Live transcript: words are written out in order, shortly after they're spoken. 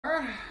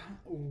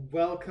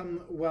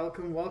Welcome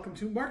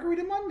to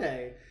Margarita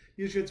Monday.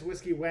 Usually it's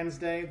Whiskey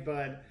Wednesday,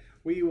 but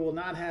we will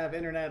not have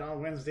internet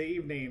on Wednesday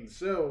evening.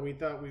 So we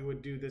thought we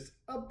would do this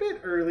a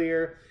bit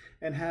earlier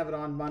and have it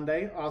on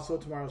Monday. Also,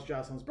 tomorrow's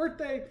Jocelyn's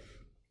birthday.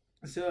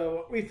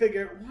 So we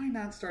figured, why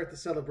not start the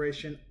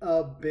celebration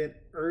a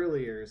bit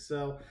earlier?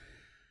 So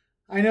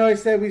I know I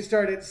said we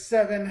start at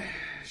 7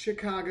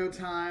 Chicago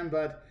time,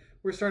 but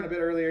we're starting a bit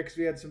earlier because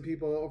we had some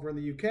people over in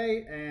the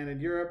UK and in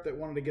Europe that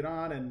wanted to get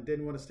on and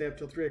didn't want to stay up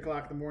till 3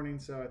 o'clock in the morning.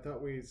 So I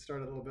thought we'd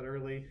start a little bit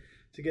early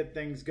to get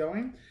things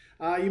going.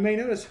 You may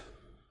notice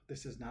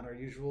this is not our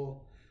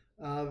usual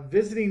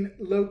visiting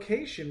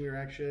location. We were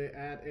actually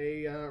at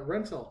a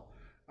rental.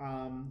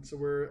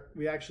 So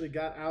we actually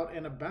got out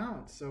and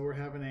about. So we're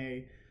having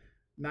a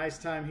nice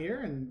time here,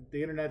 and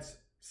the internet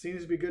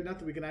seems to be good enough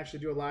that we can actually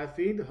do a live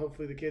feed.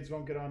 Hopefully the kids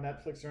won't get on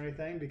Netflix or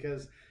anything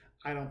because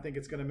I don't think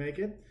it's going to make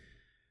it.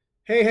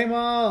 Hey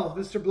Mal,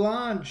 Mr.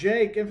 Blonde,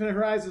 Jake, Infinite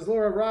Horizons,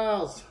 Laura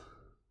Riles,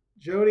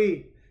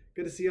 Jody,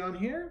 good to see you on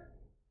here.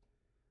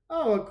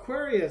 Oh,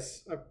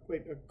 Aquariaries,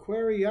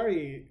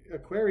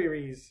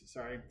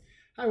 sorry.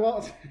 Hi,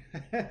 Walt.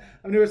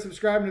 I'm new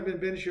subscriber and I've been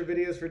binging your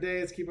videos for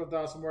days. Keep up the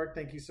awesome work.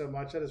 Thank you so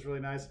much. That is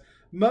really nice.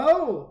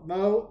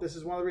 Mo, this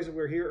is one of the reasons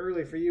we're here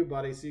early for you,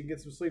 buddy, so you can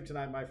get some sleep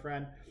tonight, my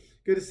friend.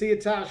 Good to see you,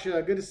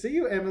 Tasha. Good to see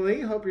you,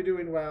 Emily. Hope you're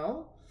doing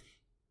well.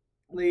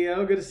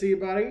 Leo, good to see you,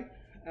 buddy.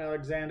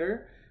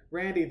 Alexander.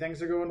 Randy,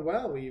 things are going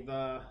well. We've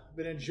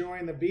been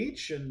enjoying the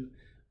beach and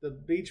the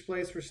beach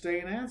place we're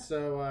staying at,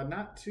 so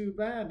not too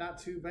bad, not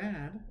too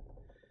bad.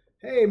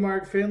 Hey,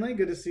 Mark Finley,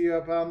 good to see you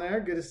up on there.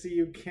 Good to see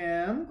you,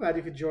 Kim. Glad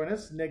you could join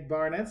us. Nick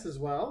Barnett's as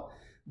well.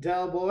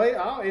 Del Boy,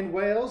 oh, in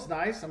Wales,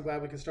 nice. I'm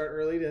glad we can start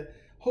early to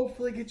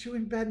hopefully get you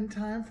in bed in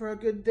time for a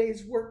good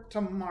day's work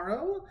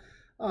tomorrow.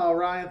 Oh,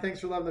 Ryan, thanks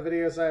for loving the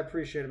videos. I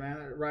appreciate it, man.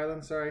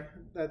 Rylan, sorry.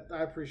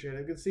 I appreciate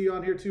it. Good to see you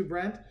on here too,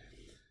 Brent.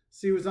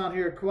 See who's on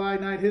here.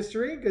 Kawhi Night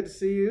History. Good to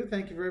see you.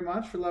 Thank you very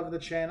much for loving the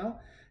channel.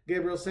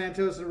 Gabriel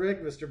Santos and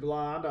Rick. Mr.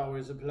 Blonde.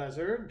 Always a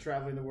pleasure.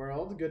 Traveling the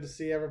world. Good to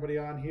see everybody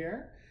on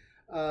here.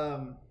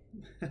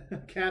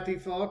 Kathy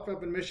Falk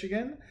up in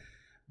Michigan.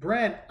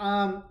 Brent,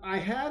 I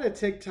had a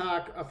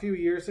TikTok a few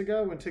years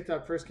ago when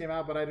TikTok first came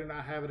out, but I do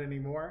not have it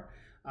anymore.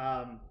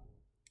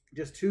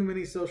 Just too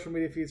many social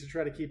media feeds to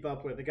try to keep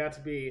up with. It got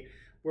to be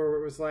where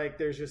it was like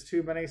there's just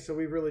too many, so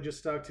we really just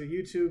stuck to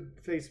YouTube,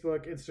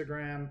 Facebook,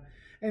 Instagram,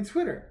 and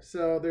Twitter.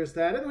 So there's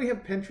that. And we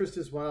have Pinterest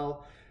as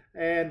well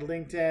and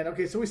LinkedIn.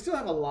 Okay, so we still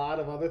have a lot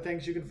of other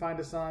things you can find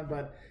us on,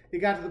 but it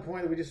got to the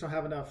point that we just don't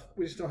have enough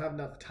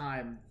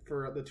time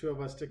for the two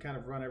of us to kind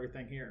of run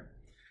everything here.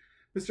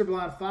 Mr.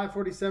 Blonde,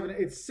 5:47.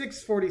 It's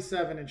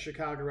 6:47 in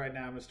Chicago right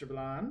now, Mr.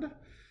 Blonde.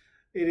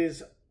 It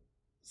is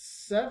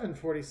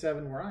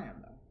 7:47 where I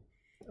am though.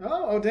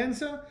 Oh,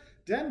 Odense,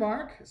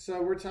 Denmark.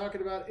 So we're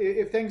talking about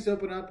if things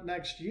open up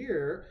next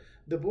year.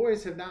 The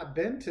boys have not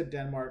been to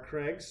Denmark,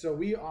 Craig, so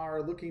we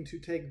are looking to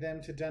take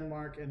them to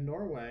Denmark and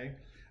Norway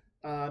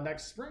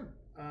next spring.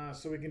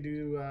 So we can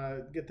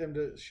get them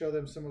to show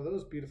them some of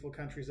those beautiful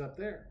countries up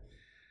there.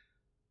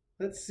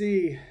 Let's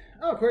see.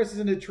 Oh, of course, it's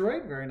in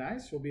Detroit. Very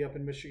nice. We'll be up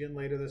in Michigan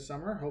later this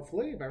summer,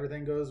 hopefully, if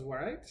everything goes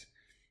right.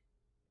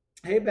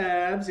 Hey,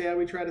 Babs. Yeah,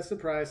 we try to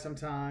surprise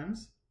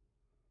sometimes.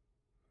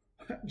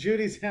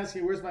 Judy's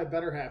asking, where's my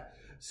better half?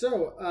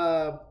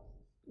 So,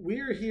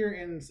 we're here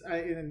in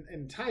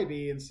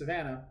Tybee in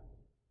Savannah,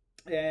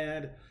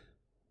 and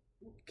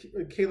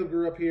Caleb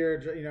grew up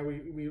here. You know,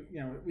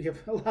 we have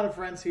a lot of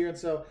friends here, and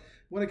so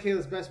one of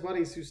Caleb's best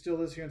buddies, who still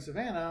lives here in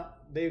Savannah,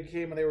 they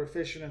came and they were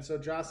fishing, and so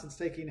Jocelyn's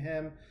taking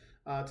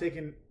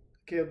Caleb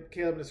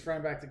and his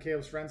friend back to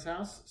Caleb's friend's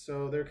house.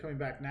 So they're coming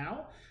back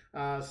now.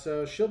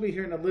 So she'll be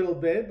here in a little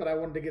bit, but I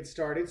wanted to get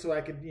started so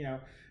I could,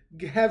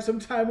 have some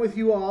time with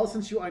you all,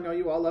 since I know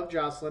you all love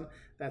Jocelyn.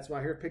 That's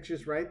why her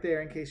picture's right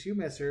there in case you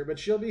miss her, but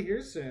she'll be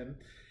here soon.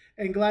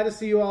 And glad to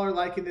see you all are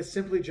liking this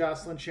Simply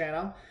Jocelyn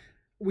channel.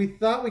 We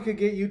thought we could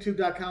get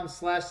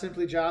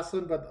youtube.com/Simply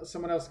Jocelyn, but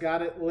someone else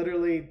got it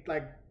literally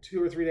like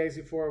 2 or 3 days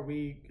before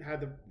we had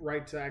the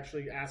right to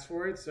actually ask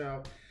for it.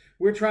 So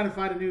we're trying to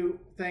find a new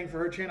thing for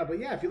her channel. But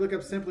yeah, if you look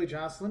up Simply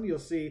Jocelyn, you'll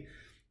see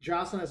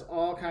Jocelyn has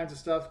all kinds of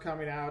stuff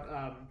coming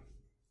out.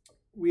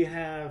 We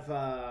have,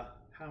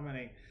 how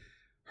many?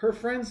 Her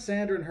friend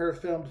Sandra and her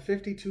filmed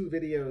 52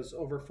 videos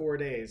over 4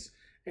 days.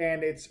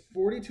 And it's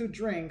 42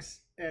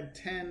 drinks and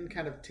 10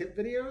 kind of tip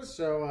videos.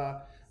 So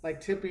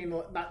like tipping,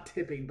 not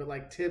tipping, but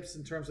like tips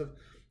in terms of,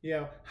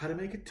 how to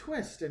make a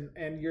twist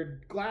and your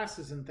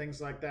glasses and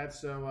things like that.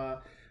 So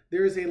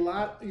there is a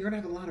lot, you're going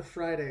to have a lot of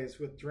Fridays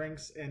with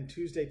drinks and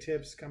Tuesday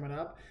tips coming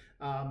up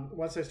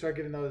once I start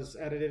getting those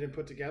edited and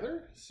put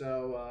together.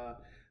 So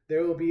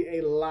there will be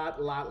a lot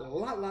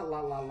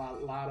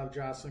of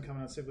Jocelyn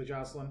coming on Simply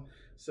Jocelyn.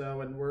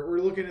 So, and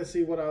we're looking to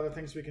see what other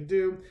things we can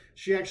do.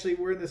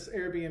 We're in this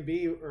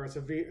Airbnb, or it's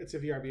a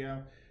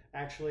VRBO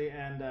actually,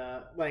 and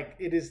like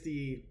it is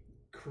the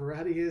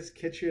cruddiest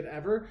kitchen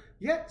ever.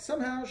 Yet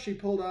somehow she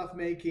pulled off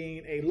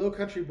making a low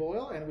country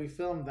boil, and we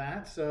filmed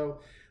that. So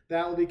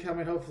that will be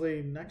coming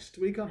hopefully next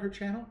week on her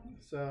channel.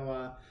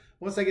 So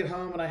once I get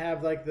home and I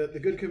have like the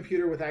good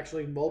computer with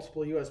actually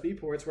multiple USB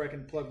ports where I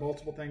can plug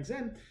multiple things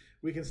in,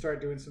 we can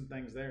start doing some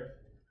things there.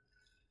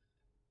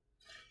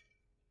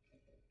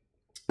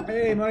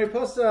 Hey,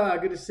 Mariposa,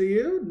 good to see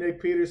you.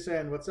 Nick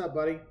Peterson, what's up,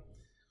 buddy?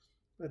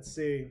 Let's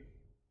see.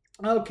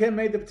 Oh, Kim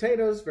made the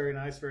potatoes. Very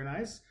nice, very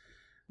nice.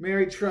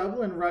 Mary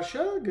Trouble in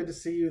Russia, good to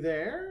see you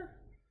there.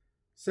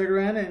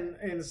 Seguren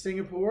in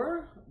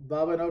Singapore.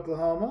 Bubba in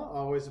Oklahoma,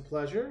 always a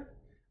pleasure.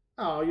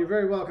 Oh, you're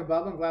very welcome,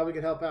 Bubba. I'm glad we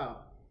could help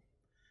out.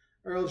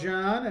 Earl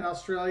John in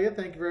Australia,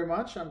 thank you very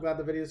much. I'm glad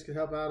the videos could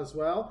help out as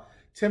well.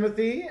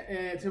 Timothy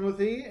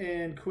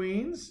in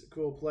Queens,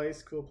 cool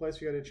place.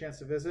 We got a chance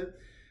to visit.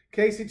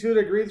 Casey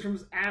Tudor agreed from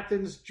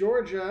Athens,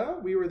 Georgia.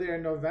 We were there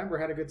in November,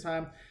 had a good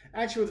time.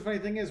 Actually, the funny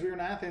thing is, we were in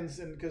Athens,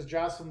 and because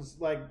Jocelyn's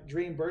like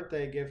dream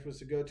birthday gift was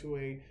to go to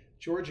a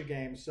Georgia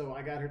game, so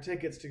I got her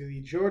tickets to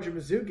the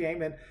Georgia-Mizzou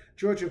game, and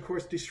Georgia, of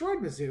course, destroyed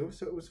Mizzou,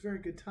 so it was a very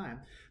good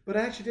time. But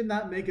I actually did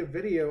not make a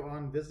video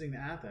on visiting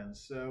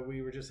Athens, so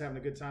we were just having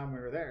a good time when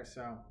we were there,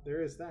 so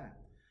there is that.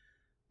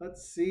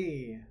 Let's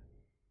see.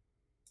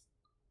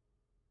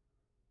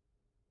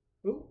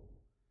 Ooh.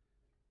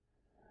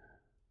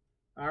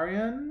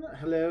 Ariane,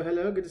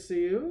 hello, good to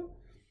see you.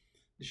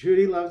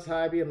 Judy loves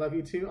Hybe and love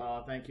you too.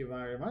 Oh, thank you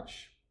very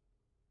much.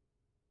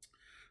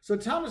 So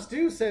Thomas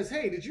Dew says,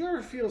 hey, did you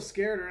ever feel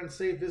scared or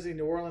unsafe visiting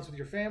New Orleans with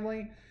your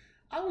family?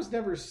 I was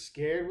never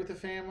scared with the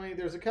family.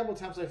 There's a couple of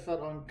times I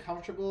felt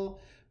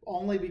uncomfortable,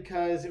 only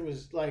because it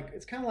was like,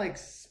 it's kind of like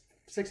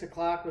 6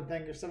 o'clock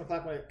or 7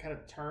 o'clock when it kind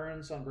of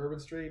turns on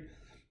Bourbon Street.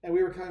 And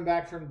we were coming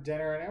back from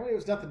dinner, and it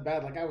was nothing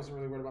bad. Like, I wasn't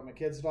really worried about my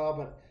kids at all,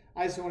 but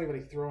I just don't want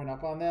anybody throwing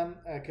up on them,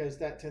 because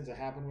that tends to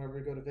happen whenever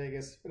we go to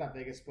Vegas. Not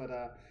Vegas, but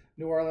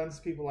New Orleans.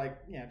 People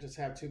just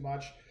have too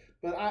much.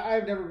 But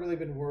I've never really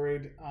been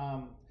worried.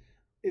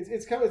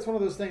 It's one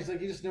of those things, like,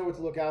 you just know what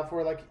to look out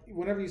for. Like,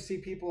 whenever you see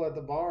people at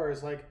the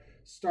bars, like,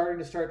 starting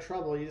to start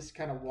trouble, you just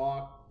kind of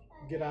walk,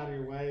 get out of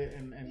your way,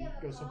 and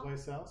go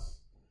someplace else.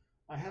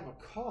 I have a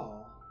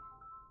call.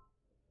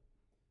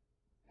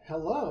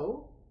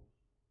 Hello?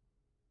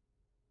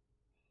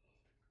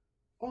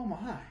 Oh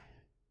my,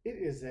 it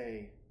is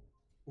a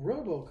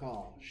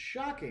robocall.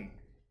 Shocking.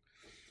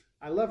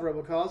 I love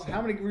robocalls.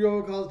 How many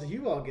robocalls do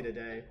you all get a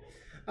day?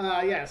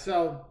 Yeah,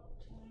 so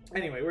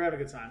anyway, we're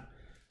having a good time.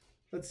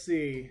 Let's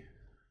see.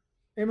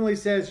 Emily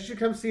says, you should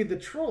come see the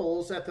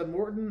Trolls at the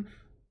Morton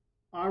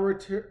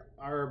Arboretum.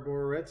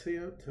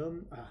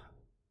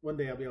 One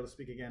day I'll be able to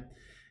speak again.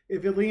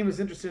 If Elaine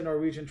is interested in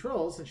Norwegian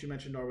Trolls, since you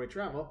mentioned Norway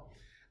travel.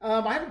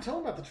 I haven't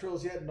told him about the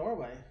Trolls yet in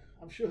Norway.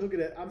 I'm sure he'll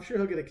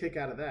get a kick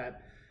out of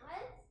that.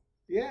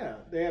 Yeah,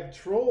 they have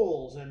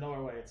trolls in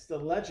Norway. It's the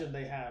legend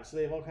they have. So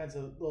they have all kinds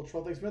of little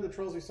troll things. Remember the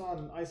trolls we saw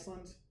in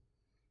Iceland?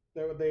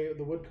 The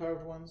wood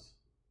carved ones?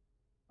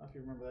 I don't know if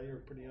you remember that. You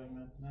were pretty young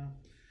then. No.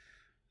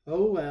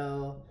 Oh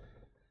well.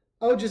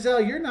 Oh,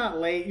 Giselle, you're not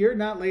late. You're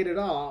not late at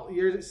all.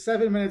 You're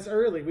 7 minutes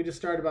early. We just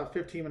started about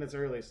 15 minutes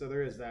early, so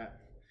there is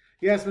that.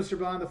 Yes, Mr.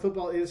 Bond, the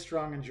football is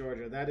strong in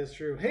Georgia. That is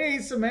true. Hey,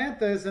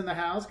 Samantha is in the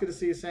house. Good to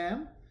see you,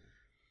 Sam.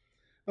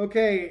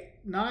 Okay,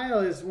 Niall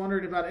is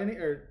wondering about any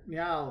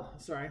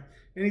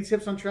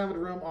tips on travel to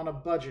Rome on a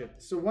budget.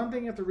 So one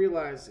thing you have to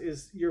realize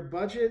is your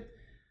budget,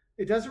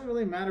 it doesn't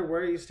really matter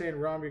where you stay in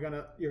Rome,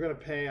 you're gonna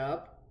pay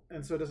up,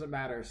 and so it doesn't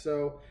matter.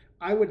 So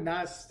I would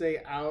not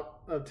stay out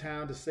of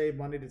town to save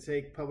money to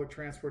take public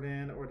transport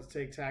in or to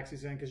take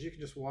taxis in, because you can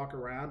just walk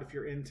around if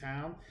you're in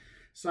town.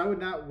 So I would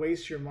not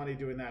waste your money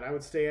doing that. I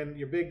would stay in,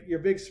 your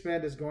big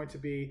spend is going to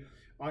be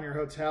on your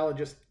hotel, and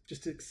just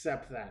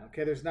accept that.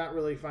 Okay, there's not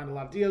really find a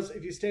lot of deals.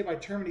 If you stay by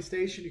Termini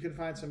Station, you can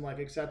find some like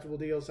acceptable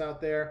deals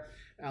out there.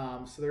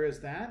 So there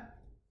is that.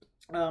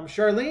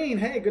 Charlene,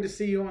 hey, good to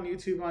see you on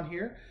YouTube on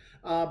here.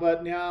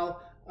 But now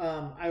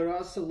I would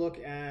also look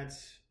at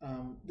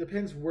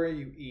depends where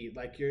you eat.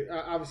 Like you're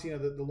obviously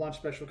the lunch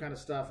special kind of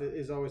stuff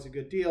is always a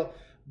good deal.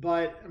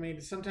 But I mean,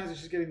 sometimes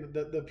it's just getting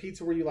the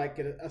pizza where you like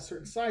get a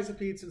certain size of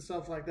pizza and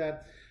stuff like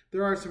that.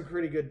 There are some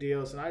pretty good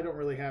deals, and I don't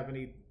really have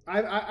any.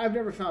 I've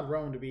never found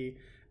Rome to be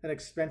an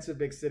expensive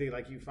big city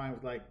like you find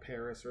with like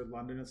Paris or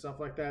London and stuff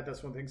like that.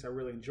 That's one of the things I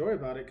really enjoy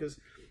about it, because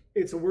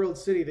it's a world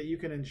city that you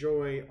can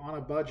enjoy on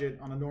a budget,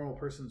 on a normal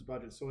person's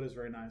budget. So it is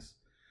very nice.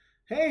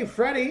 Hey,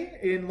 Freddie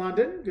in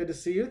London. Good to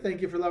see you.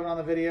 Thank you for loving on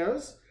the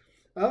videos.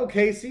 Oh,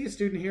 Casey,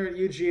 student here at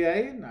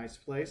UGA. Nice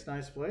place,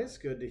 nice place.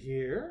 Good to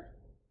hear.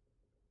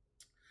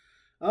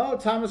 Oh,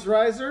 Thomas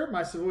Reiser,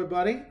 my Savoy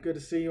buddy. Good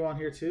to see you on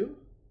here too.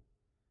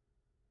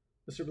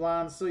 Mr.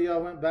 Blonde, so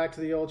y'all went back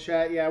to the old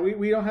chat. Yeah,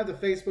 we don't have the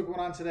Facebook one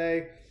on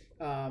today.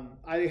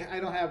 I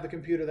don't have the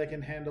computer that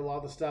can handle all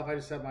the stuff. I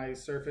just have my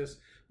Surface,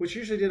 which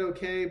usually did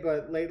okay,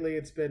 but lately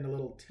it's been a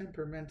little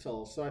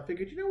temperamental. So I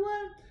figured, you know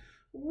what?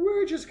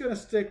 We're just going to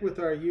stick with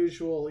our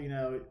usual,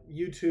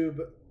 YouTube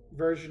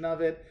version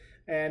of it.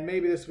 And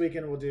maybe this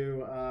weekend we'll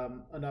do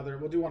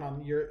we'll do one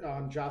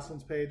on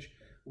Jocelyn's page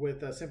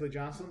with Simply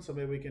Jocelyn. So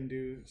maybe we can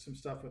do some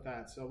stuff with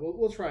that. So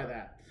we'll try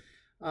that.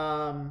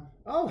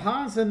 Oh,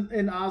 Hans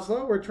in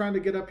Oslo, we're trying to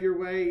get up your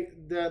way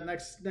the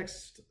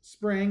next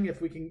spring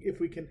if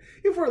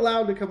we're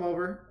allowed to come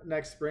over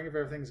next spring if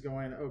everything's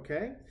going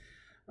okay.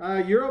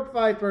 Europe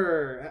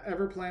Viper,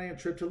 ever planning a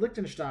trip to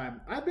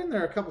Liechtenstein? I've been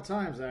there a couple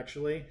times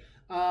actually.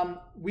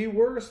 We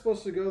were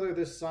supposed to go there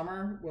this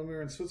summer when we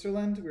were in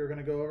Switzerland. We were going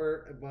to go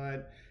over,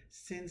 but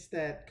since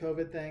that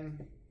COVID thing,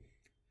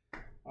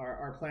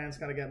 our plans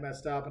kind of got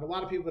messed up. And a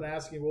lot of people have been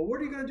asking, well,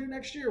 what are you going to do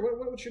next year?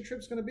 What's your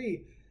trip's going to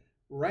be?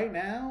 Right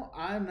now,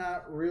 I'm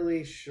not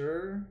really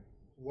sure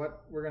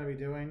what we're going to be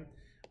doing.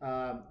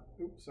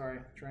 Oops, sorry,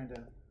 trying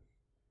to.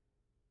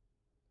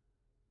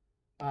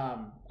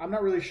 I'm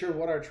not really sure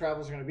what our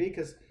travels are going to be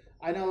because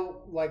I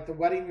know like the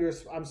wedding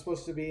I'm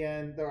supposed to be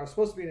in, that I was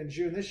supposed to be in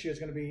June this year is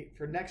going to be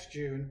for next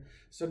June.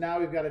 So now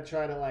we've got to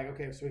try to like,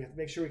 okay, so we have to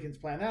make sure we can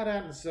plan that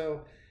out. And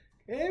so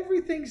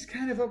everything's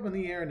kind of up in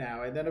the air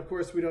now. And then of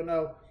course we don't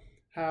know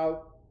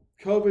how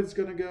COVID's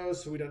going to go.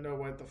 So we don't know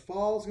what the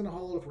fall is going to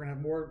hold, if we're going to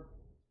have more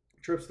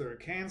trips that are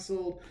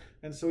canceled.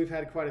 And so we've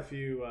had quite a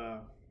few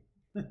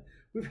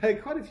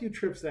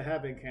trips that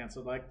have been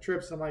canceled, like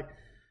trips I'm like,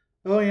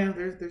 oh yeah,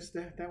 there's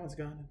that one's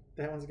gone,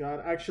 that one's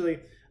gone. Actually,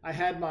 I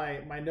had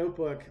my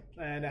notebook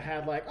and I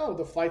had like, oh,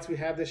 the flights we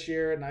have this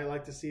year, and I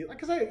like to see, like,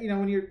 because I,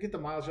 when you get the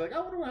miles, you're like, I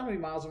wonder how many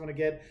miles I'm going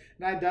to get,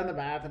 and I'd done the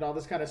math and all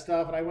this kind of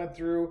stuff, and I went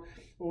through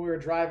when we were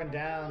driving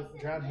down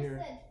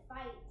here. Said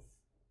fights.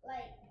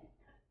 Like,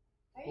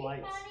 are you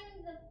Flights.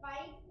 counting the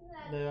fights?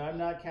 No, I'm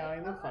not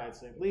counting the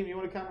fights. Liam, you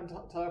want to come and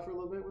talk for a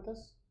little bit with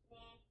us?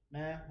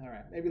 Nah. All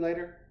right. Maybe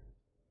later.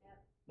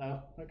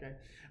 No? Okay.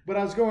 But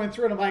I was going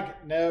through and I'm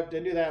like, nope,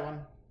 didn't do that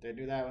one. Didn't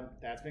do that one.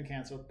 That's been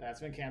canceled.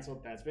 That's been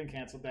canceled. That's been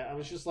canceled. I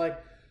was just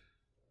like,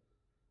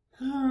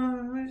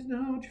 oh, there's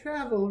no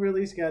travel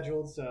really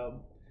scheduled.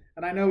 So,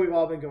 and I know we've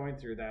all been going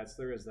through that. So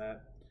there is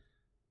that.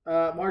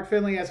 Mark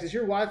Finley asks, is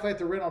your Wi-Fi at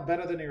the rental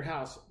better than your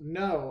house?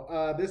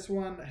 No. This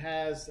one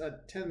has a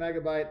 10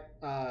 megabyte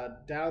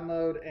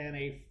download and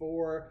a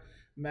 4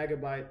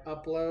 megabyte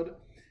upload.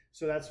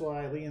 So that's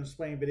why Liam's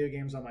playing video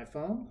games on my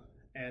phone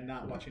and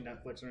not watching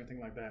Netflix or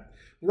anything like that.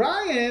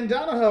 Ryan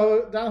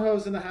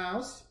Donahoe's in the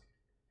house.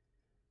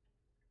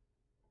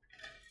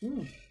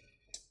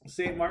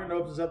 St. Martin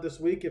opens up this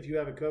week if you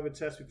have a COVID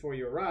test before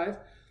you arrive.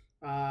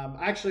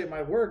 Actually, at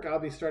my work, I'll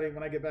be starting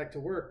when I get back to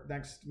work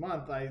next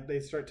month. They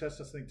start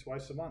testing us, I think,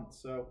 twice a month.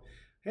 So,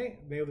 hey,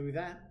 maybe able to do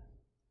that.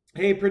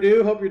 Hey,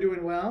 Purdue, hope you're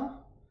doing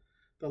well.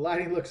 The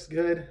lighting looks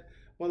good.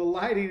 Well, the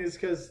lighting is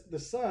because the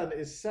sun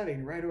is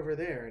setting right over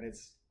there, and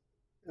it's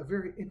a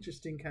very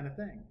interesting kind of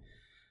thing.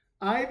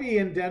 Ivy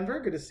in Denver,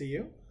 good to see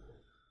you.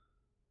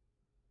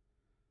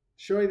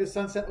 Show you the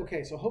sunset.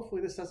 Okay, so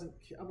hopefully this doesn't.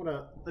 I'm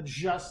gonna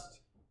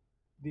adjust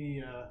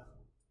the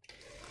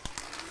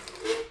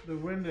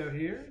window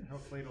here.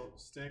 Hopefully it'll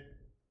stick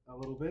a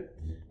little bit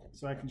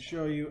so I can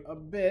show you a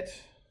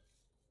bit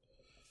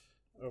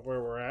of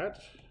where we're at.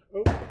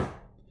 Oh,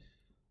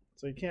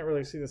 so you can't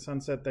really see the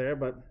sunset there,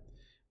 but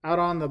out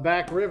on the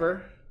back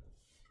river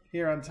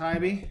here on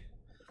Tybee,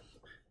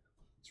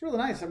 it's really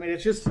nice. I mean,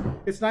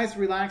 it's nice,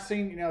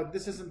 relaxing.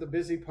 This isn't the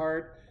busy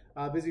part.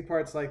 Busy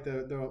part's like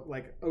the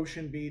like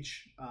ocean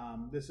beach.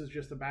 This is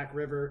just the back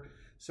river.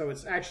 So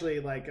it's actually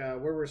like where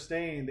we're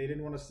staying. They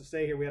didn't want us to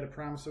stay here. We had a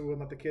promise so we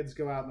wouldn't let the kids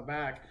go out in the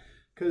back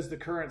because the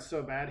current's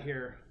so bad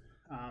here.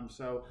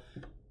 So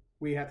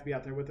we have to be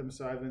out there with them.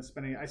 So if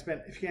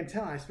you can't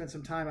tell, I spent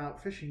some time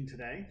out fishing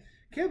today.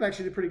 Caleb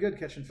actually did pretty good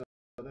catching fish.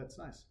 So that's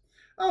nice.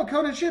 Oh,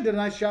 Conan Shin did a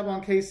nice job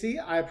on KC.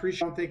 I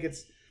appreciate. I don't think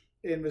it's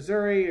in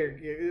Missouri, or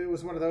it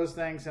was one of those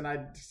things. And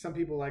some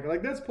people like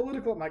that's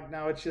political. I'm like,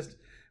 no, it's just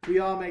we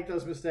all make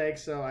those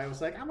mistakes. So I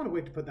was like, I'm gonna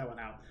wait to put that one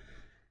out.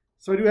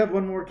 So I do have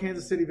one more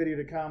Kansas City video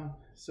to come.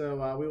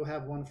 So we will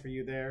have one for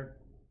you there.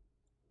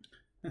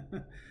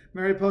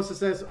 Mary Posta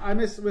says, I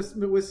miss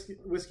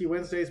Whiskey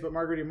Wednesdays, but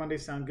Margarita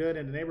Mondays sound good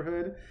in the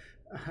neighborhood.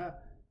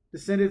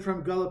 Descended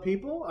from Gullah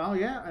people. Oh,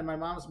 yeah. And my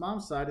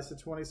mom's side, it's the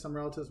 20s. Some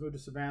relatives moved to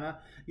Savannah.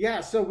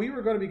 Yeah, so we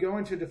were going to be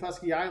going to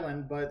Defusky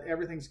Island, but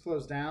everything's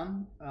closed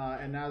down.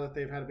 And now that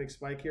they've had a big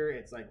spike here,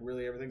 it's like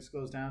really everything's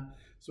closed down.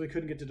 So we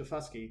couldn't get to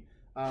Defusky.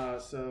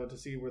 So to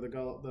see where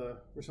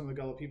where some of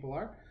the Gullah people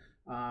are.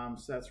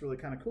 So that's really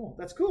kind of cool.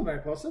 That's cool, Mary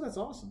Posta. That's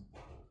awesome.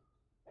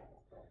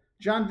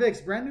 John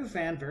Vicks, brand new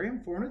fan, very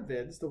informative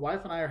vids. The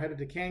wife and I are headed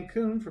to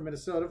Cancun from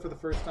Minnesota for the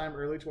first time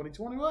early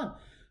 2021.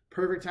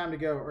 Perfect time to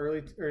go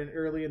early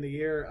in the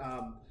year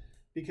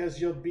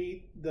because you'll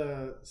beat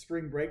the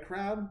spring break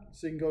crowd.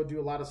 So you can go do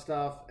a lot of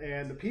stuff.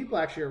 And the people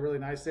actually are really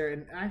nice there.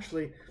 And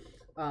actually,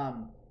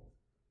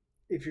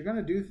 if you're going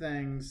to do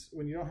things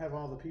when you don't have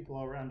all the people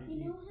all around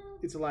you,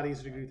 it's a lot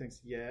easier to do things.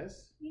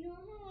 Yes? You know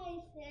how I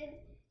said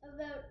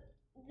about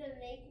the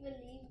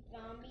make-believe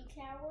zombie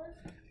tower?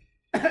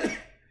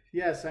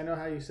 Yes, I know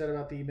how you said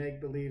about the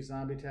make-believe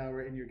zombie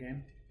tower in your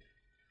game.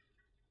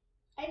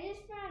 I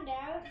just found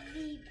out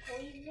the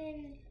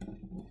poison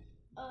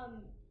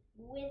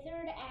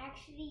wizard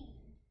actually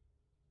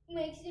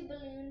makes the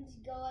balloons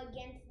go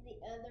against the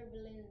other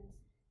balloons.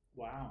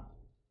 Wow.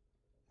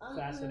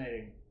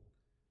 Fascinating.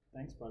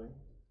 Thanks, buddy.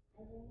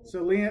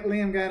 So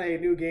Liam got a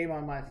new game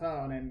on my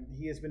phone, and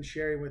he has been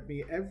sharing with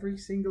me every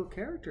single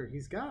character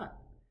he's got.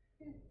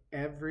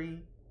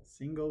 Every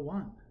single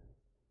one.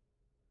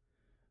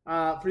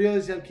 For the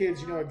others who have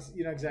kids, you know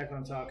exactly what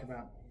I'm talking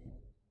about.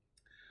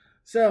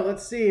 So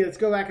let's see. Let's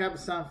go back up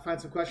and find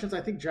some questions.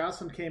 I think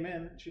Jocelyn came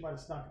in. She might have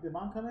snuck. Did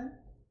Mom come in?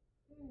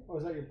 Or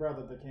was that your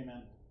brother that came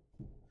in?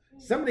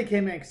 Somebody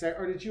came in,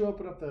 or did you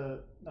open up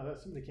the... No,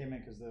 somebody came in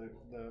because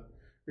the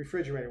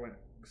refrigerator went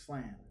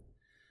slam.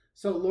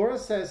 So Laura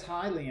says,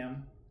 hi,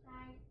 Liam.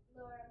 Hi,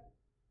 Laura.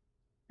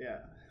 Yeah.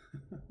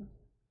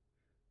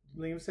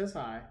 Liam says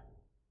hi.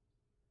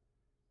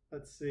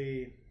 Let's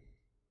see.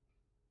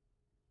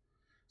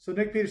 So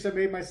Nick Peterson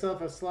made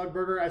myself a slug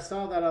burger. I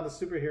saw that on the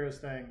superheroes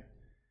thing.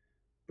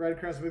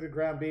 Breadcrumbs with the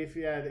ground beef.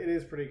 Yeah, it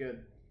is pretty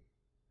good.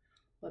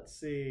 Let's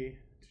see.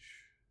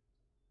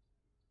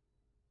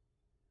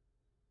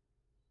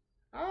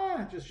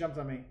 Ah, just jumped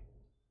on me.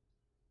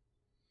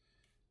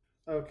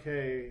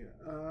 Okay.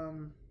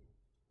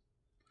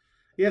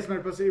 Yes,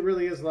 it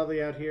really is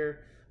lovely out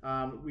here.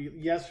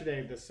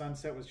 Yesterday the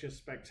sunset was just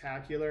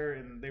spectacular,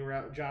 and they were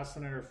out.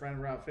 Jocelyn and her friend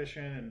were out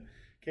fishing, and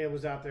Caleb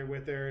was out there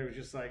with her. It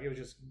was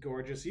just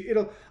gorgeous.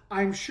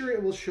 I'm sure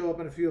it will show up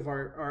in a few of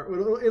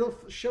it'll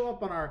show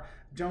up on our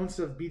don'ts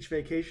of beach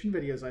vacation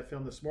videos I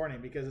filmed this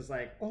morning, because it's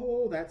like,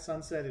 oh, that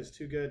sunset is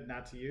too good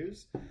not to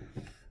use.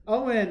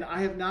 Oh, and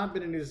I have not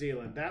been in New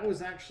Zealand. That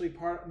was actually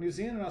New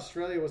Zealand and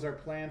Australia was our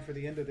plan for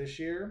the end of this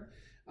year.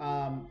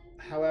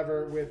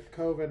 However, with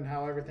COVID and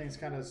how everything's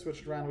kind of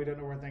switched around, we don't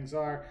know where things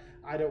are.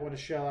 I don't want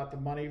to shell out the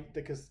money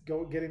because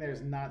getting there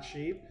is not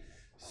cheap.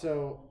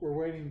 So we're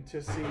waiting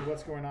to see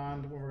what's going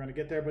on when we're going to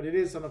get there. But it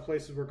is some of the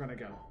places we're going to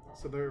go.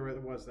 So there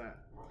was that.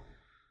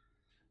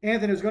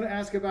 Anthony was going to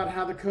ask about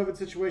how the COVID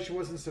situation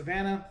was in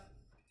Savannah.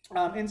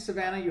 In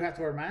Savannah, you have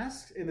to wear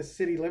masks. In the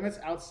city limits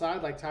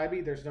outside, like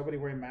Tybee, there's nobody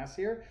wearing masks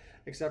here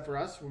except for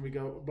us when we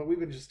go. But we've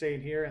been just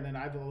staying here, and then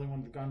I've the only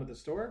one gone to the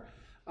store.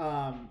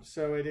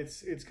 So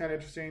it's kind of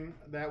interesting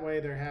that way.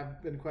 There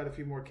have been quite a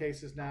few more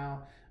cases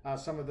now.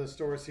 Some of the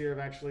stores here have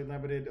actually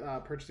limited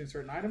purchasing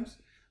certain items.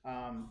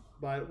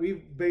 But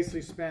we've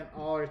basically spent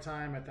all our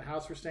time at the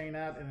house we're staying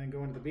at and then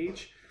going to the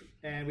beach.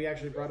 And we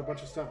actually brought a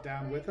bunch of stuff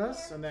down with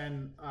us, and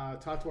then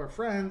talked to our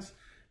friends.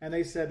 And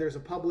they said there's a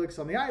Publix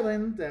on the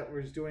island that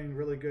was doing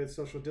really good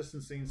social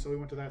distancing. So we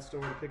went to that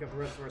store to pick up the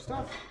rest of our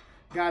stuff.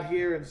 Got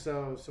here, and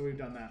so we've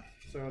done that.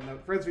 So the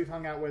friends we've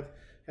hung out with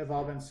have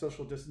all been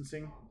social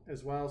distancing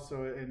as well.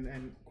 So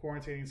and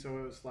quarantining. So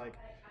it was like,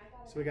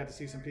 so we got to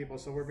see some people.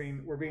 So we're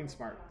being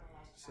smart.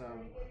 So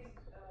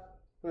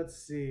let's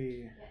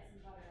see.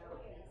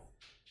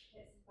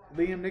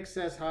 Liam Nick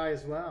says hi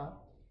as well.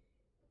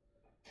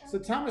 So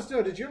Thomas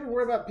Doe, did you ever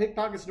worry about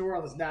pickpockets in New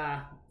Orleans?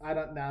 Nah, I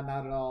don't. Nah,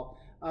 not at all.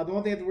 The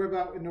only thing you have to worry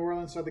about in New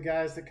Orleans are the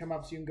guys that come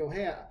up to you and go,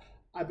 "Hey,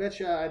 I bet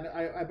you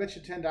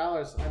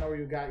 $10. I know where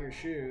you got your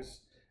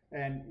shoes."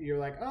 And you're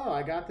like, "Oh,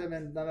 I got them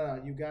in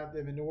no, you got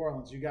them in New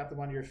Orleans. You got them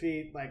on your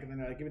feet." Like, and then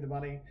they're like, "Give me the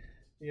money."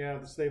 You know,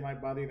 so they might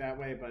bother you that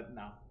way, but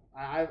no.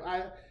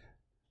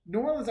 New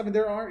Orleans. I mean,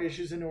 there are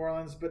issues in New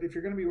Orleans, but if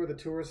you're going to be where the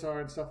tourists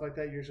are and stuff like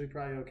that, you're usually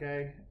probably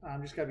okay.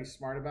 Just got to be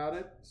smart about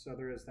it. So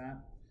there is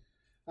that.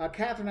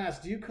 Catherine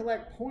asks, do you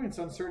collect points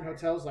on certain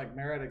hotels like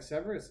Marriott,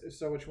 etc.? If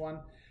so, which one?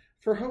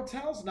 For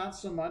hotels, not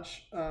so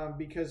much,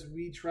 because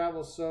we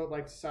travel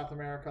to South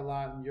America a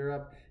lot and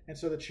Europe, and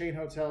so the chain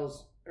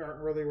hotels aren't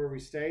really where we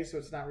stay, so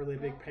it's not really a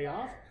big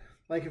payoff.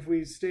 Like if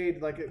we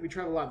stayed, we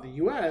travel a lot in the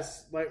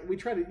U.S., like we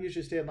try to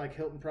usually stay in like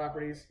Hilton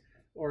properties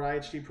or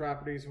IHG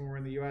properties when we're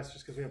in the U.S.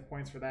 just because we have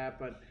points for that,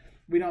 but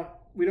we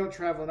don't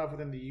travel enough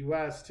within the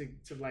U.S.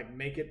 to like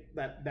make it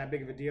that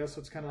big of a deal. So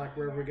it's kind of like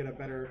wherever we get a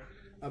better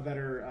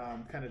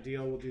kind of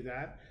deal, we'll do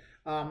that.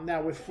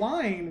 Now with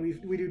flying,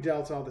 we do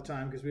Delta all the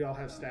time because we all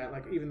have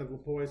like even the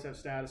boys have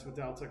status with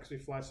Delta because we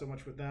fly so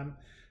much with them.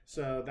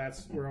 So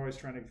we're always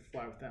trying to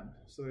fly with them.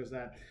 So there's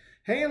that.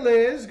 Hey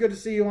Liz, good to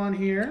see you on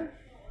here.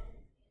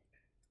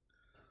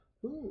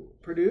 Ooh,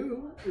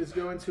 Purdue is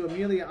going to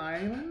Amelia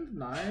Island.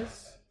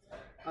 Nice.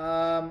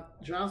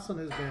 Jocelyn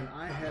has been.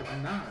 I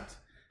have not.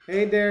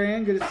 Hey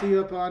Darian, good to see you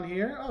up on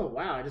here. Oh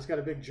wow, I just got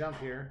a big jump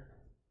here.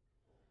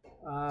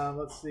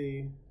 Let's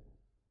see.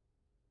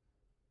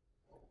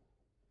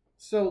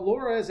 So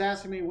Laura is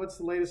asking me what's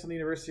the latest on the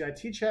university I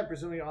teach at,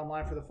 presumably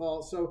online for the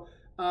fall. So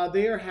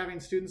they are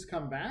having students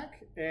come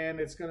back, and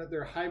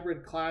they're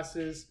hybrid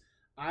classes.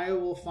 I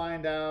will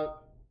find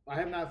out. I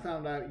have not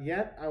found out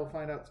yet. I will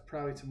find out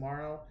probably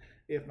tomorrow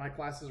if my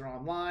classes are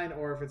online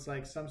or if it's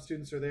like some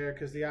students are there,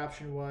 because the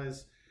option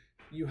was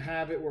you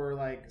have it where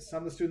like some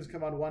of the students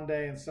come on one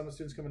day and some of the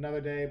students come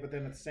another day, but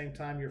then at the same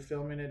time you're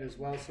filming it as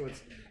well. So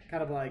it's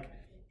kind of like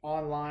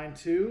online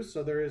too.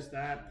 So there is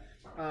that.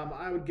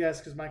 I would guess,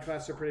 because my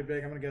classes are pretty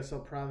big, I'm going to guess they'll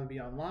probably be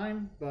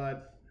online,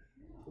 but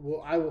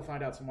I will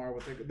find out tomorrow.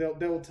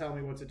 They'll tell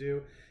me what to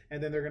do,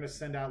 and then they're going to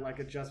send out like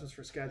adjustments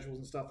for schedules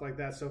and stuff like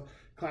that. So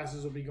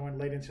classes will be going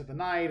late into the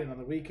night and on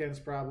the weekends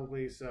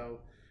probably. So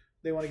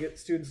they want to get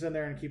students in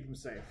there and keep them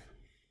safe.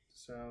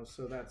 So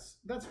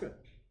that's good.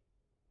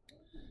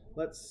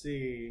 Let's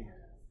see.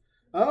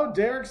 Oh,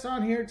 Derek's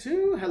on here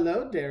too.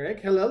 Hello, Derek.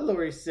 Hello,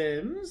 Lori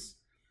Sims.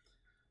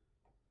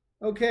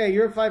 Okay,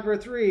 Europe Viper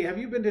 3. Have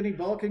you been to any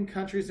Balkan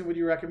countries and would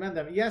you recommend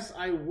them? Yes,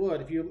 I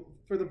would. If you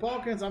for the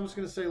Balkans, I'm just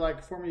going to say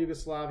like former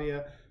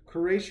Yugoslavia.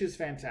 Croatia is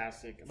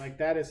fantastic. Like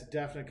that is a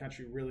definite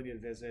country you really need to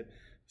visit.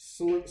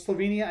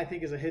 Slovenia, I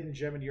think, is a hidden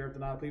gem in Europe that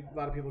not a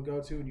lot of people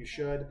go to, and you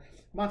should.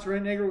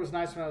 Montenegro was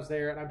nice when I was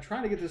there, and I'm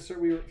trying to get to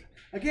we were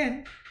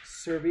again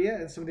Serbia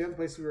and some of the other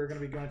places we were going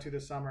to be going to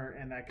this summer,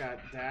 and that got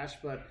dashed.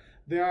 But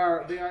they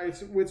are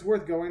it's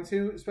worth going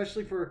to,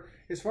 especially for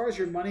as far as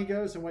your money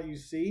goes and what you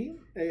see.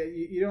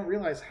 You don't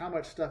realize how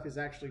much stuff is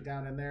actually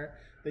down in there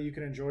that you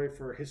can enjoy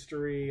for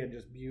history and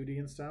just beauty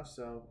and stuff.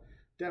 So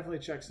definitely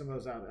check some of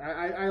those out.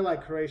 I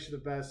like Croatia the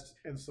best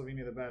and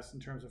Slovenia the best in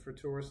terms of for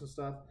tourists and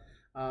stuff.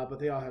 But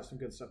they all have some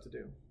good stuff to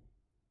do.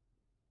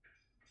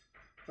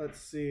 Let's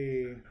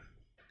see.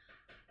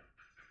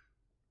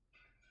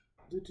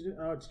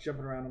 Oh, it's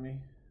jumping around on me.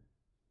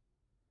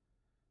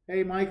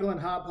 Hey, Michael in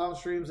Hot Palm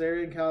Streams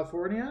area in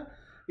California.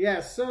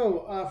 Yeah,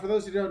 so for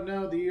those who don't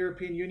know, the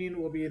European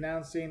Union will be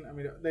announcing, I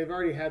mean, they've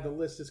already had the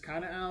list is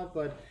kind of out,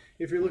 but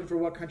if you're looking for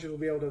what countries will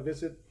be able to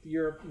visit the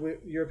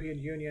European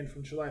Union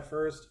from July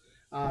 1st,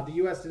 the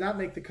U.S. did not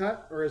make the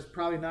cut, or is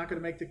probably not going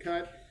to make the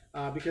cut.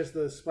 Because of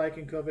the spike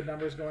in COVID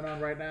numbers going on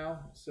right now.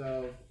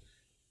 So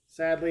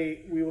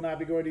sadly, we will not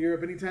be going to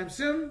Europe anytime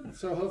soon.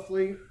 So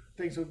hopefully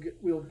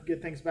we'll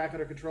get things back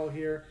under control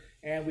here,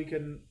 and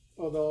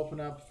they'll open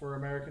up for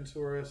American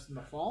tourists in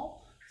the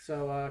fall.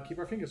 So keep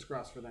our fingers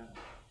crossed for that.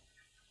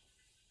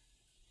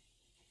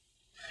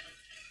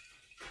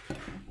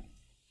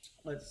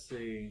 Let's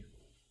see.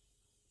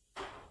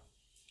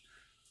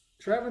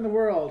 Traveling the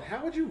world,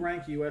 how would you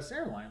rank U.S.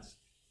 airlines?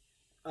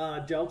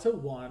 Delta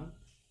 1.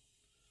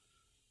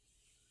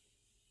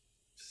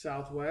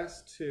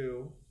 Southwest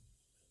 2.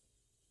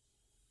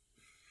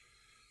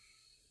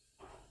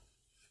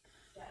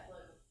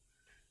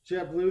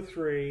 JetBlue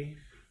 3.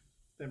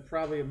 Then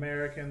probably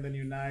American, then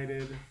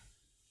United.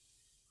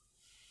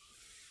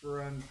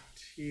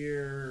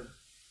 Frontier,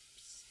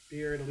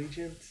 Spirit,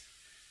 Allegiant.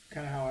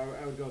 Kind of how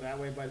I would go that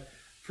way. But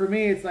for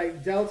me, it's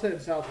like Delta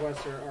and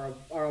Southwest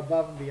are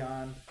above and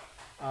beyond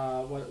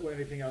what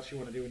anything else you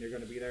want to do when you're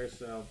going to be there.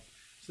 So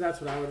that's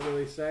what I would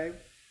really say.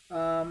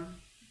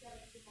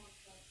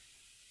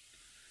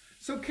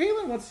 So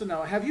Kaylin wants to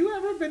know, have you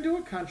ever been to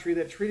a country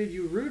that treated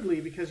you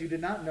rudely because you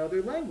did not know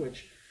their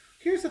language?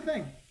 Here's the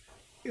thing.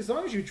 As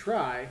long as you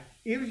try,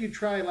 even if you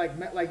try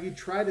like you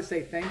try to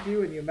say thank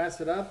you and you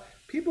mess it up,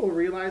 people will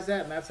realize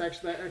that, and that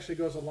actually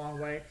goes a long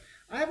way.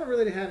 I haven't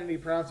really had any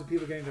problems with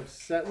people getting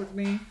upset with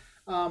me.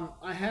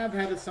 I have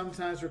had it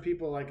sometimes where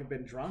people like have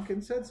been drunk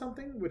and said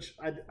something, which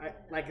I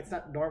like. It's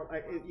not normal.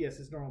 Yes,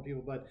 it's normal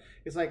people, but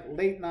it's like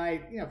late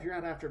night. You know, if you're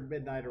out after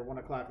midnight or 1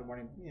 o'clock in the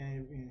morning,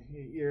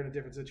 you're in a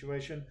different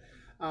situation.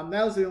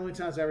 That was the only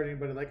times I ever had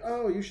anybody like,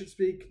 oh, you should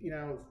speak,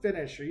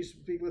 Finnish, or you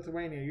speak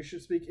Lithuanian, you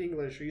should speak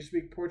English, or you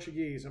speak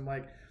Portuguese. I'm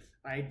like,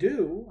 I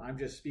do. I'm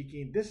just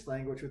speaking this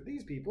language with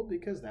these people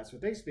because that's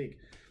what they speak.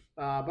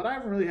 But I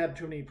haven't really had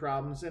too many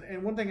problems.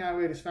 And one thing I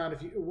always found,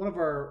 one of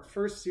our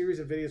first series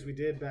of videos we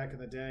did back in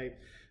the day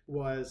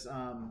was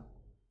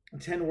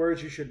 10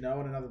 words you should know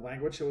in another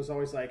language. So it was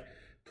always like,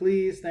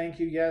 please, thank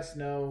you, yes,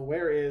 no,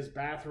 where is,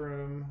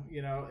 bathroom,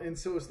 and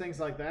so it was things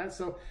like that.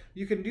 So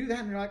you can do that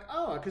and you're like,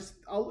 oh, because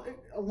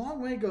a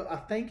long way a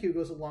thank you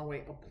goes a long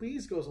way. A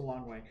please goes a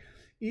long way.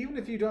 Even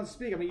if you don't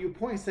speak, you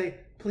point and say,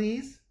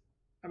 please.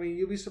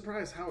 You'll be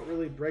surprised how it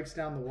really breaks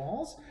down the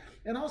walls.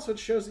 And also it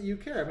shows that you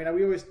care.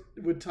 We always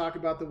would talk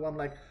about the one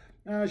like,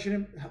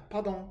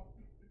 pardon,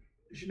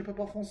 je ne peux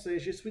pas français,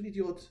 je suis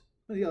idiot.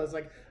 It's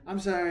like, I'm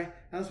sorry,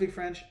 I don't speak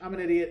French, I'm an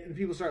idiot. And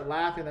people start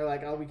laughing. They're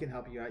like, oh, we can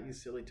help you out, you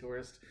silly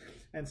tourist.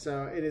 And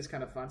so it is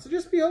kind of fun. So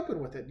just be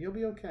open with it and you'll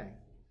be okay.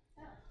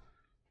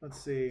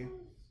 Let's see.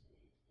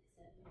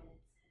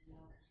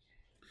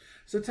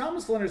 So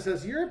Thomas Leonard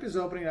says, Europe is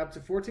opening up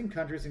to 14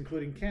 countries,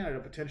 including Canada,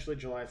 potentially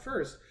July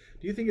 1st.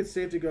 Do you think it's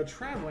safe to go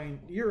traveling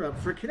Europe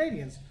for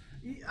Canadians?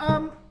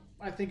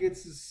 I think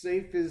it's as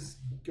safe as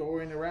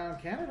going around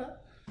Canada.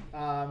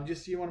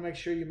 Just you want to make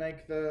sure you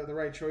make the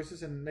right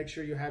choices and make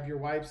sure you have your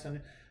wipes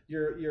and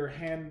your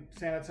hand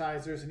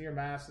sanitizers and your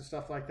masks and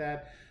stuff like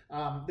that.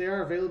 They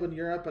are available in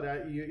Europe,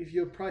 but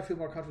you'll probably feel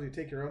more comfortable if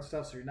you take your own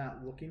stuff so you're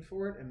not looking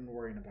for it and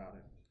worrying about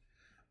it.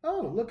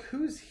 Oh, look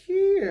who's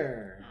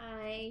here.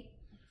 Hi.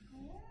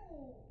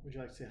 Would you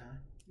like to say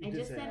hi? I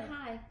just said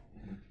hi.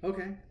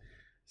 Okay.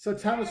 So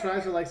Thomas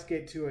Reiser likes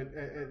Gate 2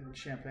 at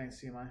Champaign,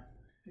 CMI.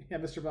 Yeah,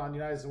 Mr. Bond,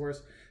 United is the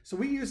worst. So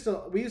we used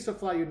to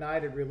fly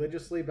United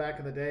religiously back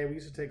in the day. We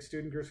used to take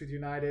student groups with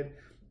United,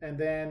 and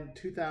then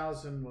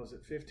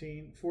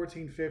 14,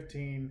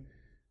 15,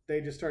 they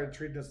just started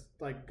treating us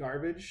like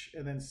garbage.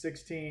 And then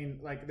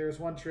 16, like there was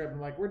one trip, I'm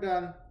like, we're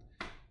done.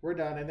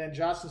 And then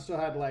Jocelyn still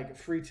had like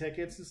free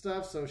tickets and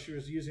stuff, so she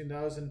was using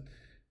those, and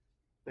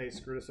they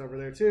screwed us over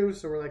there too.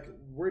 So we're like,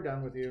 we're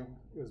done with you.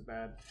 It was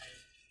bad.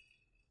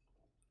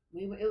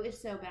 It was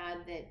so bad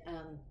that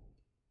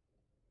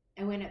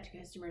I went up to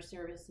customer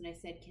service and I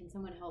said, can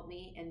someone help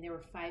me? And there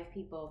were 5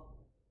 people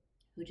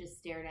who just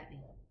stared at me.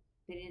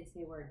 They didn't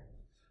say a word.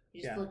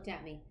 They just looked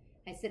at me.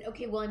 I said,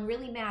 okay, well, I'm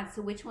really mad,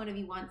 so which one of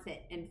you wants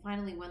it? And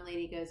finally one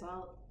lady goes,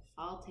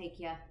 I'll take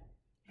you.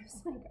 I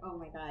was like, oh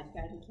my God,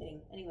 you gotta be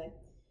kidding. Anyway,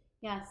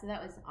 yeah, so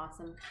that was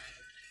awesome.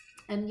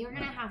 And you're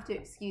gonna have to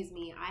excuse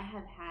me. I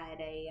have had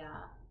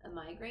a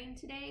migraine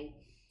today.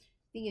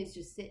 I think it's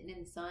just sitting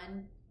in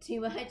sun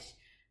too much.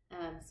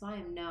 So I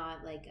am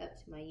not like up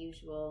to my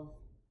usual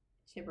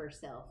chipper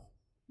self.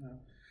 No.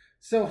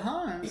 So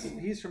Hans,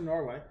 he's from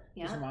Norway.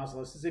 Yeah. He's from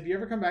Oslo. Says if you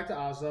ever come back to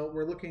Oslo,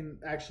 we're looking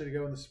actually to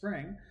go in the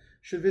spring.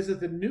 Should visit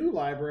the new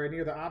library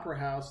near the Opera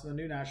House and the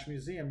new National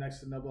Museum next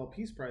to the Nobel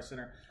Peace Prize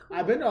Center. Cool.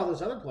 I've been to all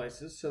those other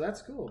places, so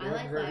that's cool. I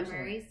like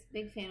libraries.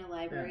 Big fan of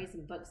libraries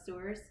and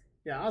bookstores.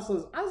 Yeah,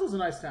 Oslo's a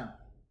nice town.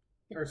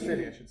 Or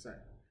city, I should say.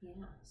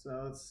 Yeah.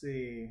 So let's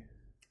see.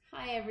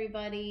 Hi,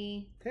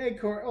 everybody. Hey,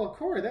 Corey. Oh,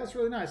 Corey, that was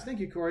really nice. Thank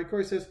you, Corey.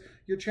 Corey says,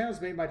 your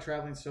channel's made my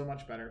traveling so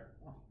much better.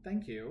 Oh,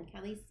 thank you.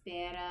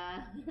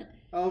 Calispera.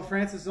 Oh,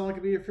 Francis, only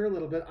could be here for a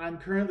little bit. I'm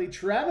currently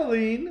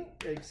traveling.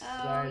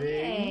 Exciting. Oh,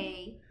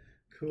 yay.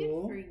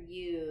 Cool. Good for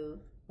you.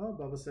 Oh,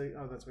 Bubba said,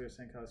 oh, that's what you're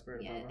saying,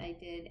 Calispera. Yeah, Bubba. I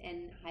did.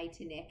 And hi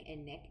to Nick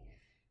and Nick.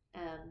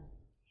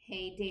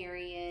 Hey,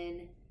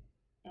 Darian.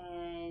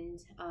 And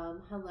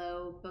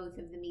hello, both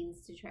of the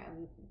means to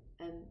travel.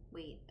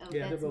 Wait. Oh,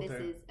 yeah, that's they're both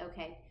Mrs. There.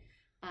 Okay.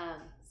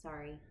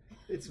 Sorry.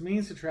 It's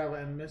means to travel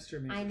and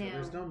Mr. means I to know.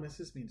 travel. There's no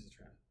Mrs. means to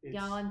travel.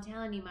 Y'all, I'm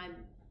telling you,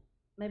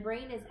 my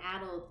brain is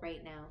addled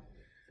right now.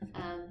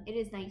 It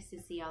is nice to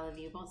see all of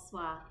you.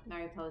 Bonsoir,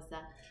 Mariposa.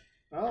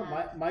 Oh,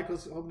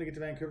 Michael's hoping to get to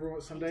Vancouver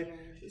someday.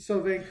 So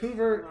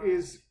Vancouver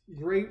is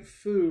great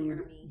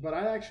food, but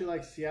I actually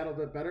like Seattle a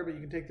bit better. But you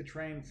can take the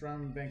train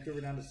from Vancouver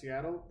down to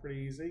Seattle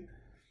pretty easy.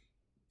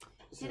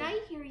 Did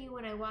I hear you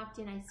when I walked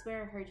in? I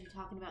swear I heard you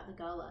talking about the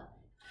gullah.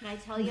 Can I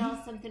tell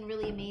y'all something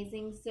really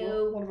amazing? So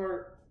well, one of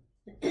our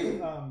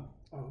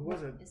who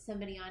was it? Is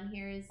somebody on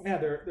here? Is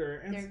their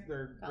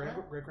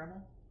great grandma.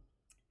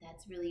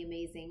 That's really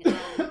amazing.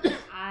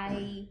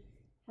 I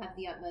have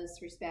the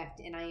utmost respect,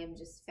 and I am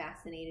just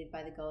fascinated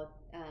by the gullah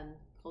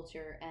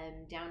culture.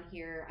 Down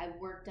here, I've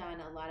worked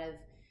on a lot of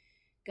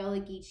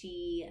Gullah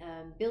Geechee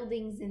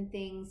buildings and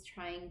things,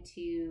 trying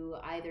to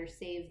either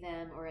save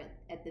them or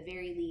at the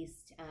very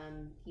least,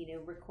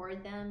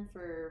 record them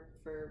for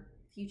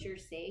future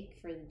sake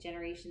for the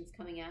generations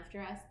coming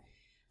after us.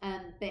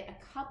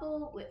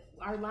 But with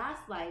our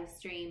last live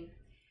stream,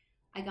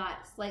 I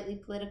got slightly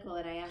political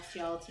and I asked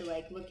y'all to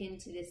look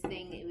into this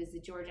thing. It was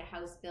the Georgia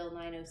House Bill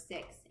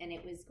 906, and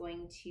it was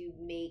going to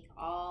make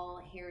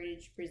all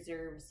heritage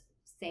preserves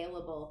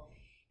saleable.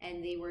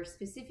 And they were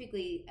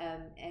specifically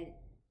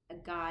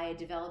a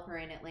developer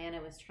in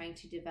Atlanta was trying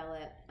to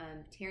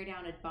tear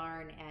down a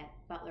barn at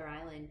Butler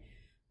Island.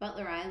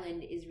 Butler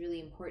Island is really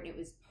important. It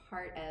was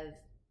part of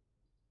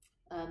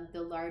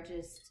the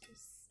largest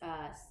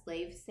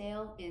slave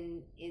sale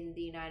in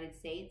the United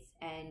States,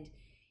 and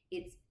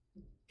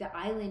the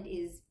island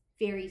is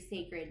very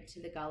sacred to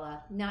the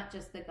Gullah, not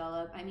just the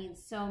Gullah. I mean,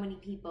 so many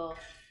people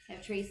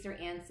have traced their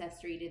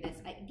ancestry to this.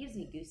 It gives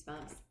me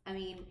goosebumps. I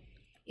mean,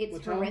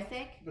 it's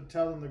horrific. But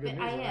tell them the good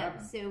news. I am.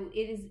 So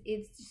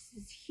it's just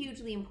this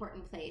hugely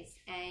important place,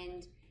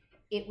 and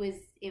it was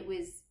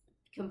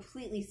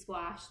completely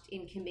squashed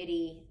in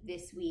committee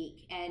this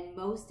week, and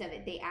most of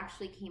it, they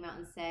actually came out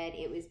and said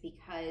it was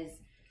because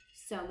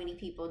so many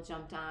people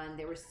jumped on.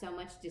 There was so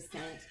much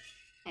dissent.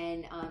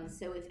 And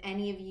so if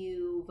any of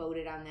you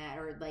voted on that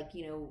or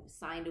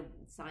signed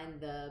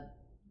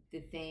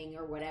the thing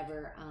or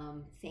whatever,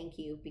 thank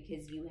you,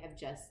 because you have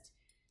just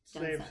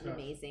done something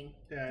amazing.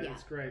 Yeah,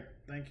 it's great.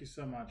 Thank you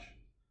so much.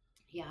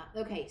 Yeah.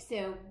 Okay.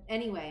 So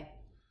anyway,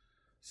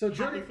 so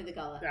happy Jody, for the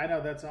gullah. I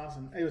know, that's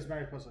awesome. It was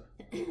Mariposa.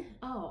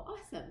 Oh,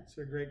 awesome. It's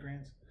her great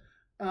grands.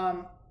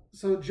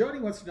 So Jody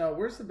wants to know,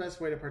 where's the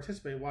best way to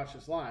participate, watch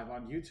this live,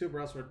 on YouTube or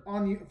elsewhere?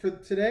 For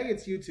today,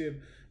 it's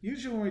YouTube.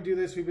 Usually when we do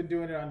this, we've been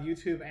doing it on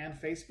YouTube and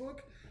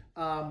Facebook.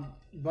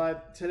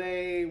 But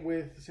today,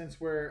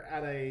 since we're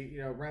at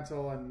a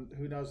rental and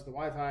who knows the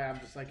Wi-Fi, I'm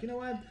just like, you know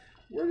what?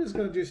 We're just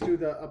gonna do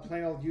a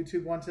plain old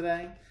YouTube one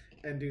today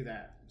and do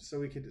that, so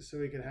we could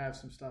have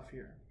some stuff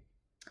here.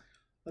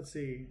 Let's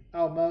see.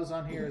 Oh, Mo's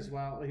on here as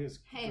well. He was.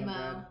 Hey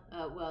Mo.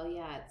 Oh well,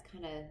 yeah, it's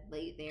kind of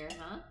late there,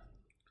 huh?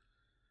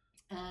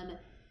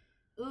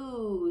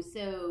 Ooh,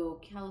 so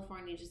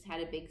California just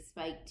had a big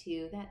spike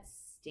too. That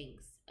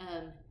stinks.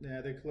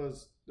 Yeah, they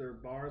closed their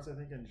bars, I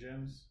think, and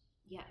gyms.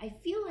 Yeah, I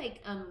feel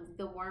like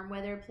the warm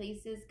weather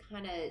places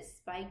kind of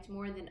spiked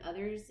more than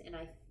others, and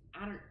I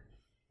don't,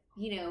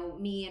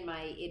 me and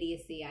my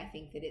idiocy, I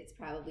think that it's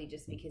probably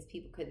just because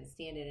people couldn't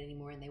stand it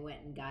anymore and they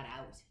went and got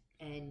out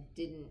and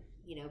didn't,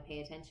 pay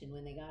attention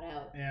when they got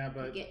out. Yeah,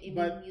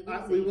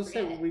 we will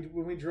say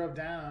when we drove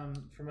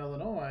down from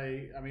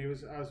Illinois, I mean,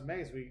 I was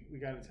amazed. We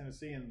got to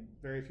Tennessee and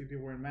very few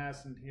people wearing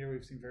masks, and here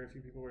we've seen very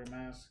few people wearing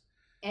masks.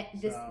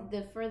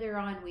 The further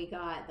on we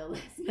got, the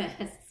less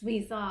masks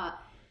we saw.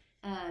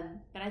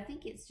 But I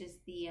think it's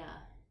just the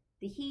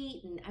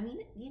heat, and I mean,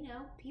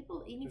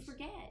 people, and you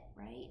forget,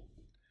 right?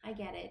 I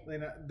get it. They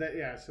know that,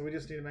 yeah, so we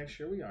just need to make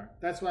sure we are.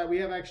 That's why we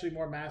have actually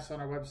more masks on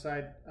our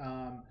website.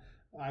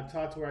 I've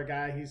talked to our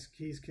guy.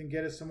 He's can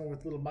get us someone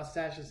with little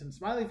mustaches and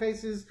smiley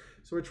faces.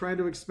 So we're trying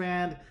to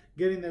expand.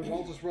 Getting the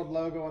Walters World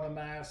logo on the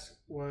mask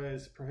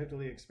was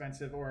prohibitively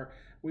expensive, or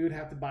we would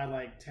have to buy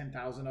like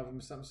 10,000 of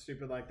them, something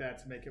stupid like that,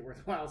 to make it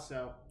worthwhile.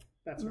 So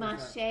that's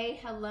Mache,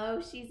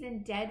 hello. She's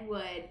in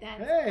Deadwood.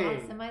 That's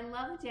awesome. I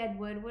love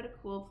Deadwood. What a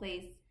cool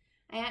place.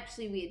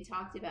 We had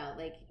talked about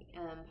like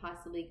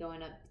possibly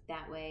going up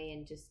that way,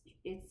 and just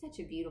it's such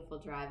a beautiful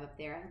drive up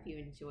there. I hope you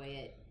enjoy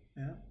it.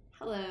 Yeah.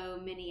 Hello,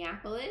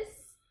 Minneapolis.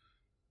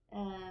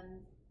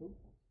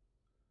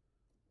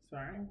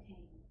 Sorry. Okay.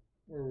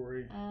 Where were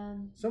we?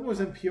 Someone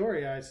was in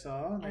Peoria. I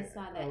saw. I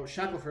saw that. Oh,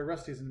 Shackelford.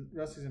 Rusty's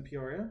in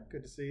Peoria.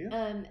 Good to see you.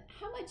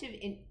 How much of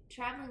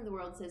traveling the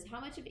world says how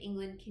much of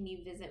England can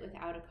you visit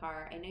without a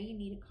car? I know you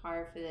need a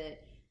car for the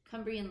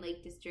Cumbrian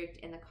Lake District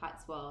and the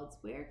Cotswolds.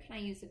 Where can I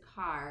use a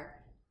car?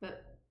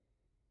 But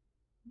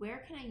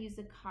where can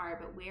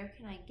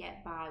I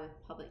get by with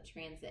public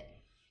transit?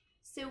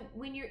 So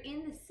when you're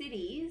in the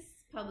cities,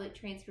 public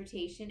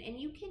transportation, and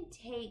you can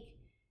take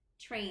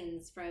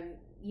trains from,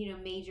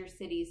 major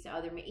cities to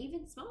other,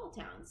 even small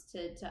towns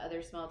to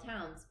other small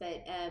towns.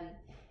 But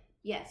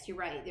yes, you're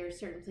right. There are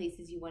certain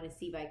places you want to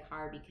see by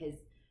car because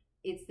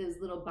it's those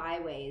little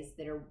byways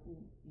that are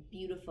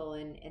beautiful,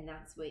 and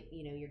that's what,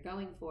 you're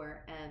going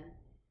for.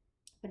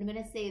 But I'm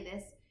going to say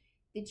this.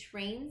 The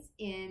trains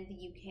in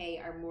the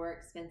UK are more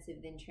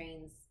expensive than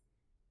trains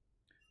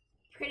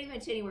pretty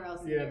much anywhere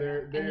else in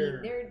Europe.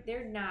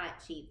 They're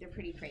not cheap. They're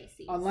pretty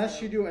pricey.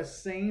 Unless you do a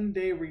same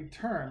day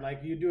return,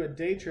 like you do a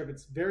day trip,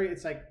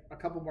 it's like a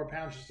couple more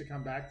pounds just to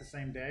come back the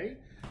same day.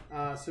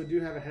 So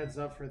do have a heads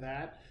up for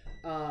that.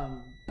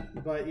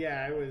 But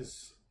yeah, I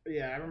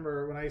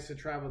remember when I used to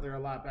travel there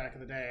a lot back in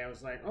the day. I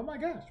was like, oh my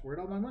gosh, where'd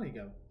all my money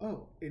go?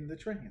 Oh, in the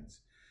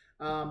trains.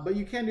 But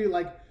you can do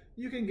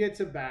you can get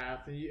to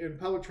Bath, and in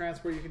public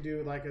transport you can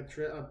do like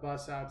a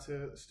bus out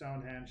to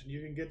Stonehenge, and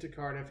you can get to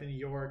Cardiff and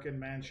York and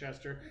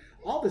Manchester.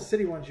 All the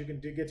city ones you can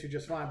get to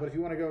just fine, but if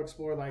you want to go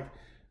explore like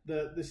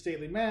the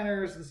stately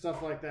manors and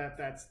stuff like that,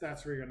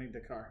 that's where you're gonna need the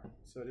car.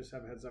 So just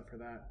have a heads up for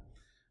that.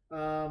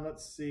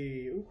 Let's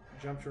see. Ooh,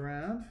 jumped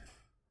around.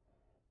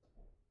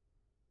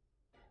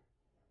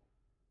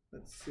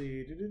 Let's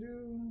see.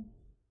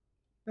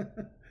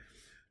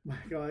 My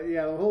God,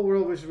 yeah, the whole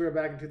world wishes we were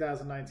back in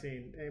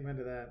 2019. Amen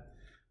to that.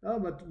 Oh,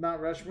 but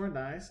Mount Rushmore,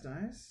 nice.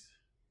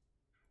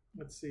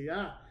 Let's see.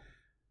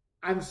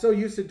 I'm so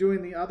used to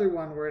doing the other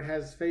one where it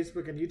has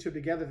Facebook and YouTube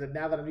together that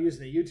now that I'm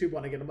using the YouTube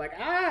one again, I'm like,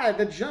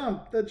 the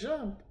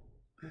jump.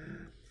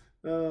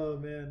 Oh,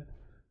 man.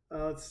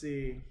 Let's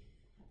see.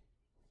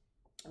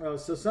 Oh,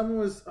 so someone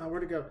was,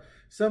 where'd it go?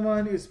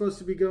 Someone is supposed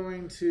to be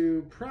going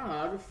to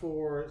Prague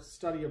for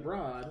study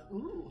abroad.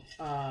 Ooh.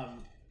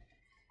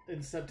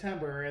 In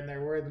September, and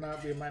they're worried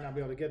we might not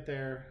be able to get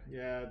there.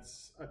 Yeah,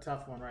 it's a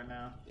tough one right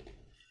now.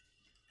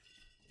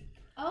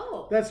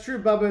 Oh. That's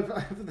true, Bubba. If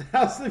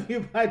 1,000 of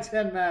you buy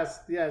 10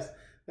 masks, yes,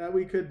 that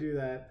we could do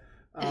that.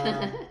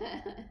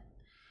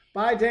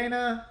 Bye,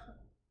 Dana.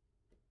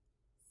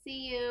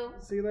 See you.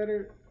 See you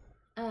later.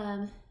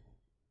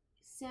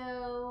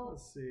 So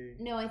let's see.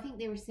 No, I think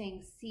they were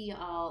saying see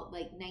y'all,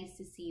 like nice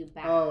to see you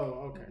back.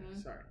 Oh, okay.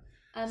 Mm-hmm. Sorry.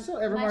 So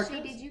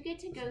Mashe, did you get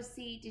to go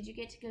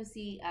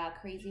see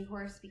Crazy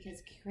Horse?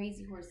 Because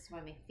Crazy Horse is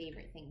one of my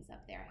favorite things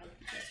up there. I hope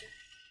you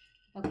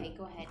did. Okay,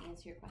 go ahead.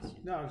 Answer your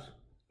question. No,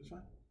 it's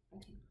fine.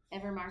 Okay.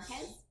 Ever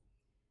Marquez?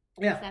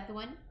 Yeah. Is that the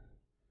one?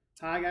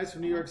 Hi, guys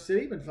from New York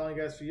City. Been following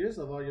you guys for years.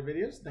 Love all your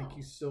videos. Thank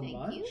you so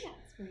much. Thank you.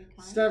 That's very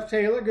kind. Steph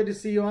Taylor, good to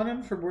see you on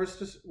him from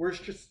Worcester.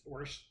 Worcester.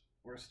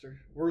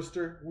 You're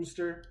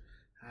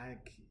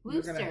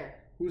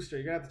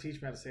gonna have to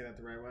teach me how to say that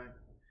the right way.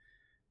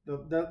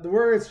 The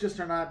words just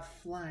are not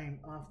flying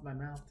off my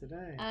mouth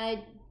today.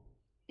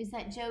 Is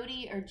that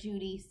Jody or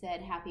Judy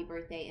said happy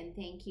birthday and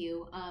thank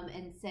you,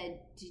 and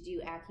said to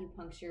do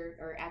acupuncture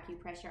or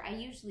acupressure. I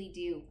usually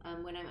do.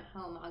 When I'm at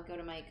home, I'll go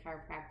to my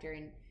chiropractor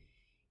and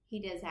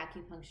he does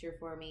acupuncture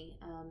for me.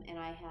 And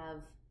I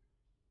have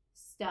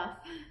stuff.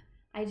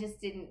 I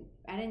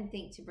didn't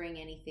think to bring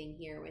anything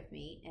here with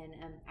me.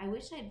 And I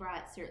wish I'd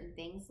brought certain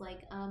things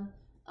like,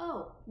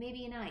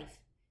 maybe a knife.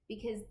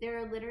 Because there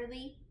are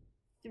literally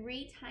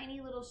 3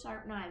 tiny little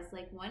sharp knives,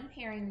 like one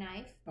paring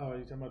knife. Oh, are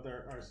you talking about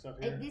our stuff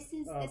here? This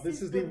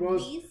is the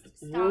least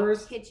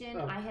stocked kitchen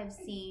I have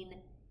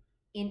seen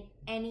in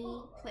any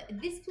place.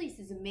 This place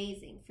is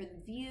amazing for the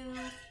view,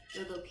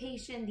 the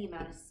location, the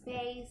amount of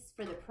space,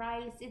 for the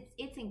price.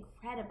 It's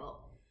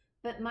incredible.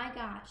 But my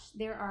gosh,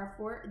 there are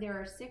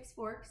 6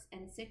 forks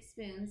and 6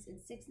 spoons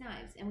and 6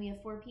 knives, and we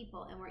have 4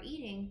 people, and we're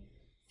eating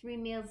 3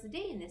 meals a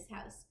day in this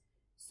house.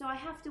 So I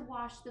have to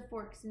wash the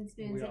forks and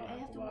spoons. I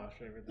have to wash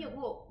everything.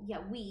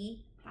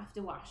 We have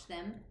to wash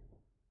them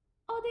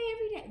all day,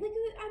 every day.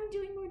 Like, I'm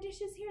doing more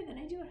dishes here than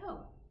I do at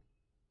home.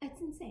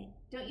 It's insane.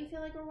 Don't you feel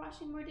like we're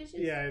washing more dishes?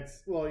 Yeah,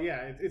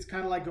 it's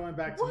kind of like going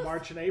back to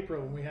March and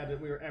April when we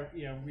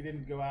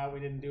didn't go out, we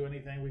didn't do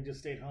anything, we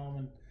just stayed home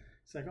and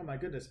It's like, oh my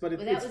goodness. But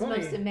Well, that it's was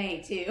funny. most of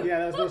May too. Yeah,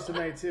 that was most of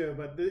May too.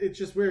 But it's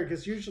just weird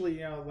because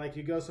usually, like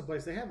you go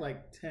someplace, they have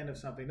like 10 of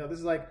something. No, this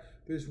is like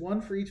there's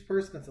one for each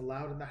person that's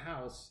allowed in the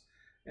house,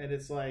 and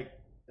it's like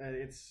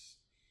it's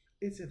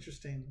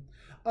interesting.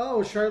 Oh,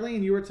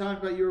 Charlene, you were talking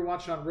about you were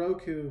watching on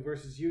Roku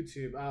versus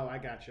YouTube. Oh, I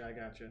got you.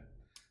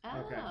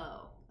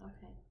 Oh,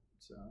 okay.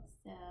 So,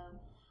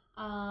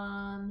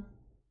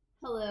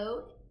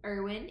 hello,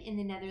 Erwin in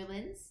the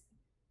Netherlands.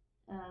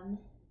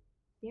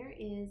 There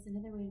is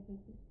another way to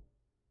book.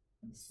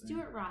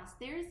 Stuart Ross,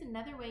 there is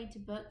another way to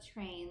book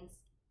trains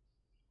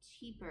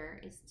cheaper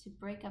is to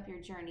break up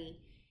your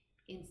journey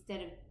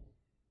instead of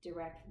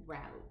direct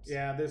route.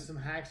 yeah, there's some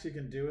hacks you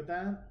can do with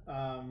that.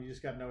 You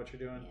just got to know what you're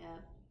doing. Yeah.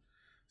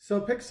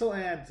 So, Pixel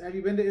Ant, have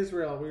you been to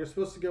Israel? We were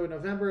supposed to go in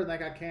November, and that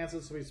got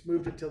canceled, so we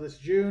moved it till this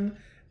June.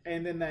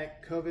 And then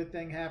that COVID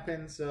thing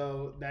happened,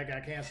 so that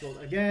got canceled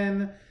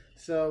again.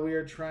 So we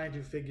are trying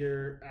to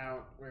figure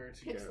out where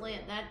to go. Pixel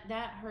Ant,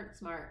 that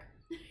hurts Mark.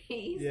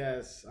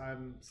 Yes,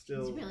 I'm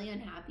still. He's really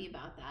unhappy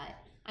about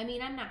that. I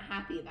mean, I'm not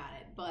happy about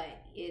it, but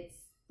it's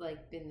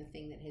like been the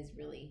thing that has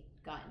really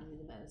gotten me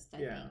the most, I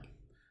think.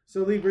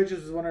 So Lee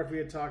Bridges was wondering if we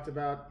had talked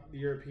about the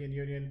European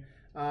Union.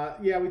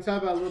 Yeah, we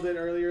talked about it a little bit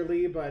earlier,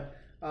 Lee, but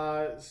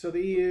so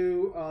the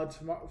EU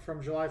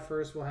from July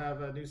 1st will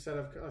have a new set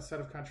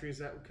of countries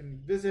that can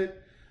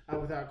visit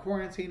without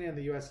quarantining, and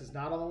the U.S. is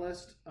not on the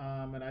list.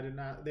 And I did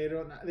not. They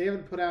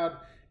haven't put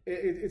out.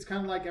 It's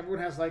kind of like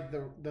everyone has like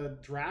the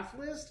draft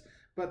list,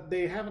 but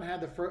they haven't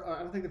had I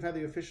don't think they've had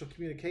the official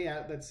communique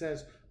out that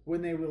says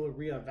when they will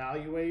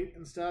reevaluate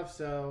and stuff.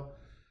 So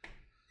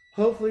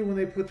hopefully, when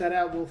they put that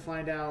out, we'll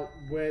find out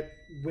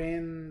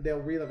when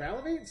they'll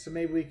reevaluate. So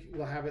maybe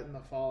we'll have it in the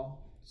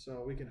fall.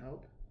 So we can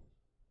hope.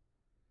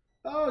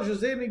 Oh,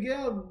 José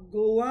Miguel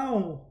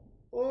Golão.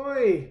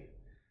 Oi.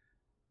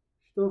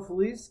 Estou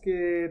feliz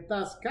que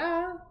estás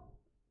cá,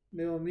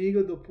 meu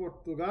amigo do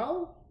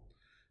Portugal.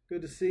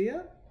 Good to see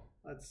you.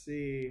 Let's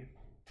see.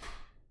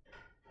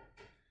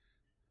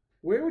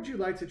 Where would you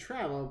like to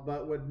travel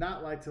but would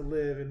not like to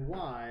live, and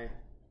why?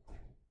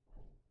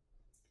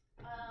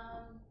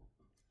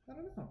 I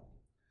don't know.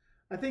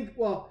 I think,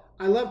 well,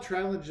 I love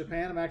traveling to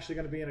Japan. I'm actually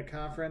going to be in a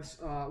conference,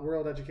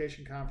 World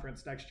Education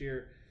Conference next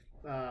year.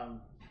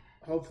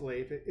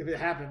 Hopefully, if it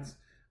happens.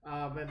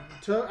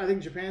 I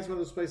think Japan's one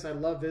of those places I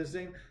love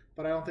visiting,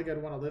 but I don't think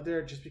I'd want to live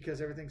there just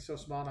because everything's so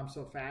small and I'm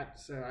so fat,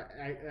 so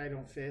I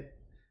don't fit.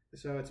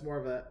 So it's more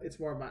of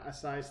a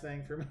size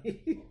thing for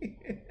me.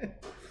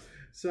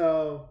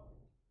 So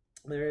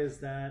there is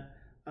that.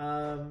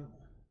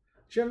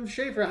 Jim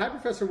Schaefer, hi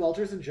Professor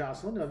Walters and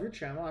Jocelyn, love your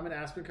channel. I'm in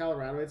Aspen,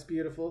 Colorado. It's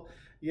beautiful.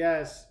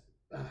 Yes,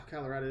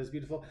 Colorado is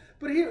beautiful.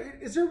 But here,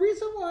 is there a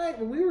reason why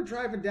when we were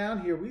driving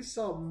down here, we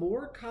saw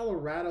more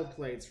Colorado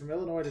plates from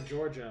Illinois to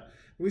Georgia?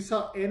 We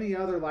saw any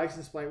other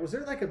license plate. Was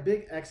there like a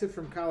big exit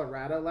from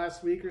Colorado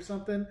last week or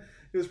something?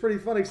 It was pretty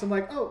funny. So I'm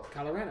like, oh,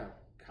 Colorado,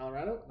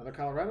 another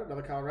Colorado,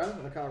 another Colorado,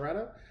 another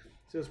Colorado.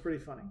 So it was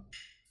pretty funny.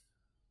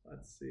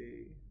 Let's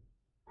see.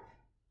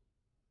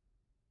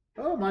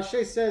 Oh,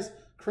 Mache says,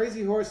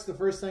 Crazy Horse is the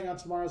first thing on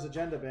tomorrow's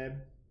agenda, babe.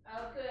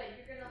 Oh, good.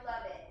 You're going to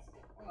love it.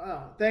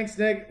 Wow. Thanks,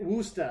 Nick.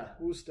 Woosta.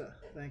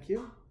 Thank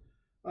you.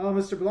 Oh,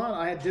 Mr. Blonde,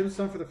 I had dim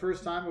sum for the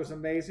first time. It was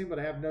amazing, but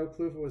I have no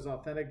clue if it was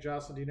authentic.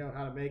 Jocelyn, do you know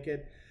how to make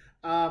it?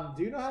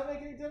 Do you know how to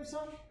make any dim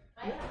sum?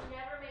 I have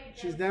never made dim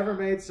She's sum. never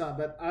made some,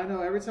 but I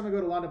know every time I go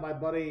to London, my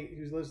buddy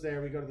who lives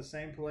there, we go to the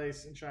same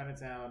place in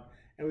Chinatown,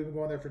 and we've been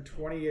going there for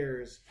 20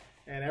 years.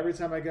 And every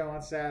time I go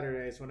on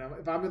Saturdays,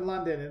 if I'm in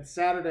London and it's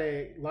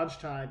Saturday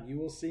lunchtime, you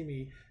will see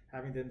me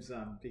having dim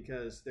sum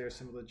because there's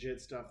some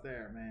legit stuff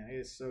there. Man, it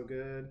is so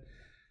good.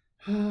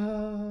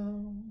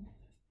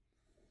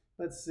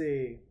 Let's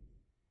see.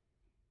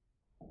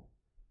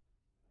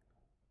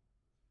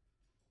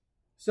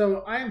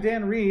 So I'm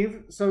Dan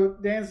Reeve. So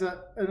Dan's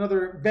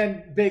another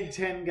Big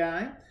Ten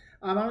guy.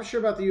 I'm not sure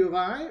about the U of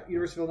I,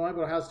 University of Illinois,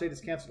 but Ohio State has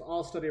canceled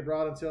all study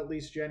abroad until at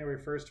least January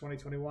 1st,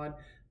 2021.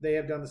 They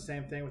have done the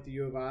same thing with the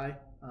U of I.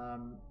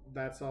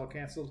 That's all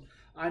canceled.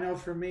 I know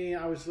for me,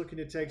 I was looking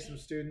to take some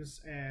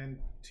students and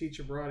teach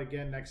abroad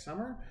again next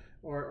summer,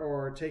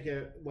 or take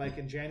it like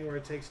in January,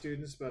 take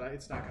students, but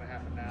it's not going to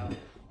happen now.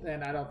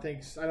 And I don't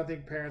think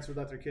parents would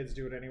let their kids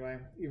do it anyway,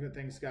 even if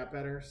things got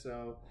better.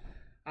 So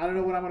I don't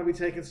know when I'm going to be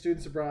taking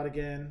students abroad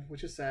again,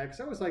 which is sad because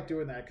I always like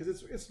doing that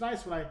because it's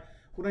nice when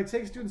I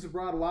take students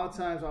abroad. A lot of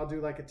times I'll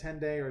do like a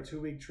 10-day or a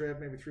 2-week trip,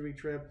 maybe 3-week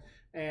trip.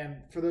 And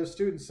for those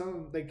students, some of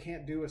them, they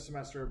can't do a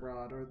semester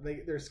abroad, or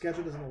their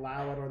schedule doesn't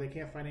allow it, or they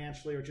can't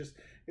financially, or just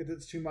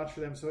it's too much for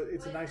them. So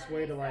it's a nice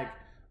way to like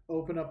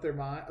open up their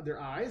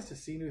eyes to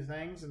see new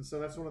things. And so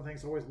that's one of the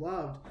things I always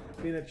loved,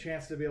 being a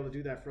chance to be able to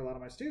do that for a lot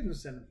of my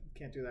students, and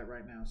can't do that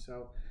right now.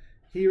 So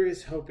here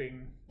is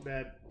hoping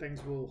that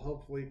things will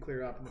hopefully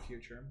clear up in the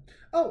future.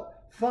 Oh,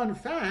 fun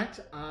fact,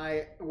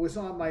 I was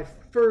on my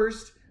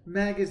first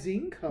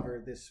magazine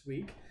cover this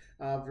week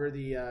for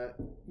the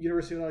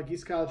University of Illinois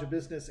Geese College of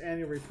Business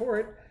annual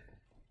report.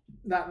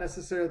 Not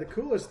necessarily the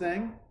coolest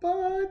thing,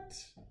 but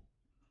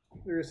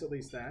there is at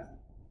least that.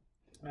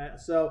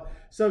 So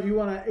if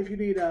you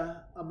need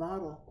a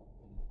model,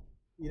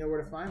 you know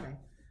where to find me.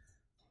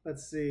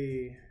 Let's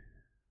see.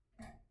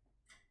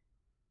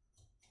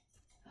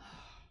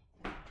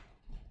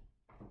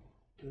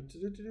 Let's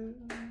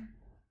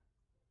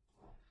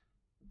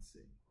see.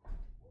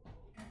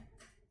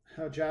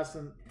 Oh,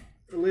 Jocelyn,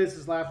 Liz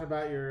is laughing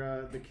about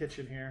your the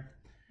kitchen here.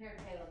 Here,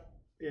 Caleb.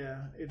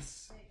 Yeah,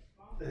 it's.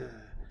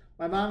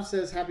 My mom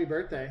says happy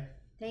birthday.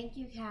 Thank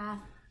you, Kath.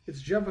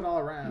 It's jumping all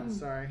around.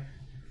 Sorry.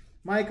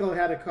 Michael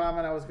had a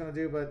comment I was going to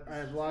do, but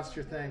I've lost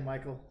your thing,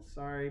 Michael.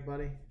 Sorry,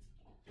 buddy.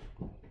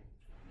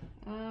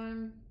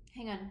 Hang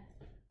on.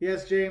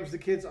 Yes, James, the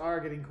kids are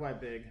getting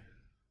quite big.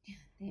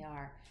 They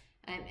are.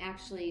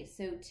 Actually,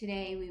 so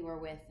today we were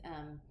with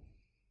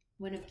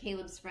one of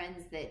Caleb's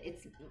friends that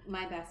it's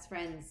my best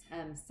friend's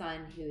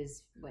son, who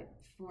is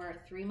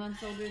 3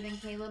 months older than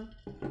Caleb.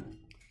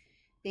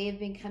 They have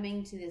been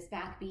coming to this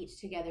back beach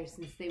together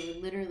since they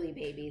were literally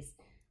babies,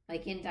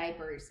 like in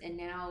diapers, and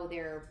now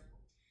they're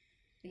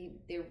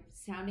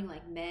sounding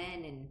like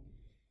men, and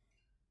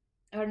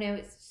I don't know,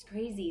 it's just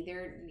crazy.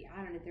 They're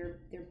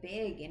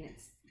big, and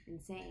it's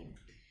insane.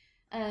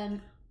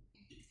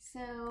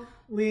 So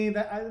Lee,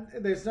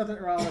 there's nothing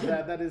wrong with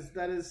that. That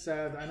is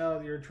sad. I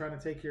know you're trying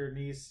to take your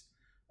niece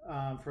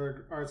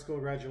for art school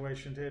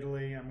graduation to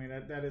Italy. I mean,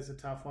 that is a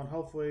tough one.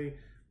 Hopefully,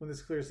 when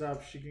this clears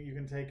up, you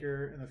can take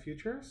her in the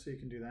future, so you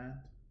can do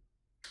that.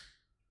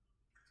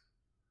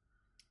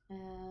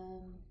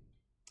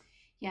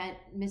 Yeah,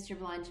 Mr.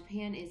 Blonde,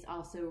 Japan is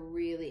also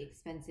really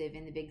expensive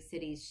in the big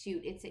cities.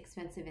 Shoot, it's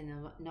expensive in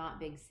the not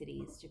big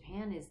cities.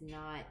 Japan is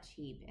not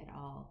cheap at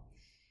all.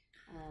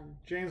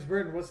 James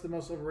Burton, what's the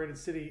most overrated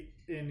city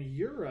in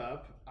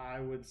Europe? I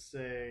would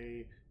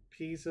say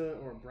Pisa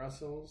or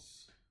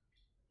Brussels.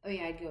 Oh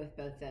yeah, I'd go with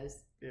both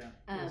those. Yeah,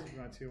 those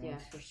are my two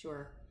ones. Yeah, for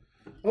sure.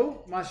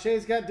 Oh,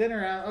 Mache's got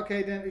dinner out.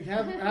 Okay, then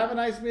have a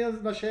nice meal,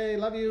 Mache.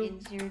 Love you.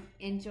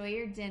 Enjoy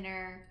your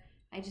dinner.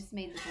 I just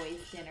made the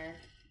boys' dinner.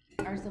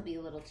 Ours will be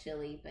a little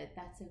chilly, but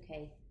that's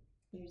okay.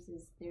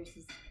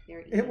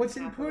 They're eating What's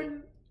happily.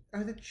 important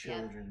are the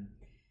children.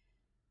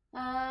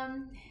 Yeah.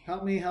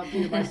 Help me help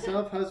you.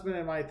 Myself, husband,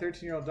 and my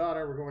 13-year-old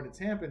daughter. We're going to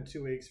Tampa in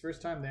 2 weeks.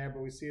 First time there,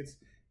 but we see it's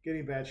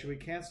getting bad. Should we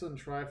cancel and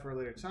try for a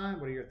later time?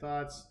 What are your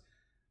thoughts?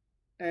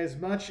 As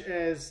much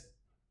as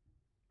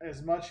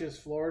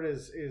Florida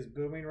is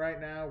booming right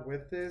now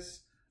with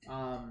this,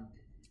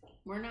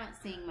 we're not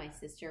seeing my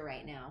sister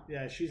right now.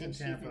 Yeah, she's in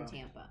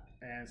Tampa.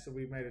 And so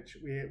we had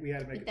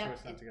to make a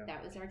choice not to go.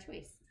 That was our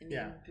choice. I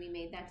mean, we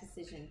made that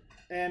decision.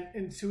 And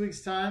in 2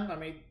 weeks' time, I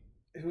mean,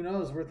 who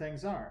knows where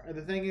things are. And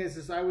the thing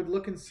is I would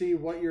look and see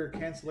what your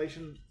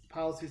cancellation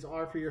policies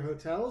are for your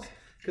hotels,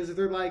 because if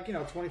they're like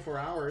 24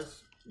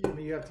 hours,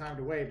 you have time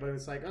to wait. But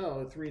it's like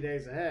 3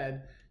 days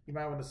ahead, you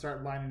might want to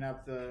start lining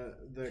up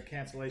the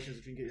cancellations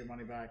if you can get your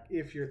money back,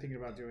 if you're thinking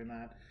about doing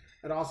that.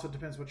 It also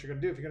depends what you're going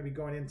to do. If you're going to be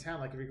going in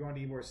town, like if you're going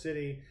to Ybor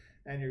City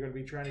and you're going to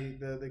be trying to eat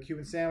the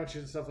Cuban sandwiches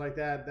and stuff like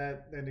that,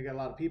 then you got a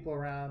lot of people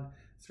around.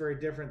 It's very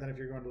different than if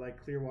you're going to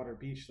like Clearwater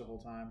Beach the whole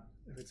time,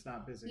 if it's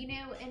not busy.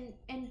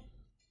 And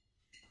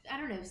I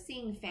don't know,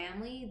 seeing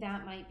family,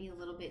 that might be a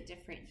little bit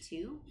different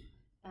too.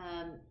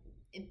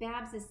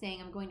 Babs is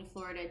saying, I'm going to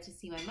Florida to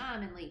see my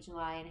mom in late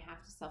July and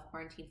have to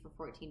self-quarantine for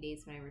 14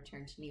 days when I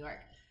return to New York.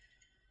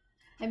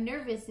 I'm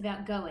nervous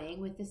about going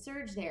with the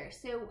surge there,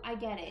 so I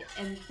get it.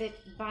 And that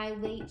by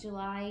late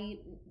July,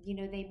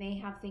 they may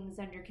have things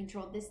under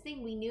control. This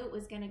thing, we knew it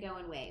was going to go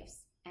in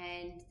waves,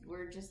 and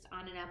we're just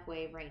on an up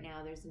wave right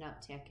now. There's an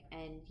uptick,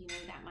 and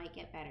that might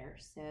get better.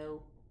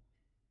 So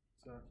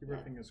keep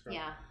our fingers crossed.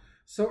 Yeah.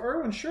 So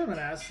Erwin Sherman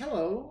asks,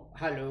 hello,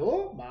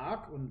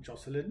 Mark and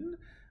Jocelyn.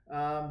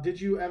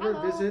 Did you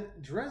ever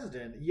visit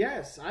Dresden?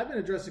 Yes, I've been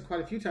to Dresden quite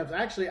a few times.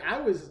 Actually,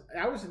 I was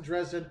in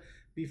Dresden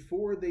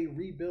before they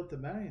rebuilt the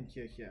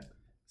Marienkirche.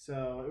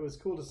 So it was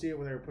cool to see it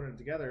when they were putting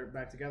it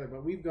back together.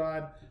 But we've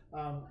gone,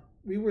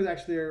 we were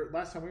actually there,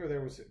 last time we were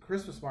there was a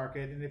Christmas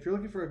market. And if you're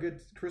looking for a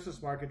good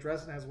Christmas market,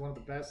 Dresden has one of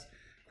the best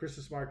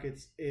Christmas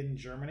markets in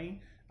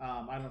Germany.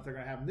 I don't know if they're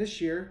going to have them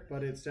this year,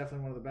 but it's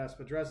definitely one of the best.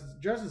 But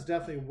Dresden's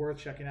definitely worth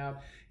checking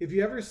out. If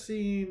you ever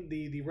seen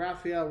the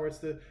Raphael, where it's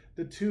the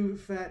two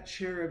fat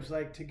cherubs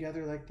like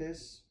together like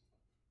this,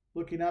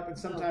 looking up, and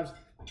sometimes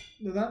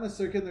they're not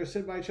necessarily kidding, they're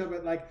sitting by each other,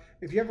 but like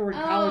if you ever were in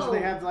college, they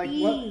have like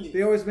what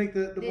they always make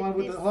the one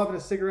with the having a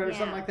cigarette or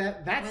something like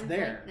that. That's one's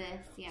there. Like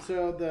this, yeah.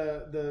 So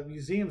the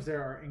museums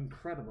there are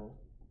incredible.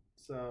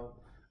 So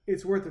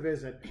it's worth a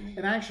visit.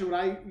 And actually, what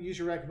I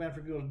usually recommend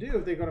for people to do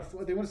if they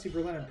they want to see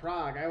Berlin and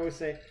Prague, I always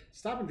say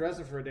stop in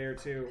Dresden for a day or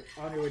two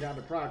on your way down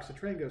to Prague. So the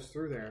train goes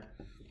through there.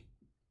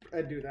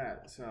 I'd do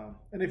that. So,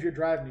 and if you're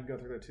driving, you can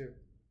go through there too.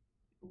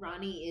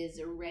 Ronnie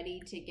is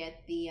ready to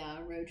get the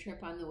road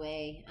trip on the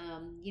way.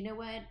 You know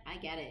what? I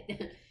get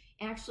it.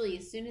 Actually,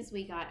 as soon as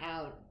we got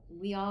out,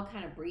 we all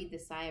kind of breathed a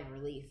sigh of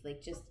relief.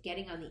 Like just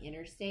getting on the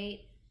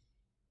interstate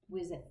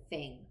was a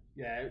thing.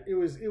 Yeah, it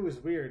was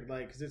weird.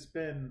 Like, 'cause it's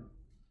been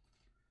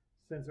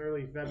since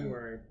early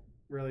February,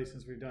 really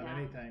since we've done Yeah.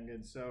 anything,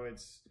 and so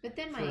it's. But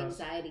then my for us.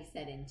 anxiety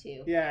set in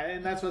too. Yeah,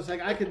 and that's what's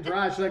like. I can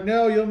drive. She's like,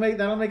 no,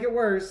 that'll make it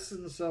worse.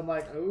 And so I'm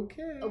like,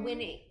 okay.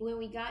 When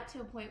we got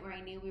to a point where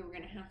I knew we were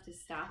going to have to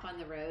stop on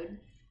the road,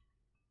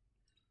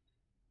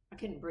 I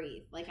couldn't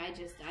breathe. Like I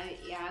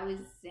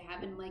was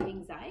having like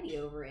anxiety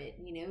over it,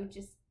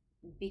 just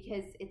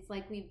because it's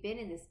like we've been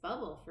in this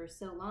bubble for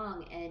so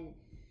long, and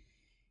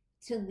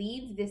to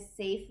leave this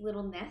safe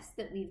little nest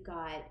that we've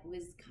got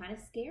was kind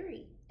of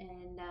scary.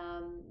 And,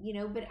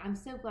 but I'm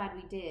so glad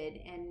we did.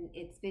 And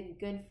it's been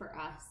good for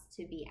us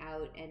to be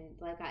out. And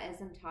like, as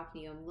I'm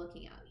talking to you, I'm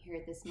looking out here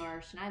at this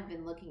marsh, and I've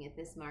been looking at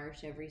this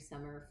marsh every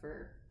summer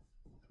for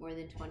more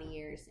than 20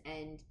 years.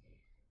 And,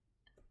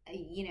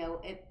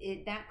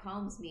 that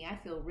calms me. I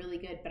feel really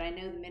good. But I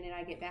know the minute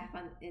I get back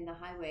in the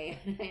highway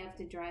and I have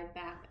to drive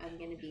back, I'm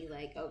going to be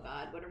like, oh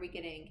God, what are we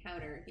going to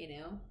encounter,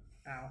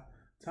 Ow.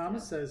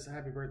 Thomas says,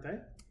 happy birthday.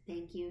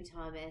 Thank you,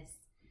 Thomas.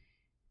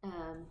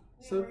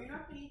 So, are you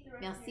not going to eat the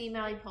rest Merci, of your steak?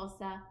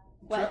 Mariposa.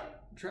 What?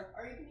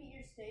 Are you going to eat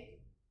your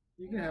steak?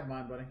 You can have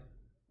mine, buddy.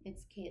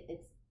 He's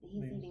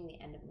eating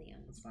the end of Leon.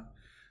 That's fine.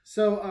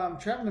 So,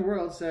 Traveling the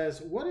World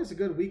says, what is a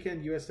good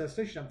weekend U.S.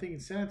 destination? I'm thinking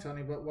San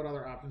Antonio, but what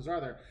other options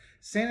are there?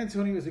 San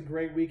Antonio is a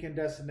great weekend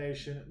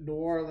destination. New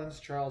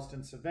Orleans,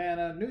 Charleston,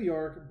 Savannah, New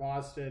York,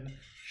 Boston,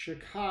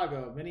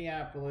 Chicago,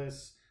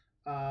 Minneapolis,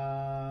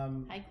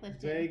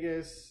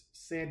 Vegas,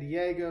 San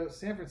Diego,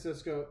 San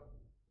Francisco,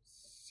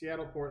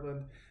 Seattle,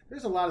 Portland.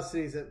 There's a lot of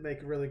cities that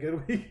make a really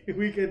good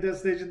weekend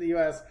destination in the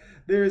U.S.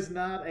 It's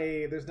not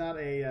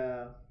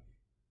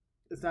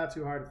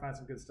too hard to find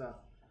some good stuff.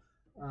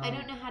 I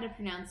don't know how to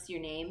pronounce your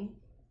name.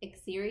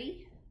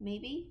 Ixiri,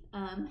 maybe.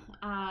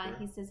 Sure.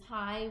 He says,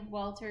 hi,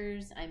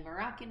 Walters. I'm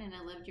Moroccan, and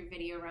I loved your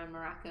video around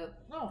Morocco.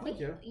 Oh, thank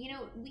you.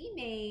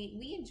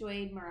 We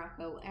enjoyed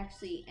Morocco,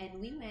 actually, and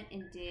we went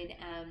and did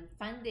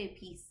Fin de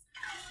Pisse.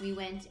 We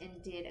went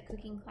and did a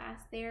cooking class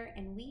there,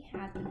 and we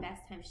had the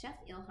best time. Chef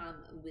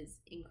Ilham was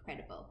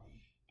incredible.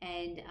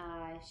 And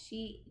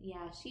she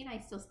and I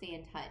still stay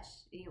in touch.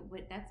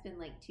 That's been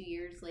like 2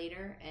 years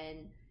later,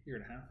 and year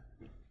and a half.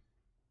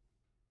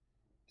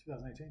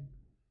 2018.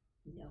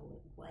 No,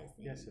 it wasn't.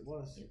 Yes, it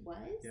was. It was?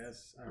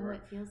 Yes.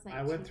 It feels like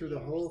I went 2 through the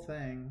years. whole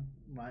thing,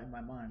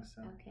 my mind.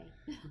 So. Okay.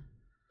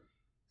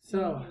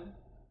 So.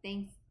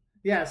 Thanks.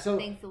 Yeah. So.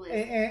 Thanks,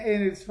 Elizabeth.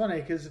 And it's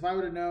funny because if I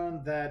would have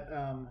known that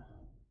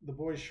the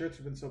boys' shirts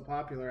have been so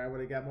popular, I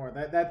would have got more.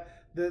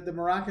 The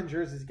Moroccan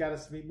jerseys got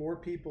us to meet more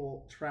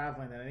people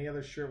traveling than any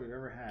other shirt we've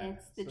ever had.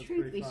 It's the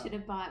truth. We should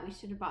have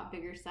bought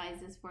bigger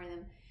sizes for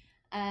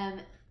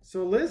them.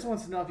 So Liz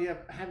wants to know if you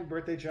have happy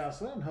birthday,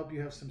 Jocelyn, and hope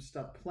you have some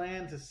stuff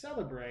planned to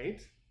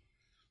celebrate.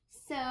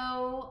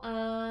 So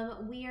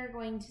we are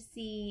going to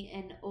see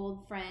an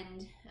old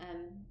friend.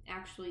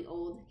 Actually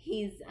old.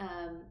 He's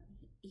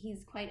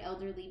quite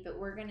elderly, but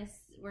we're gonna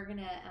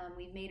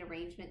we've made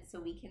arrangements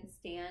so we can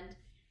stand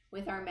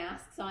with our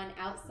masks on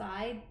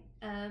outside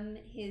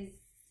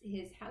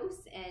his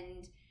house,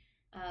 and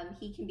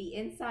he can be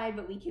inside,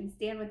 but we can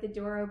stand with the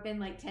door open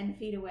like 10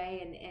 feet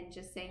away and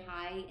just say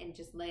hi and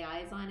just lay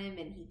eyes on him,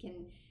 and he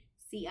can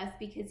see us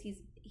because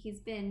he's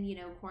been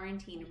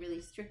quarantined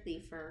really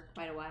strictly for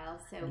quite a while.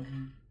 So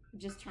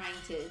just trying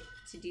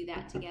to do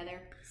that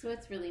together. So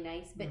it's really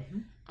nice. But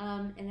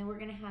and then we're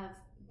gonna have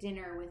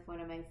dinner with one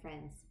of my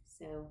friends.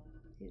 So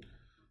yep.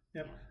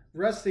 Yeah.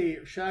 Rusty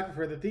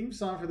Shackelford, the theme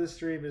song for this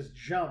stream is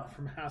 "Jump"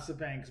 from House of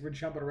Banks. We're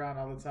jumping around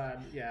all the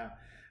time. Yeah.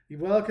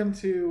 Welcome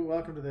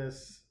to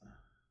this.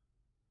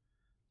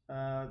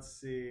 Let's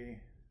see.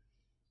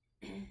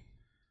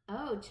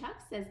 Oh,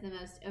 Chuck says the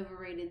most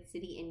overrated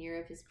city in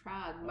Europe is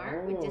Prague.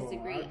 Mark would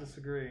disagree. I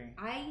disagree.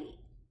 I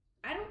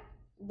don't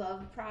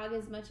love Prague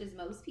as much as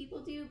most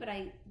people do, but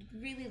I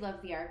really love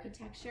the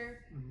architecture.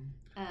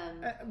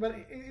 But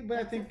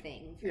I think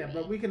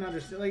but we can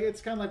understand. Like it's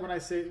kind of like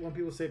when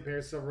people say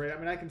Paris is overrated. I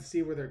mean, I can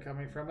see where they're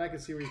coming from. I can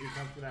see where you can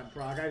come from that in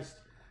Prague. I just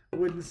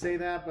wouldn't say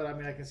that, but I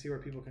mean, I can see where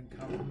people can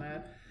come from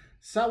that.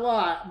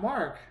 Sawa,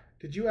 Mark,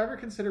 did you ever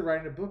consider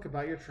writing a book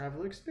about your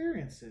travel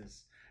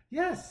experiences?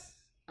 Yes,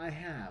 I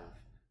have.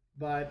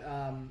 But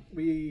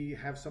we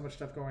have so much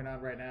stuff going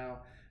on right now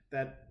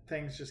that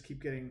things just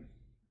keep getting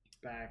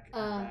back.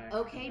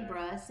 Okay,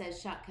 bruh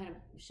says shotgun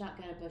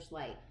a bush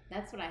light.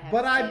 That's what I have.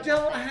 But I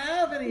don't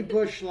have any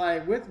bush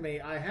light with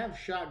me. I have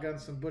shotgunned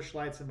some bush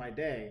lights in my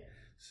day.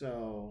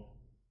 So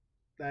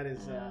that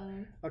is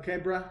okay,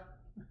 bruh.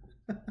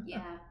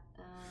 Yeah.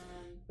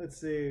 Let's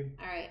see.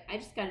 All right, I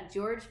just got a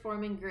George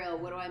Foreman grill.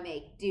 What do I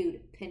make? Dude,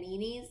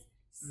 paninis,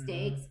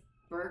 steaks,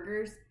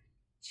 burgers,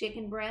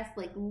 chicken breast,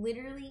 like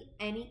literally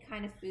any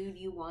kind of food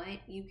you want,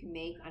 you can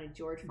make on a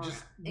George Foreman.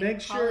 Just make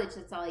sure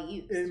that's all I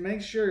use. And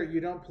make sure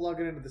you don't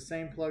plug it into the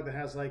same plug that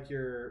has like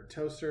your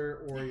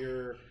toaster or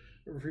your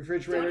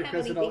refrigerator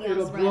because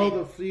it'll blow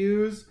the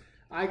fuse.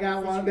 I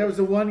got one. There was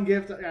the one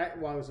gift. It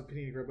was a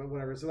panini grill, but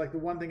whatever. So like the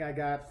one thing I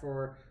got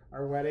for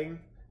our wedding,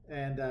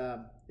 and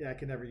I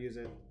can never use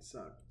it.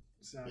 So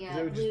yeah,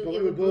 it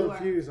would blow the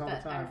fuse all the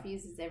time. Our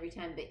fuses every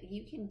time, but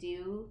you can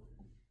do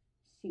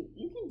shoot,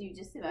 you can do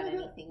just about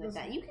anything with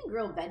that. You can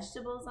grill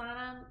vegetables on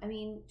them. I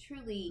mean,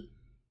 truly,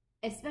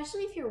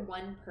 especially if you're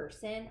one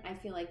person, I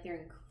feel like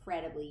they're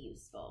incredibly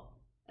useful.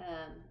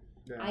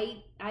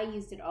 I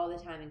used it all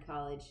the time in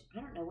college.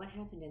 I don't know what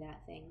happened to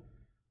that thing.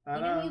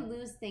 You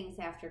lose things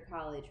after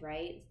college,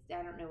 right?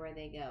 I don't know where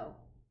they go.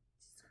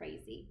 It's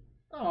crazy.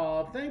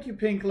 Oh, thank you,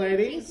 Pink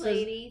Lady. Pink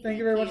Lady. Thank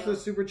you very much for the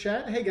super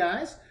chat. Hey,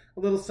 guys. A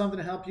little something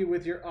to help you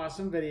with your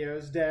awesome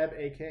videos. Deb,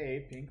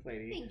 a.k.a. Pink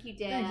Lady. Thank you,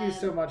 Deb. Thank you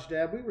so much,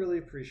 Deb. We really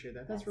appreciate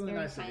that. That's really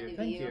nice of you.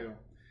 Thank you.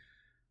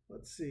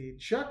 Let's see.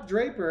 Chuck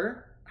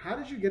Draper, how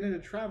did you get into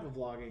travel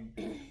vlogging?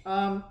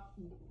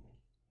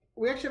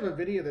 We actually have a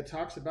video that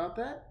talks about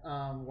that,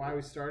 why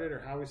we started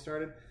or how we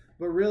started.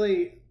 But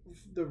really,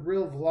 the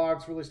real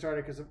vlogs really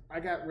started because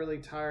I got really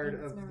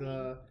tired of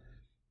the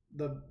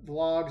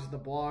vlogs and the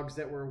blogs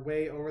that were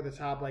way over the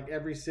top, like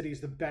every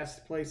city's the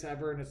best place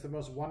ever and it's the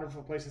most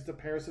wonderful place. It's the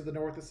Paris of the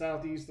North, the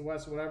South, the East, the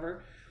West,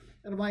 whatever.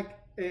 And I'm like,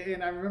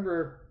 and I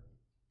remember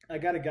I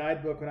got a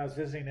guidebook when I was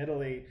visiting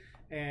Italy,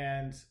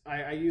 and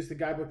I used the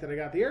guidebook that I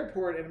got at the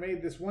airport, and it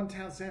made this one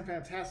town sound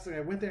fantastic.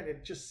 I went there and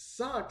it just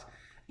sucked.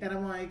 And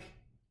I'm like,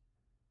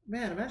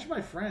 man, imagine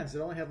my friends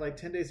that only have like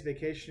 10 days of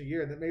vacation a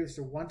year, and that maybe it's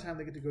the one time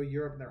they get to go to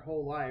Europe in their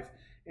whole life,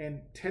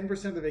 and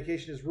 10% of the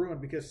vacation is ruined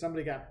because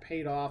somebody got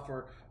paid off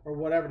or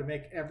whatever to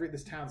make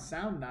this town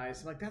sound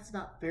nice. I'm like, that's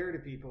not fair to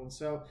people. And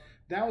so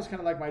that was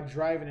kind of like my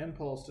drive and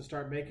impulse to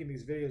start making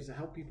these videos to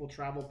help people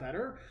travel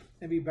better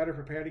and be better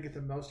prepared to get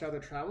the most out of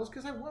their travels,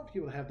 because I want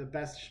people to have the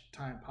best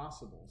time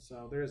possible.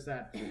 So there's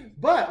that.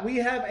 But we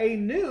have a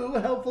new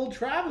helpful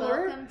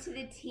traveler. Welcome to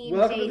the team,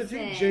 Welcome Jason. to the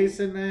team,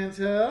 Jason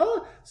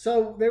Mantel.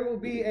 So there will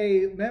be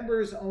a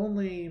members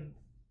only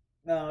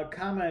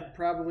comment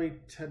probably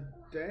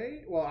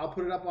today. Well, I'll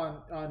put it up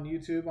on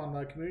YouTube on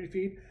the community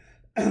feed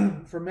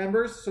for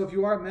members. So if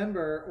you are a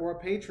member or a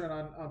patron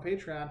on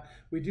Patreon,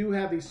 we do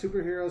have the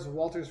Superheroes of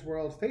Walter's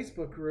World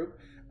Facebook group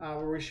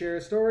where we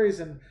share stories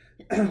and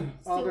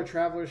all their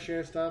travelers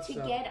share stuff. To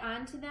get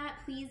onto that,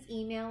 please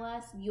email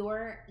us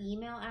your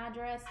email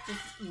address.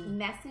 Just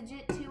message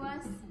it to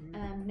us.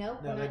 No,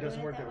 that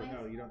doesn't work that way.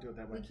 No, you don't do it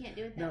that way. We can't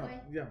do it that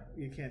way? Yeah,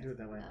 you can't do it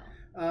that way.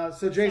 Oh.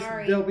 So Jason,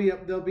 Sorry.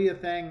 there'll be a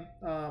thing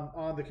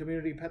on the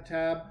community pet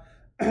tab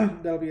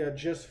that'll be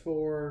just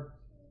for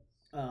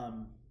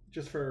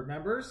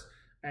members,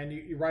 and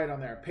you write on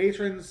there.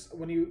 Patrons,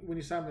 when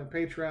you sign up on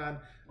Patreon,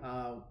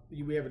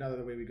 we have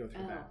another way we go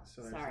through that.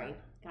 So sorry,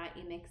 got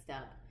you mixed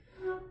up.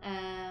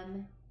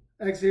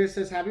 X here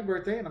says happy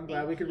birthday, and I'm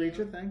glad we could reach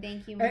it.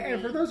 Thank you,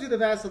 and for those of you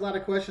that have asked a lot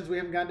of questions, we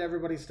haven't gotten to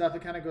everybody's stuff.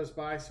 It kind of goes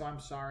by, so I'm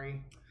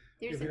sorry.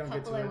 There's a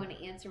couple I want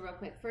to answer real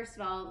quick. First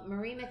of all,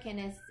 Marie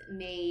McInnes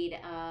made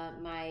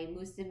my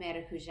mousse de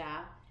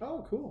maracuja.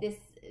 Oh, cool.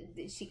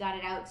 She got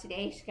it out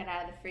today. She got it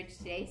out of the fridge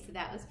today, so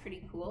that was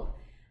pretty cool.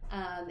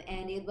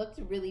 And it looked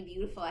really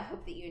beautiful. I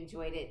hope that you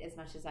enjoyed it as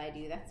much as I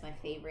do. That's my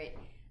favorite.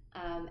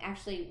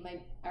 Actually,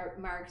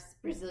 Mark's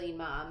Brazilian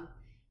mom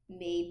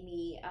made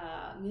me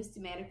mousse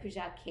de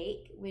maracuja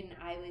cake when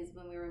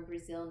we were in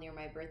Brazil near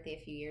my birthday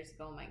a few years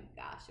ago. Oh my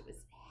gosh, it was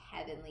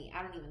heavenly.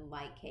 I don't even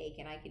like cake,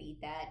 and I could eat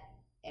that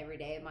every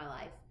day of my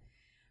life.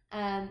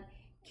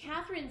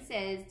 Catherine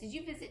says, did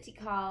you visit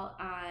Tikal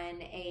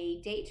on a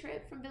day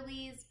trip from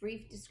Belize?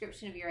 Brief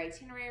description of your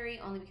itinerary,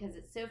 only because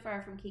it's so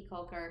far from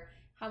Kikulkur.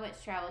 How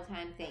much travel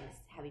time? Thanks.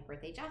 Happy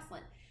birthday,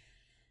 Jocelyn.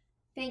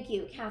 Thank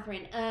you,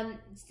 Catherine.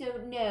 So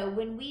no,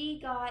 when we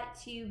got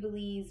to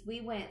Belize,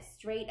 we went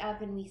straight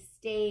up and we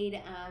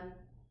stayed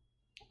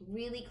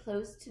really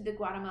close to the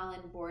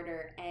Guatemalan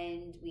border,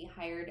 and we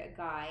hired a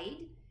guide.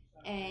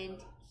 And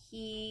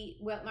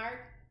what, Mark?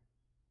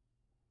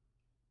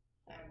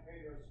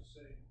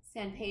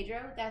 San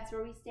Pedro, that's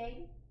where we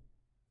stayed.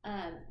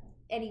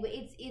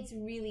 Anyway, it's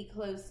really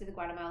close to the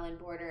Guatemalan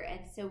border, and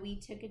so we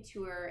took a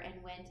tour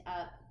and went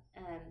up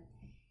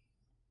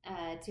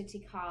to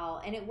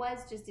Tikal, and it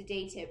was just a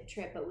day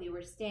trip, but we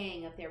were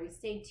staying up there. We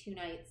stayed 2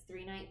 nights,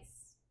 3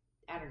 nights,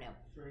 I don't know.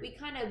 Great. We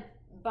kind of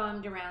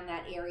bummed around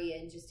that area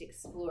and just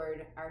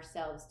explored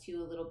ourselves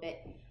too a little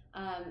bit.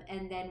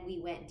 And then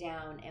we went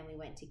down and we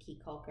went to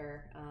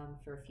Kikulkur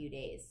for a few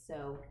days.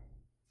 So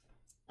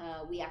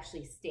we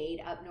actually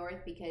stayed up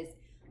north because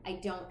I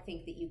don't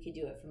think that you could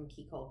do it from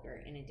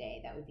Kikulkur in a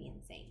day. That would be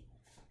insane.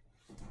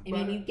 I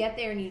mean, you get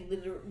there and you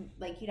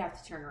literally, you'd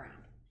have to turn around.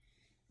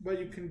 But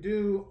you can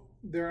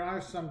there are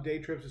some day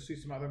trips to see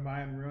some other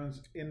Mayan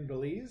ruins in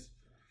Belize.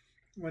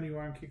 When you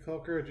are in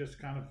Kikulkur, it's just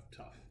kind of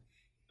tough.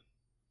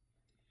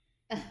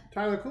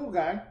 Tyler, cool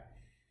guy,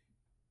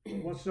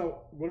 wants to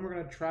know when we're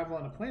going to travel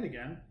on a plane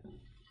again.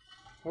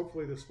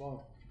 Hopefully this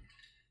fall.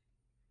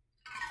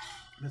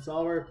 That's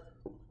all of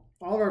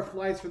our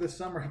flights for this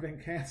summer have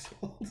been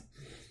canceled.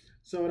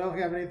 So we don't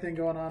have anything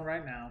going on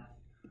right now.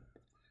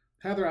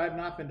 Heather, I've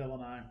not been to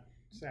Lanai,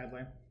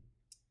 sadly.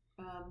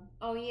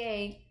 Oh,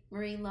 yay.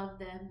 Marie loved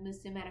the mousse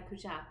de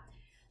maracuja.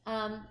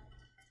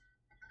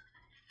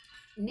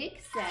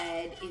 Nick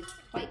said it's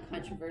quite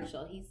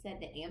controversial. He said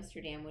that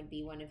Amsterdam would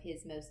be one of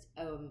his most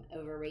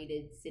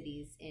overrated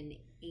cities in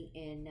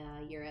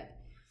Europe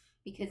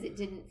because it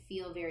didn't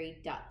feel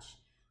very Dutch.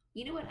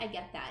 You know what? I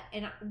get that.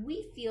 And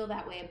we feel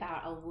that way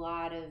about a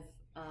lot of,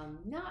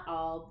 not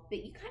all,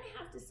 but you kind of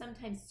have to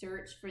sometimes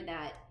search for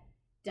that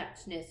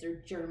Dutchness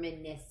or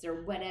Germanness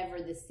or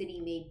whatever the city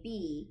may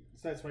be.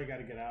 So that's why you got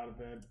to get out a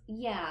bit.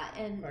 Yeah.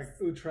 And like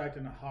Utrecht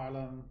and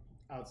Haarlem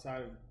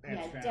outside of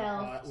Amsterdam,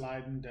 Delft.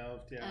 Leiden,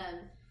 Delft, yeah.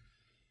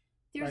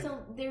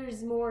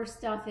 There's more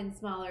stuff in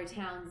smaller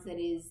towns that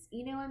is,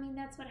 I mean,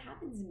 that's what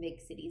happens in big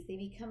cities. They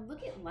become,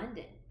 look at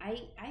London.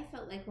 I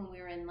felt like when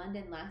we were in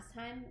London last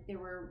time, there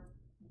were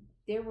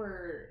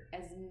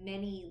as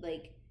many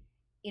like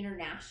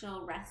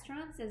international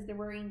restaurants as there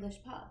were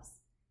English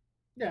pubs.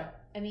 Yeah.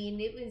 I mean,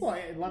 it was. Well,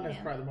 London's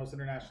probably the most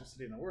international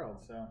city in the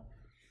world, so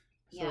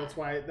yeah. That's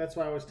why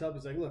I always tell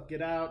people, like, look,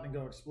 get out and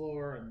go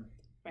explore and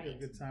have a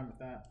good time with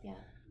that. Yeah.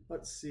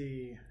 Let's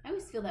see. I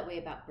always feel that way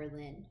about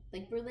Berlin.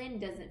 Like, Berlin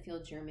doesn't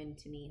feel German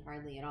to me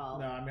hardly at all.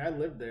 No, I mean, I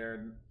lived there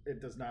and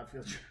it does not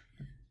feel German.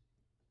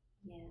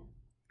 Yeah.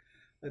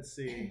 Let's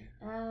see.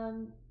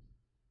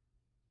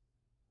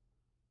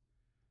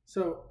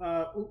 So,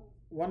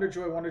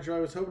 Wonderjoy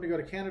was hoping to go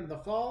to Canada in the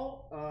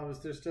fall.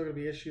 There's still going to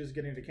be issues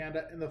getting to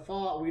Canada. In the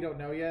fall, we don't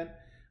know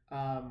yet.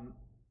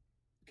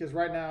 Because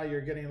right now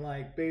you're getting,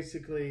 like,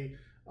 basically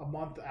a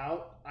month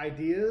out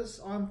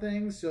ideas on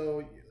things.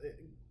 So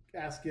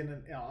ask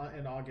in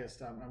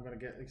August. I'm going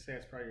to say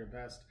it's probably your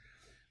best.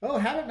 Oh,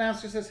 Habit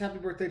Master says happy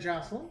birthday,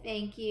 Jocelyn.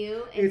 Thank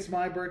you. It's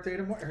my birthday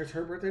tomorrow. It's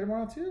her birthday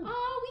tomorrow too.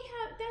 Oh,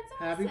 that's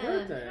awesome. Happy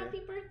birthday.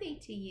 Happy birthday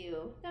to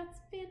you. That's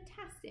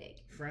fantastic.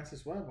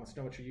 Francis Webb wants to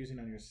know what you're using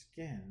on your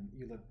skin.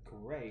 You look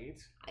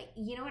great.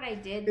 You know what I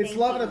did? It's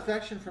love and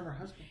affection from her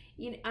husband.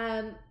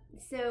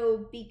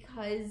 So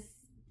because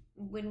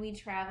when we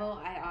travel,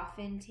 I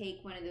often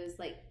take one of those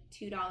like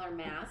 $2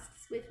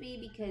 masks with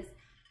me because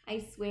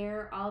I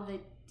swear all the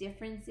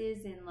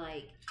differences in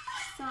like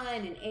sun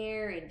and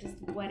air and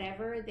just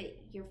whatever that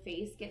your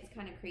face gets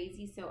kind of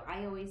crazy. So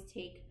I always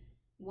take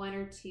one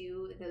or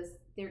two of those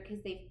there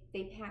because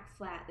they pack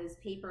flat, those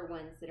paper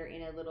ones that are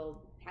in a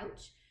little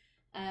pouch.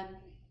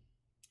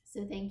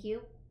 So thank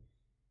you.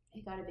 I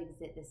got a big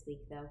zit this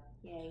week though.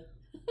 Yay.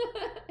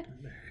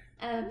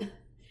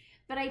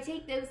 But I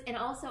take those, and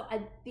also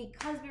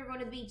because we were going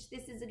to the beach,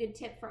 this is a good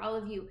tip for all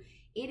of you.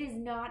 It is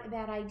not a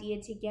bad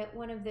idea to get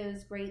one of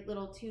those great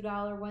little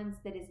 $2 ones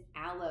that is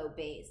aloe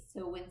based.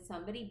 So when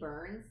somebody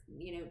burns,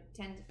 9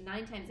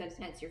 times out of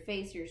 10 it's your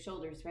face or your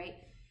shoulders, right?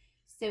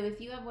 So if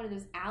you have one of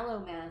those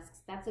aloe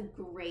masks, that's a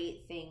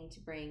great thing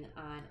to bring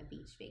on a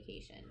beach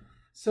vacation.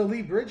 So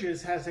Lee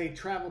Bridges has a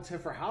travel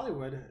tip for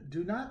Hollywood.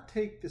 Do not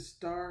take the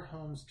Star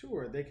Homes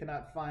tour. They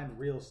cannot find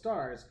real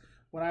stars.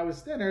 When I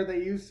was thinner,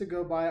 they used to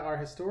go by our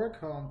historic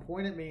home,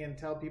 point at me, and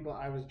tell people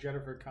I was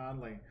Jennifer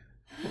Connelly.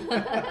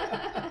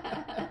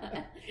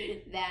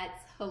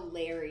 That's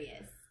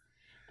hilarious.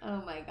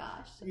 Oh my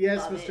gosh.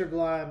 Yes, Mr.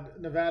 Blonde.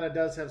 Nevada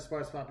does have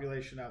sparse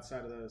population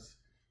outside of those.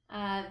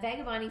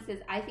 Vagaboni says,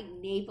 I think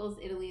Naples,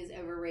 Italy is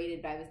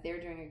overrated, but I was there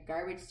during a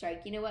garbage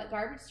strike. You know what?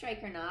 Garbage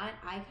strike or not,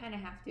 I kind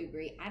of have to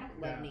agree. I don't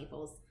love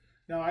Naples.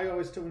 No, I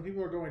always tell when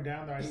people are going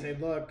down there, I say,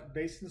 look,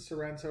 based in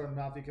Sorrento and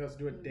Amalfi Coast,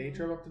 do a day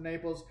trip up to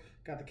Naples.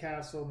 Got the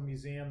castle, the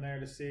museum there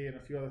to see, and a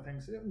few other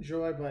things to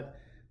enjoy, but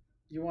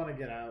you want to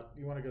get out.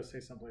 You want to go stay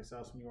someplace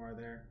else when you are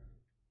there.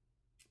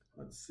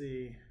 Let's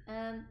see.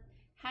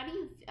 How do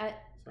you...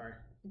 Sorry.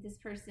 This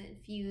person,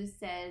 Fuse,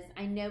 says,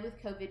 I know with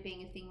COVID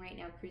being a thing right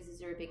now,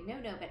 cruises are a big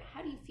no-no, but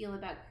how do you feel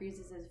about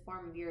cruises as a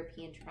form of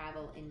European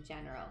travel in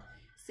general?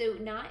 So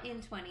not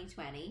in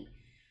 2020.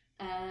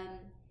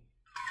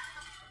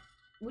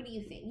 What do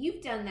you think?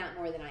 You've done that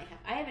more than I have.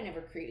 I haven't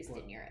ever cruised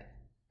in Europe.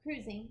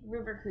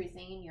 River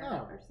cruising in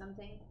Europe or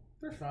something.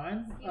 They're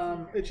fine.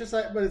 It's just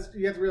like, but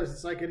you have to realize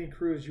it's like any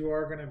cruise. You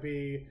are going to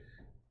be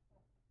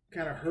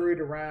kind of hurried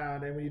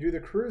around, and when you do the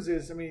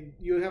cruises, I mean,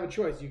 you have a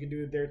choice. You can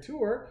do their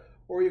tour,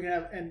 or you can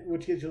have, and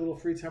which gives you a little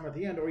free time at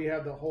the end, or you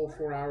have the whole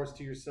 4 hours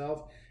to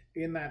yourself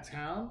in that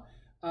town.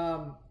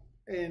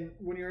 And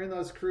when you're in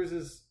those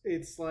cruises,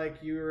 it's like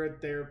you're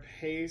at their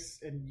pace,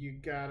 and you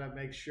gotta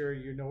make sure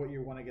you know what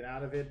you want to get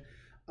out of it.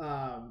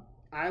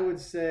 I would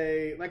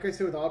say, like I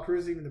said, with all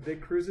cruises, even the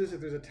big cruises, if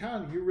there's a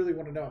town you really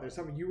want to know, there's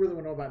something you really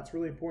want to know about, it's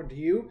really important to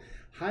you,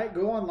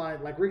 go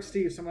online, like Rick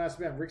Steves, someone asked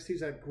me, Rick Steves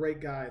had great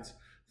guides.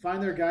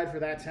 Find their guide for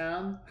that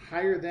town,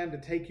 hire them to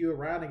take you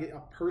around and get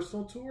a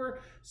personal tour,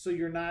 so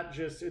you're not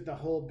just at the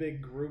whole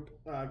big group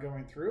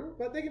going through.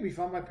 But they can be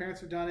fun. My parents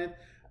have done it.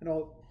 I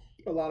know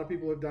a lot of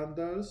people have done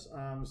those,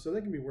 so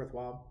they can be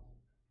worthwhile.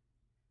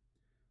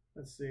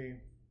 Let's see.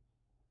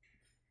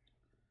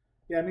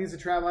 Yeah, it means to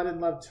travel. I didn't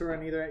love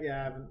touring either.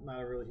 Yeah, I'm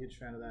not a really huge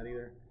fan of that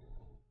either.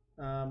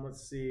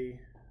 Let's see.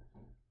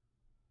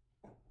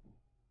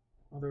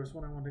 Oh, there was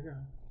one I wanted to go.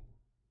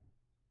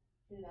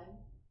 Did I?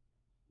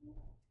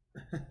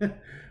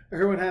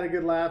 Everyone had a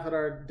good laugh at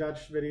our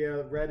Dutch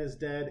video. Red is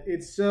dead.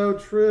 It's so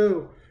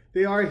true.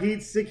 They are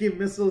heat-seeking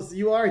missiles.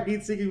 You are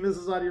heat-seeking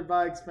missiles on your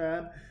bikes,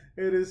 man.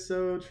 It is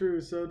so true,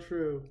 so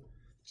true.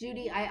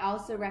 Judy, I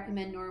also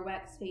recommend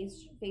Norwex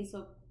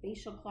facial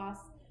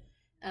cloths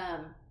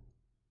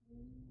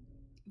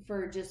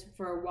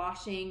for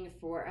washing.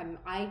 For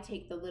I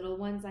take the little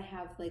ones. I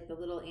have like the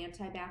little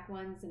anti-bac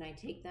ones, and I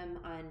take them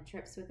on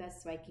trips with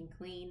us so I can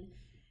clean.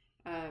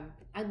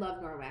 I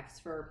love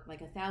Norwex for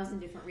like 1,000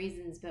 different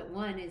reasons, but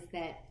one is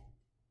that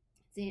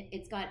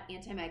it's got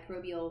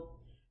antimicrobial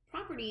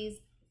properties.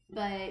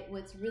 But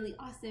what's really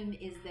awesome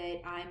is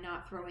that I'm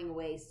not throwing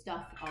away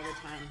stuff all the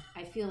time.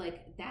 I feel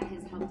like that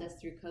has helped us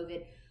through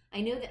COVID.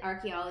 I know that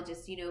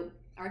archaeologists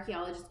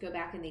go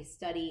back and they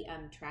study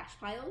trash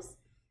piles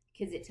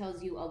because it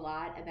tells you a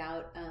lot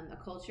about a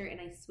culture. And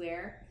I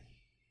swear,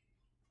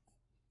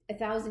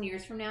 1,000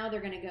 years from now, they're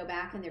going to go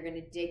back and they're going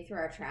to dig through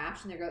our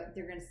trash, and they're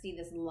going to see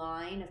this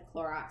line of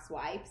Clorox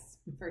wipes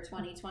for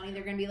 2020.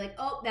 They're going to be like,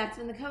 oh, that's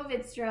when the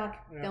COVID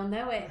struck. Yeah. They'll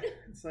know it.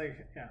 It's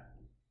like, yeah.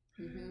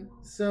 Mm-hmm.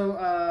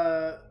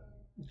 So,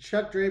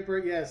 Chuck Draper,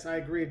 yes, I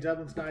agree.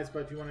 Dublin's nice,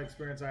 but if you want to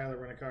experience Isla,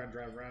 rent a car and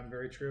drive around.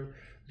 Very true.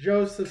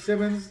 Joseph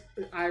Simmons,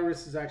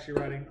 Iris is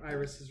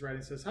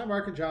writing, says, hi,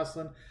 Mark and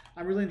Jocelyn.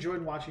 I'm really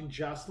enjoying watching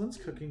Jocelyn's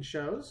cooking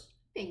shows.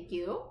 Thank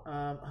you.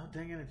 Oh,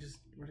 dang it.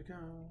 Where'd it go?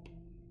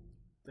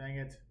 Dang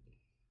it.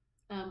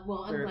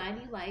 Well, I'm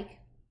glad you like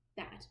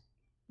that.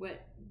 Where'd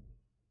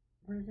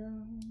it go?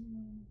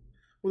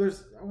 Well,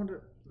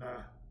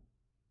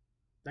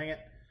 dang it.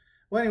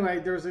 Well, anyway,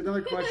 there was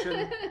another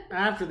question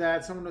after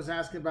that. Someone was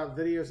asking about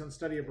videos on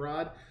study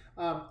abroad.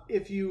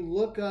 If you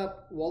look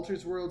up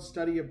Walter's World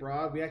Study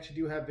Abroad, we actually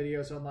do have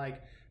videos on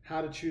like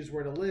how to choose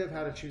where to live,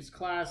 how to choose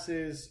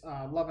classes,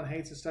 love and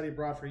hates to study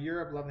abroad for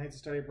Europe, love and hates to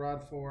study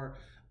abroad for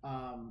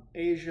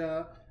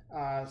Asia.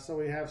 So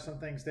we have some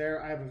things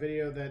there. I have a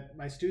video that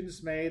my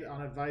students made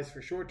on advice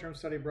for short-term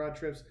study abroad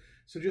trips.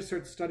 So just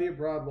search Study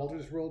Abroad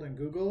Walter's World in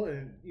Google,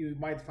 and you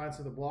might find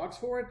some of the blogs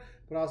for it,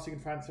 but also you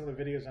can find some of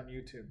the videos on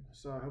YouTube.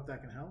 So I hope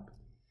that can help.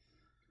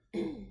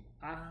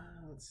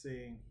 Let's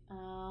see.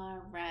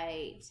 All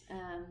right.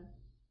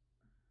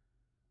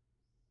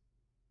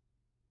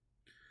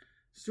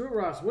 Stuart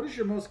Ross, what is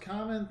your most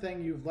common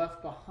thing you've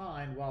left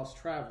behind whilst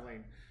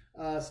traveling?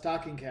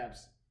 Stocking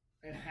caps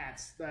and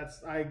hats.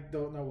 I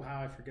don't know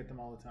how I forget them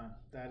all the time.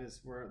 That's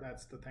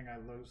the thing I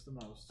lose the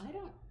most. I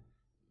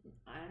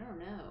don't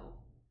know.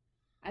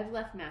 I've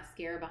left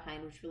mascara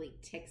behind, which really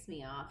ticks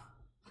me off.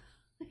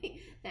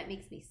 That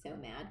makes me so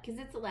mad because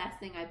it's the last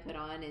thing I put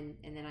on, and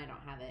then I don't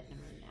have it, and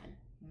I'm really mad.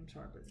 I'm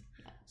sorry, but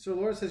yeah. So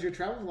Laura says your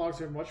travel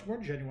vlogs are much more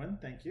genuine.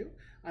 Thank you.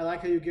 I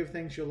like how you give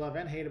things you love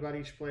and hate about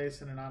each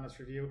place and an honest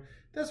review.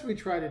 That's what we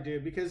try to do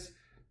because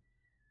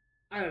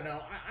I don't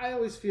know. I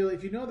always feel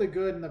if you know the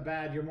good and the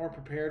bad, you're more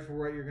prepared for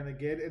what you're going to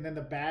get, and then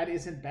the bad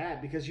isn't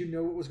bad because you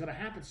know what was going to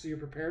happen, so you're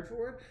prepared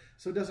for it.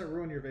 So it doesn't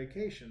ruin your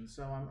vacation.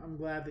 So I'm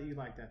glad that you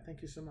like that.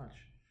 Thank you so much.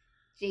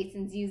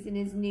 Jason's using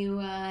his new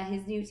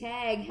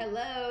tag.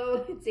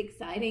 Hello. It's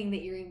exciting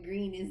that you're in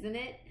green, isn't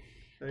it?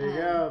 There you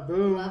go.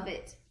 Boom. Love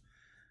it.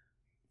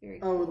 Very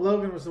cool. Oh,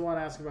 Logan was the one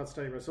asking about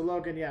study abroad. So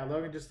Logan,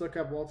 just look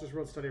up Walter's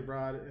World Study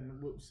Abroad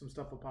and some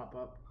stuff will pop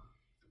up.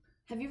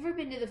 Have you ever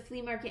been to the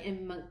flea market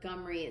in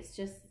Montgomery? It's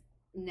just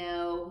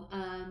no,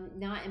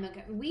 not in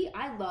Montgomery.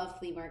 I love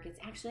flea markets.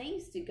 Actually, I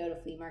used to go to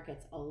flea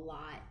markets a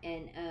lot,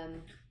 and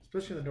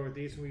especially in the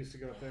Northeast, we used to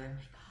go up there. Oh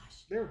my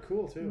gosh, they were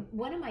cool too.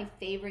 One of my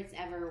favorites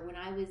ever. When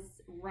I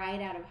was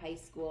right out of high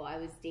school, I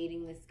was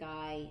dating this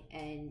guy,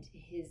 and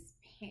his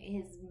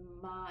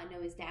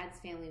dad's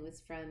family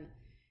was from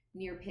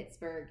near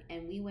Pittsburgh,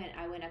 and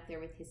I went up there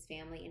with his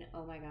family, and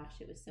oh my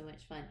gosh, it was so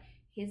much fun.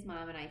 His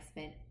mom and I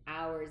spent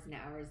hours and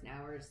hours and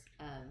hours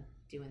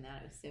doing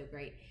that. It was so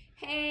great.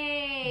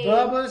 Hey!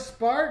 Bubba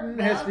Spartan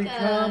has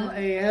become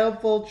a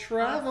helpful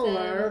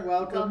traveler. Awesome.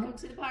 Welcome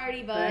to the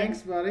party, bud.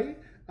 Thanks, buddy.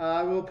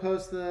 I will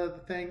post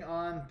the thing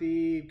on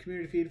the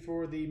community feed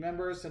for the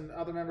members and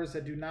other members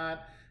that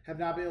have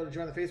not been able to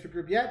join the Facebook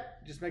group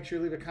yet. Just make sure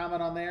you leave a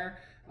comment on there.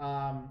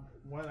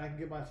 When I can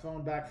get my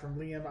phone back from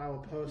Liam, I will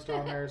post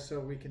on there so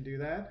we can do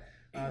that.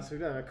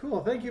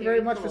 Cool. Thank you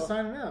very much for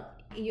signing up.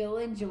 You'll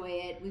enjoy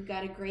it. We've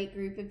got a great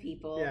group of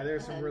people. Yeah,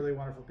 there's some really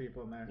wonderful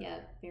people in there. Yeah,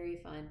 very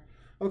fun.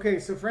 Okay,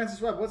 so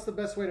Francis Webb, what's the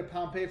best way to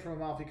Pompeii from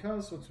Amalfi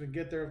Coast? Once we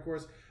get there, of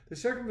course, the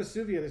Circum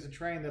Vesuvia, there's a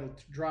train that'll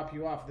drop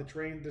you off.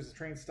 There's a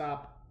train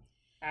stop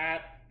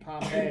at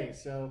Pompeii,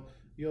 so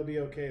you'll be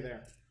okay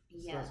there.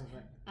 Yeah.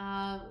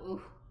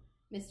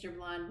 Mr.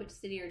 Blonde, which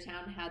city or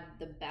town had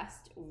the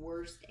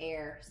worst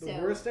air? The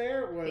worst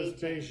air was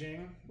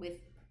Beijing.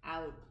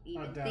 Without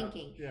even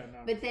thinking. Yeah, no.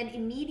 But then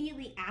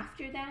immediately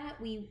after that,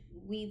 we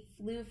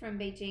flew from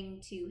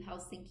Beijing to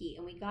Helsinki,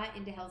 and we got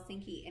into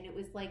Helsinki, and it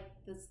was like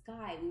the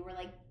sky. We were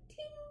like, ting!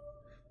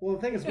 Well,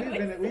 the thing is, we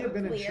have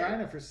been in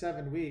China for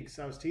 7 weeks.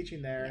 I was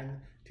teaching there and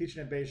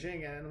teaching in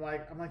Beijing, and I'm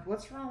like,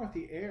 what's wrong with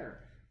the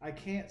air? I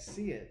can't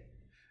see it.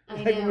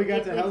 When we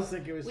got to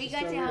Helsinki, it was we just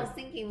got so to weird.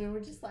 Helsinki, we were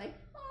just like,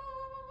 oh,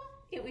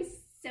 it was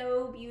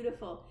so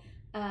beautiful.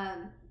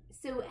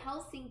 So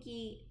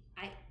Helsinki,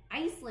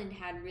 Iceland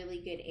had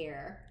really good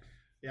air.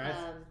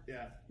 Yeah,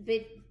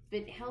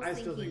 But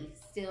Helsinki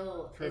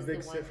still for is a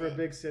big the one for a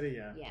big city,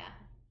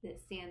 that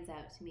stands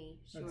out to me.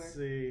 Sure. Let's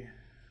see.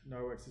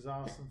 Norwex is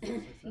awesome.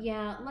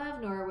 Yeah,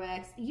 love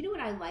Norwex. You know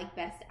what I like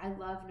best? I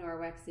love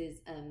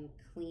Norwex's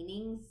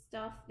cleaning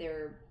stuff.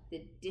 The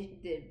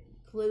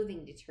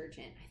clothing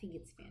detergent. I think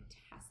it's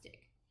fantastic.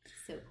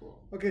 So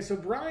cool. Okay, so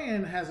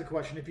Brian has a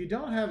question. If you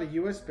don't have a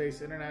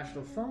U.S.-based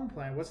international phone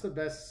plan, what's the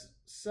best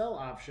sell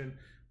option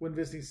when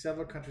visiting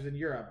several countries in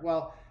Europe?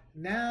 Well,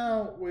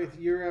 now with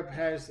Europe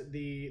there's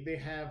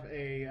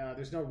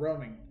no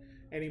roaming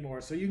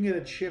anymore, so you can get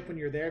a chip when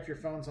you're there if your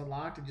phone's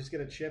unlocked, and just get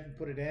a chip and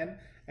put it in,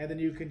 and then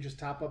you can just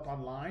top up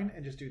online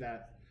and just do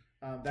that.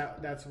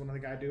 That's one of the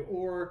guys do.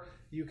 Or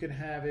you can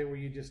have it where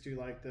you just do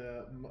like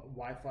the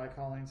Wi-Fi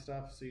calling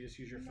stuff, so you just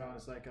use your phone.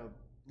 It's like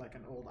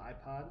an old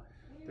iPod.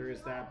 There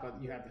is that,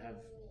 but you have to have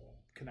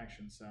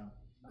connection. So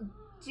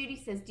Judy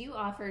says, do you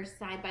offer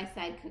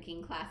side-by-side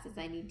cooking classes?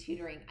 I need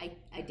tutoring.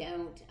 I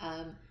don't.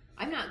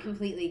 I'm not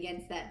completely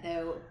against that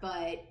though,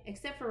 but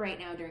except for right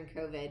now during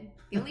COVID,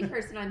 the only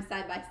person I'm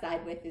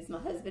side-by-side with is my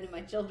husband and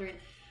my children.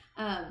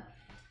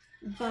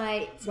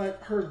 But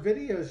her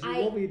videos, you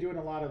will be doing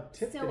a lot of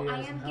tip videos. So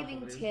I am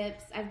giving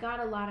tips. I've got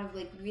a lot of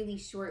like really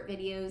short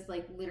videos,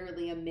 like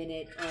literally a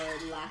minute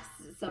or less,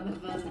 some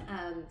of them,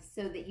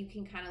 so that you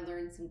can kind of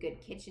learn some good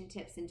kitchen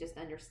tips and just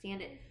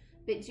understand it.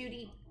 But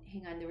Judy,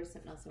 hang on, there was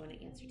something else I want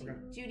to answer to. Okay.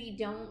 Judy,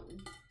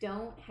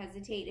 don't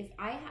hesitate. If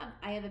I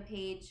have a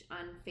page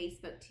on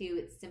Facebook too.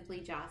 It's simply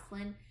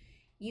Jocelyn.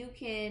 You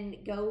can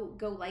go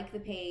like the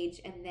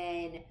page, and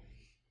then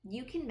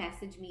you can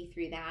message me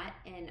through that,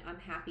 and I'm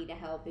happy to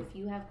help if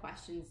you have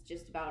questions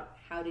just about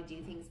how to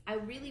do things. I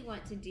really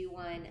want to do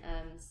one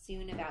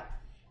soon about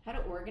how to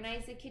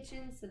organize a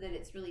kitchen so that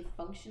it's really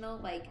functional.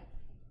 Like,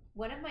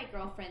 one of my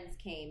girlfriends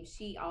came.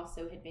 She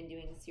also had been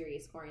doing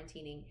serious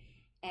quarantining,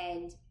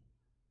 and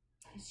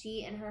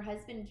she and her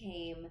husband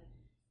came,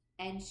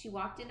 and she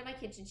walked into my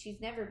kitchen. She's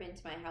never been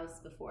to my house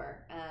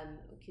before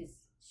because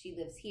she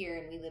lives here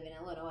and we live in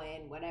Illinois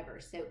and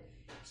whatever. So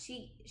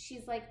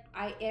she's like,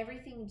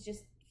 everything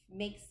just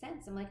makes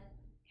sense. I'm like,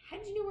 how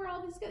did you know where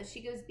all this goes?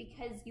 She goes,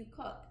 because you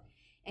cook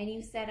and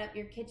you set up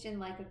your kitchen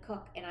like a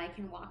cook, and I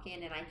can walk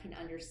in and I can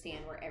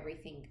understand where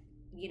everything,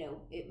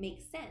 it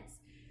makes sense.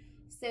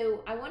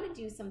 So I want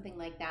to do something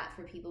like that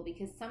for people,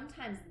 because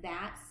sometimes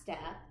that step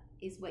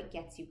is what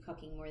gets you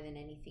cooking more than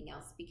anything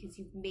else, because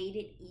you've made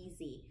it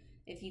easy.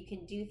 If you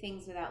can do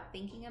things without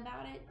thinking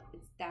about it,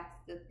 that's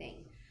the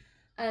thing.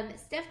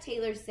 Steph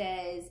Taylor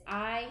says,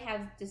 I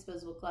have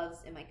disposable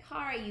gloves in my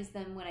car. I use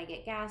them when I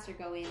get gas or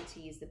go in to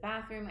use the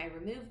bathroom. I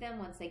remove them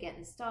once I get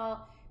in the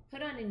stall,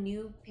 put on a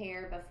new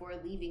pair before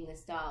leaving the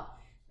stall.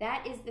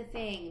 That is the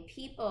thing.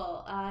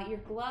 People, your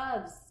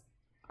gloves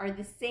are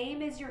the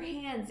same as your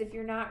hands if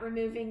you're not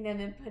removing them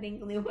and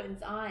putting new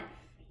ones on.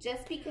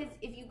 Just because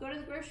if you go to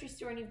the grocery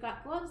store and you've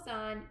got gloves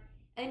on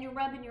and you're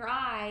rubbing your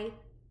eye,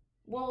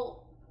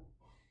 well,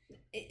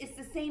 it's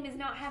the same as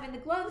not having the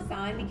gloves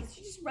on, because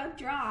you just rubbed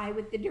your eye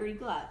with the dirty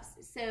gloves.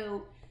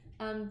 So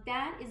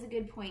that is a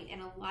good point,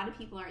 and a lot of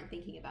people aren't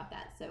thinking about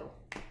that. So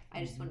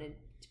I just wanted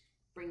to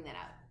bring that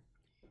out.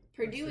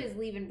 Purdue is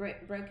leaving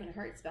broken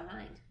hearts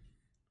behind.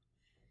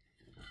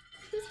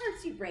 Whose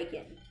hearts you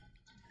breaking?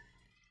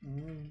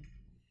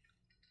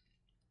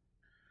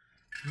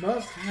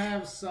 Must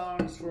have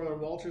songs for the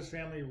Walters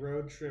Family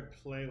Road Trip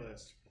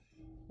playlist.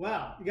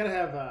 Wow, you gotta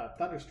have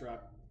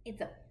Thunderstruck.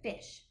 It's a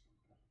fish.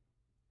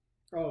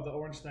 Oh, the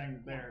orange thing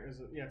there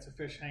is it's a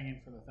fish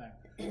hanging from the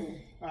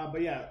thing.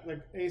 But yeah,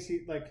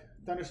 like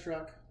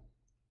Thunderstruck.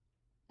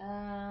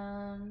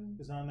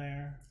 Is on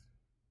there.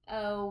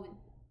 Oh,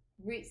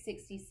 Route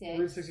 66.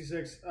 Route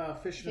 66.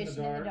 Fishing in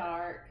the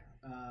Dark.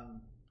 I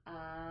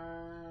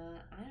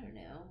don't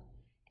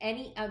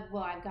know.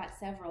 Well, I've got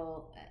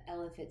several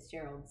Ella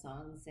Fitzgerald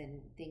songs and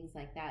things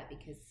like that,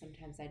 because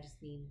sometimes I just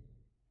need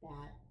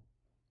that.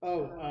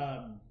 Oh,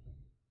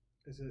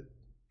 is it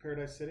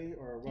Paradise City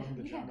or Welcome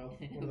to Jungle?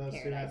 One of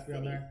those two has to be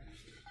on there.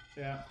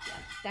 Yeah.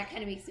 That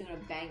kind of makes me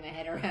want to bang my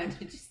head around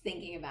just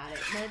thinking about it.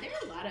 No, there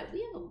are a lot of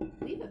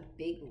we have a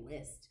big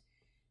list.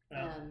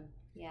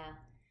 Yeah.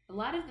 A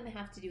lot of them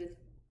have to do with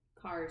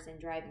cars and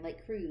driving,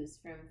 like Cruise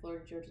from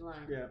Florida Georgia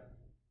Line. Yeah.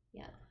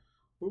 Yeah.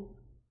 Oop.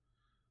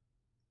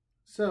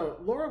 So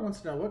Laura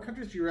wants to know, what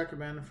countries do you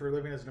recommend for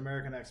living as an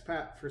American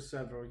expat for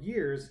several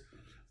years?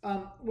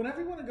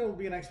 Whenever you want to go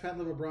be an expat and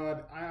live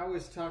abroad, I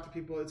always talk to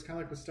people, it's kind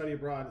of like with study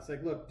abroad. It's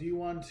like, look, do you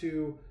want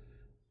to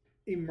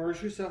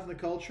immerse yourself in the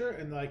culture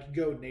and like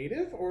go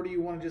native, or do you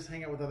want to just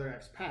hang out with other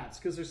expats?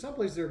 Because there's some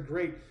places that are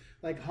great,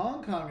 like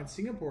Hong Kong and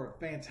Singapore are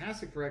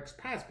fantastic for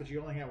expats, but you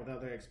only hang out with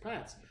other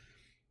expats.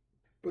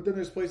 But then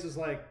there's places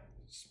like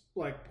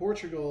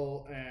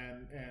Portugal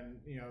and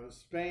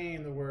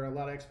Spain, where a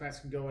lot of expats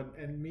can go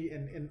and meet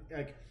and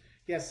like,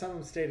 yes, some of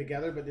them stay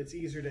together, but it's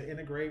easier to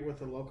integrate with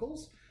the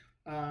locals.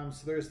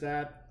 So there's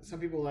that. Some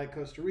people like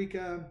Costa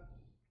Rica.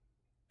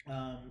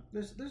 I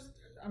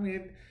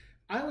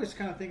always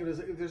kind of think of it as,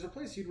 if there's a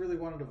place you'd really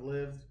wanted to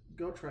live,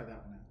 go try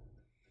that one out.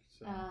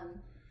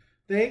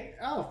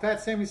 So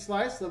Fat Sammy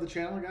Slice, love the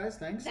channel, guys.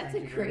 Thanks. That's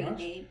Thank a you great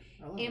name.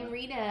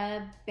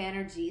 Amrita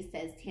Banerjee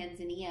says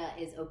Tanzania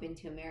is open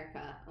to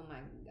America. Oh my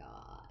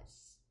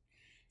gosh.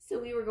 So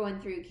we were going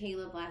through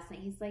Caleb last night.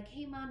 He's like,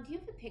 "Hey, Mom, do you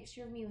have a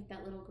picture of me with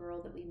that little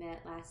girl that we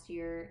met last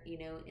year? You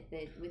know,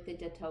 with the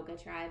Datoga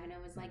tribe?" And I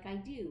was like, "I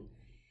do."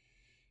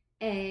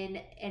 And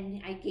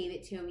I gave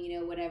it to him, you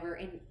know, whatever.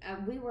 And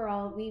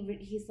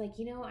he's like,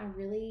 "You know, I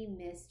really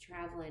miss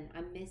traveling. I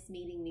miss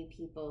meeting new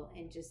people,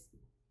 and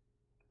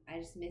I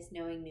just miss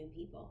knowing new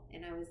people."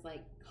 And I was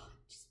like, "God,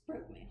 it just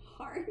broke my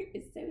heart. It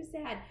was so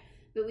sad."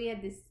 But we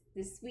had this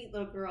sweet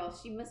little girl.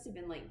 She must have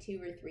been like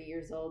 2 or 3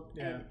 years old.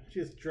 Yeah, she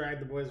just dragged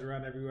the boys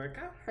around everywhere.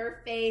 Come.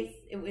 Her face,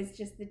 it was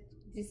just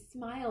this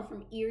smile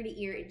from ear to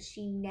ear, and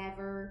she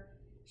never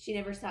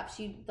stopped.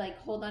 She'd like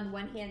hold on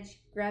one hand, she'd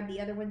grab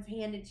the other one's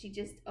hand, and she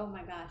just, oh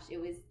my gosh, it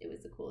was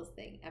the coolest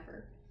thing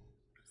ever.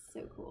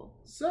 So cool.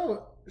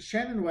 So,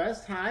 Shannon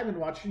West, hi, I've been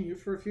watching you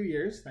for a few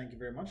years. Thank you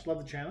very much. Love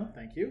the channel.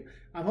 Thank you.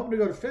 I'm hoping to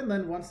go to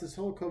Finland once this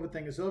whole COVID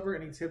thing is over.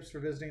 Any tips for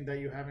visiting that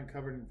you haven't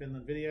covered in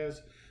Finland videos?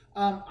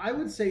 I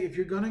would say if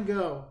you're going to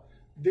go,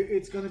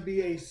 it's going to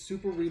be a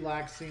super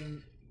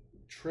relaxing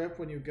trip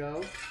when you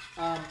go.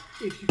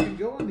 If you can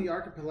go on the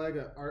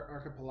archipelago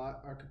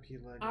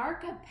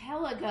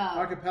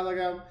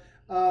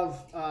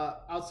of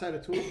outside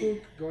of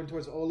Turku, going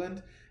towards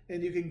Åland,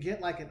 and you can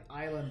get like an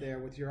island there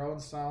with your own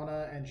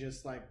sauna and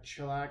just like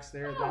chillax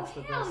there. That's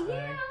the best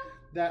thing.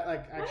 That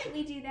like actually, why don't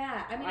we do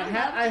that? I mean,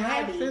 I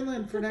have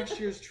Finland for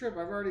next year's trip.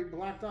 I've already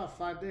blocked off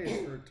 5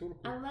 days for Turku.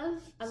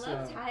 I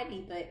love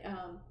Taibi, but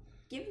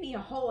give me a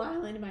whole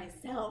island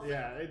myself.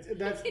 Yeah,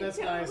 that's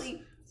totally nice.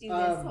 Do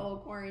this whole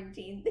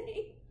quarantine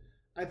thing.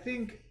 I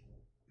think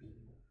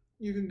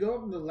you can go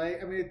up in the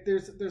lake. I mean,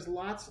 there's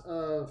lots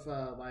of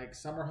like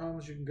summer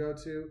homes you can go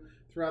to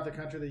throughout the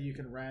country that you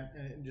can rent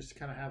and just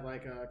kind of have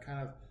like a kind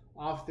of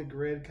off the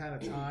grid kind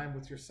of time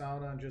with your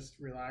sauna and just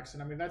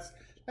relaxing. I mean, that's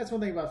one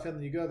thing about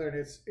Finland. You go there and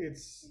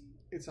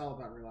it's all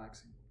about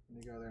relaxing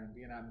when you go there and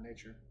being out in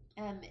nature.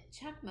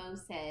 Chuck Moe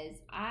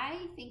says,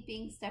 "I think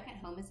being stuck at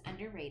home is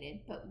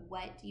underrated, but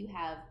do you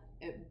have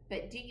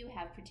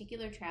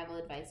particular travel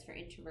advice for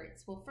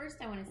introverts?" Well, first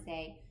I want to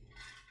say,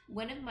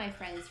 one of my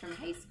friends from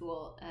high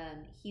school,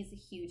 he's a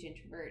huge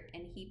introvert,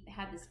 and he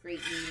had this great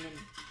meme, and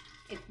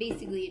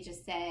it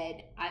just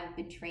said, "I've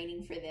been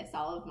training for this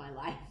all of my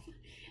life."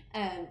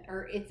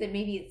 Or it said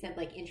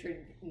like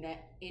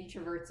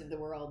introverts of the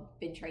world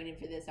been training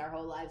for this our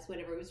whole lives,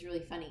 whatever. It was really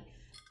funny.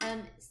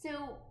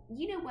 So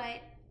you know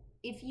what?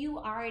 If you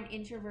are an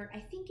introvert,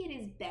 I think it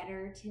is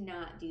better to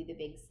not do the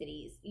big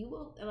cities. You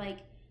will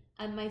like.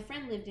 My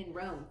friend lived in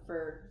Rome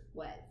for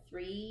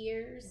 3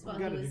 years while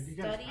he was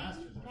studying.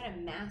 He got a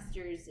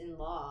master's in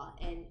law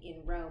and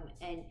in Rome,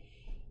 and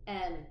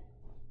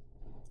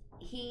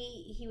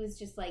he was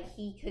just like,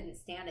 he couldn't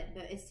stand it.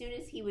 But as soon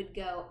as he would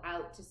go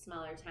out to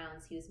smaller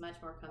towns, he was much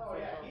more comfortable. Oh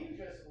yeah, he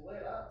just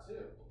lit up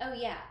too. Oh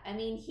yeah, I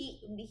mean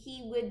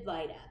he would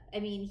light up. I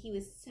mean he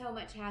was so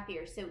much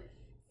happier. So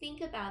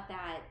think about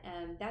that.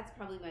 That's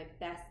probably my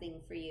best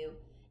thing for you.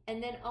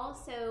 And then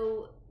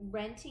also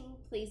renting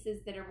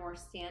places that are more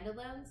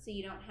standalone, so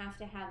you don't have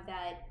to have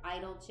that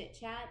idle chit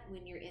chat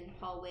when you're in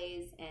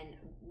hallways and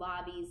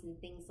lobbies and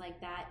things like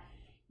that.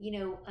 You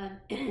know,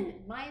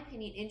 my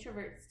opinion,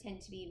 introverts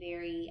tend to be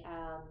very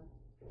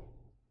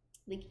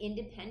like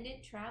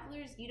independent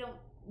travelers. You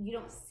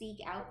don't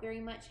seek out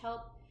very much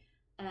help,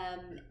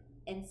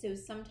 and so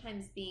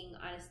sometimes being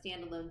on a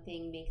standalone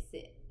thing makes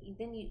it.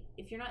 Then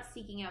if you're not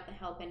seeking out the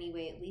help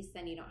anyway, at least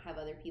then you don't have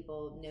other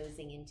people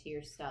nosing into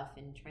your stuff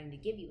and trying to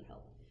give you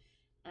help.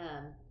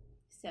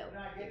 So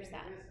there's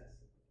that.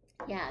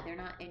 Yeah, they're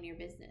not in your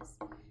business.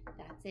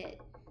 That's it.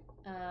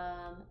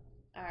 All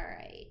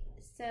right.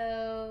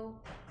 So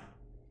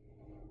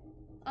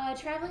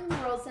Traveling the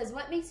World says,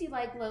 "What makes you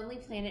like Lonely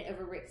Planet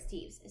over Rick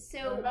Steves?"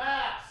 So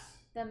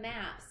the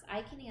maps.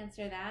 I can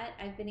answer that.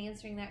 I've been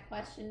answering that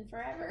question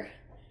forever.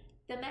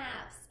 The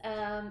maps.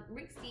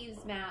 Rick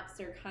Steves' maps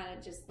are kind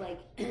of just like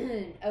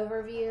an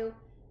overview,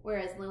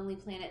 whereas Lonely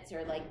Planets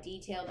are like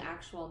detailed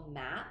actual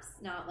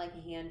maps, not like a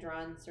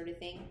hand-drawn sort of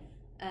thing.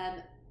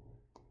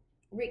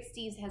 Rick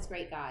Steves has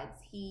great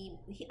guides.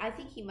 I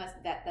think he must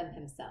vet them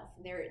himself.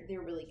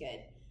 They're really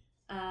good.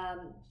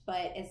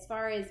 But as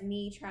far as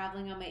me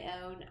traveling on my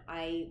own,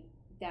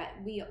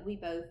 we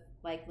both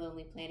like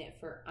Lonely Planet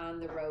for on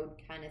the road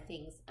kind of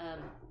things.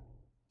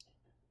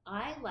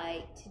 I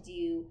like to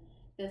do.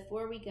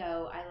 Before we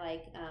go, I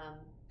like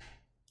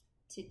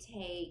to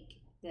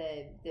take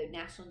the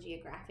National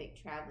Geographic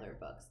Traveler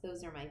books.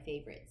 Those are my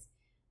favorites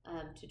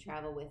to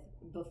travel with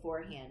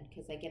beforehand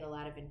because I get a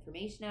lot of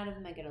information out of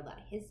them. I get a lot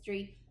of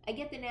history. I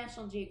get the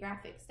National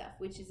Geographic stuff,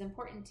 which is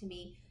important to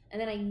me,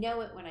 and then I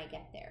know it when I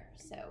get there.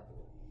 So,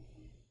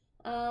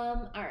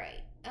 all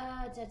right.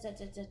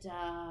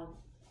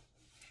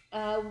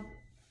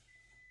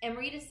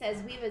 Margarita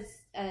says, "We have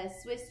a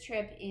Swiss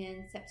trip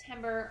in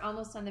September,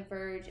 almost on the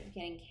verge of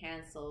getting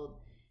canceled."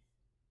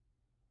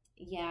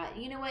 Yeah,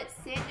 you know what?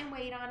 Sit and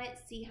wait on it.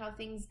 See how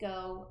things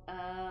go.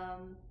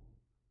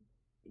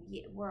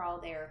 Yeah, we're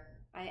all there.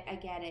 I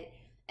get it.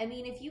 I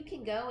mean, if you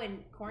can go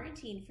and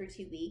quarantine for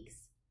 2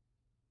 weeks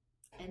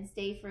and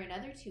stay for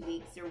another 2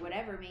 weeks or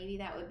whatever, maybe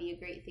that would be a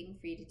great thing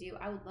for you to do.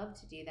 I would love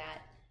to do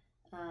that.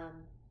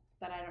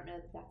 But I don't know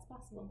if that's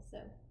possible. So,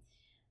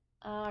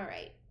 all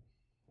right.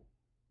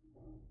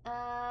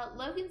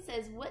 Logan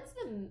says, "What's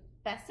the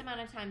best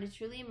amount of time to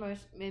truly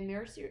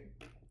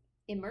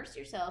immerse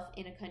yourself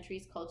in a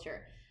country's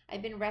culture?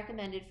 I've been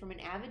recommended from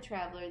an avid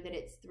traveler that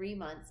it's 3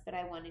 months, but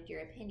I wanted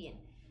your opinion."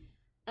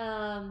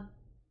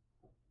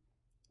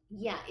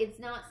 Yeah, it's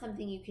not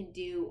something you can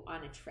do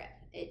on a trip.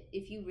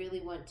 If you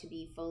really want to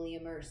be fully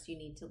immersed, you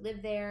need to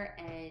live there.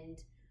 And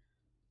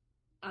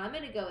I'm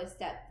going to go a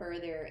step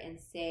further and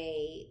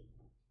say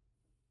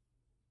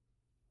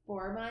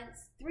 4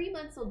 months. 3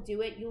 months will do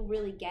it. You'll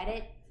really get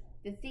it.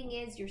 The thing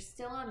is, you're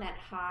still on that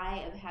high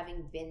of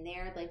having been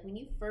there. Like when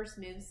you first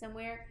move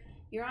somewhere,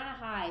 you're on a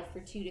high for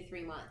 2 to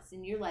 3 months.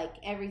 And you're like,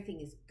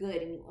 everything is good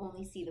and you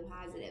only see the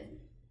positive.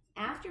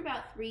 After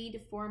about 3 to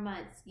 4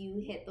 months, you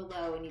hit the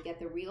low and you get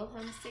the real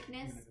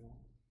homesickness.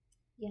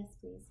 Yes,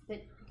 please.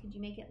 But could you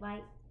make it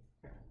light?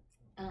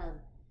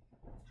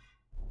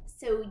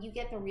 So you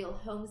get the real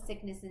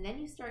homesickness, and then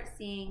you start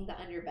seeing the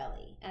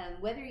underbelly,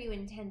 whether you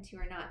intend to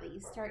or not, but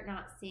you start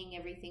not seeing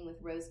everything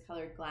with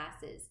rose-colored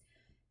glasses.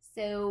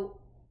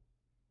 So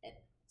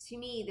to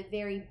me, the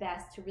very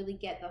best to really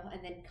get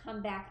and then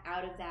come back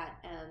out of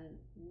that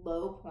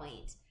low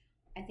point,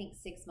 I think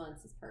 6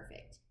 months is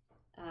perfect.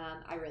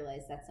 I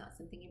realize that's not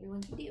something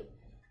everyone can do.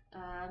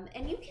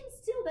 And you can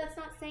still, that's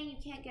not saying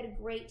you can't get a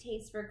great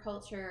taste for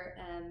culture,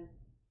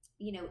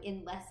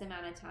 in less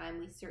amount of time.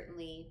 We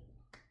certainly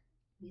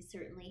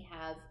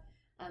have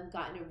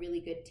gotten a really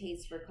good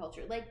taste for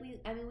culture. Like we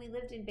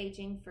lived in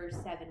Beijing for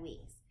 7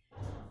 weeks.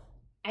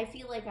 I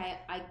feel like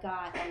I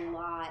got a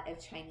lot of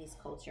Chinese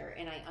culture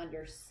and I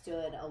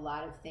understood a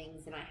lot of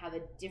things and I have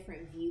a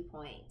different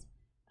viewpoint.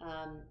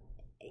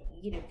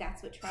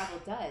 That's what travel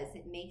does.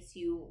 It makes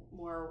you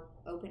more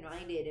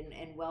open-minded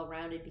and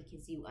well-rounded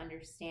because you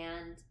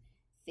understand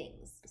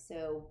things.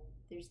 So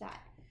there's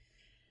that.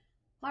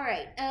 All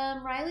right.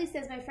 Riley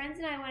says, "My friends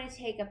and I want to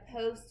take a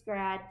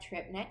post-grad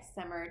trip next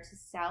summer to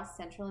South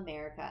Central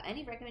America.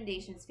 Any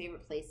recommendations,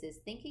 favorite places?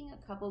 Thinking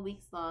a couple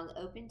weeks long,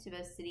 open to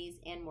both cities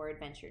and more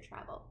adventure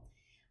travel."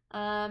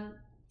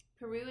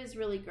 Peru is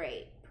really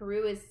great.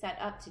 Peru is set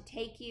up to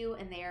take you,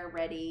 and they are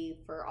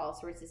ready for all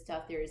sorts of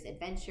stuff. There's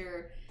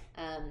adventure.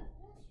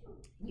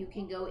 You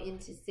can go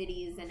into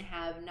cities and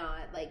have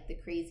not like the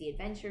crazy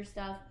adventure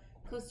stuff.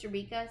 Costa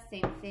Rica,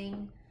 same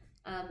thing.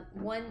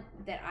 One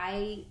that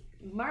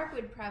Mark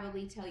would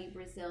probably tell you,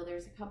 Brazil.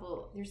 There's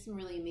some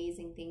really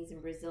amazing things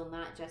in Brazil,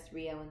 not just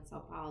Rio and Sao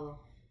Paulo.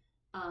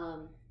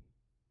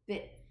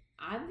 But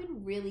I've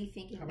been really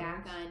thinking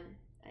back on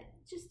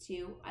just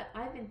two.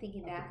 I've been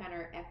thinking back on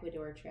our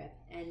Ecuador trip,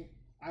 and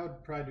I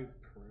would probably do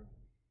Peru.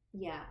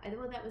 Yeah,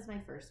 well, that was my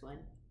first one.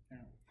 Yeah.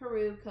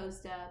 Peru,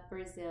 Costa,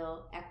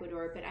 Brazil,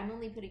 Ecuador, but I'm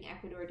only putting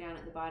Ecuador down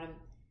at the bottom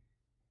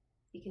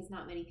because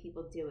not many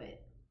people do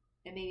it.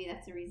 And maybe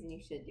that's the reason you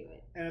should do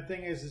it. And the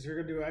thing is you're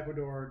going to do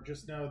Ecuador,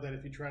 just know that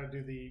if you try to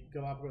do the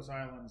Galapagos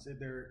Islands,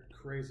 they're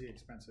crazy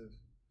expensive.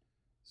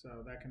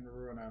 So that can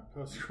ruin a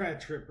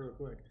post-grad trip real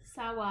quick.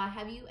 Sawa,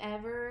 have you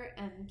ever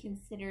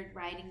considered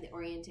riding the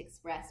Orient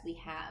Express? We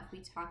have.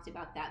 We talked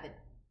about that, but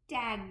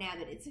dag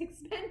nabbit, it's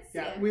expensive.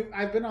 Yeah,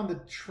 I've been on the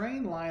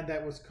train line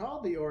that was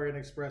called the Orient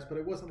Express, but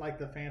it wasn't like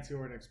the fancy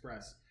Orient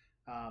Express.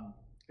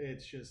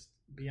 It's just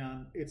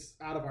beyond, it's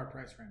out of our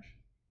price range.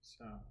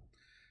 So,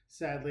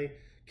 sadly.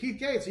 Keith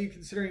Gates, are you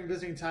considering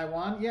visiting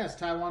Taiwan? Yes,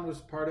 Taiwan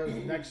was part of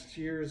next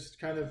year's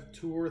kind of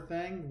tour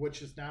thing,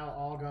 which is now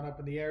all gone up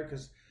in the air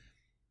because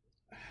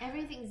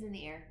everything's in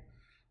the air.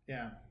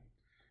 Yeah.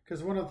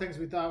 Because one of the things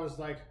we thought was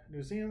like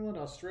New Zealand,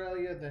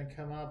 Australia, then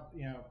come up,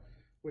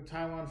 with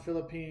Taiwan,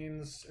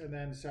 Philippines, and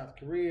then South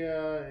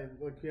Korea,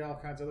 and all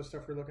kinds of other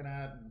stuff we're looking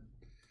at. And,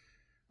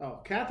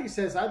 Kathy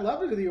says, "I'd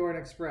love to do the Orient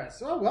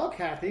Express." Oh, well,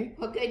 Kathy.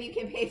 Well, good, you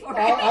can pay for it.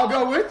 I'll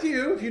go with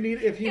you if you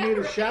need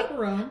a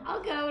chaperone.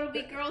 I'll go. It'll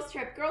be girls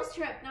trip,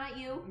 not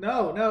you.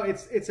 No,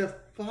 it's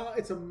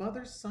a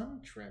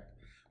mother-son trip.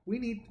 We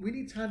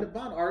need time to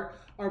bond.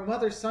 Our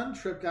mother-son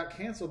trip got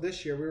canceled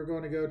this year. We were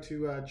going to go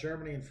to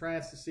Germany and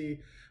France to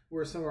see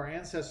where some of our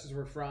ancestors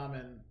were from,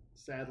 and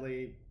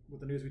sadly,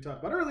 with the news we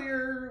talked about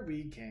earlier,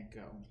 we can't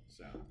go.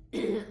 So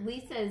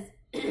Lee says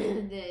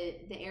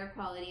the air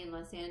quality in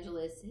Los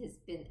Angeles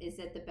is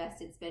at the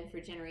best it's been for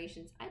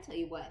generations. I tell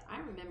you what, I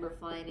remember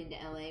flying into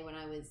LA when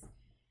I was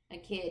a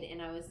kid,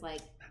 and I was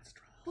like,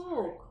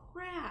 "Oh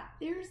crap!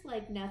 There's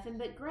like nothing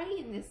but gray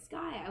in this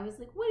sky." I was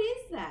like, "What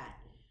is that?"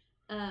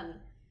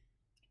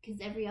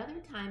 Because every other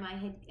time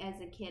as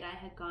a kid, I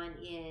had gone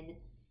in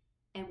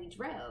and we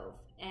drove,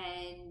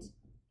 and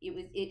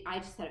I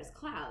just thought it was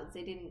clouds.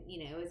 I didn't,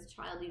 as a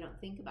child, you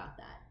don't think about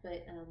that.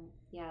 But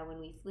yeah, when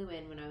we flew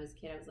in when I was a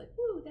kid, I was like,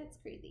 "Woo, that's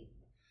crazy."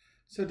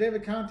 So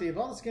David Conti, of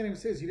all the Scandinavian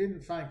cities, you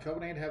didn't find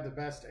Copenhagen to have the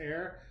best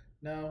air?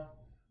 No,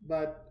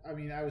 but I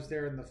mean, I was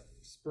there in the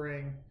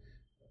spring.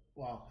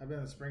 Well, I've been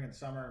in the spring and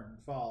summer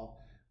and fall,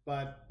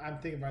 but I'm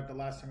thinking about the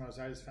last time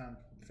I just found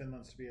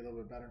Finland to be a little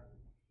bit better.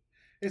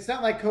 It's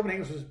not like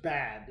Copenhagen was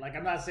bad. Like,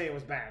 I'm not saying it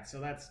was bad, so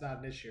that's not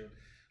an issue.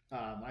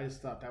 I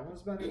just thought that one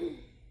was better.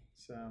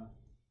 So,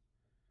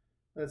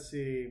 let's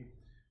see.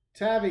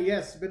 Tavi,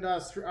 yes, been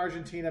to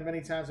Argentina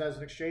many times. I was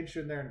an exchange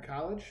student there in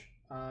college.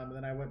 And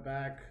then I went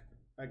back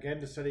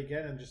again to study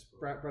again and just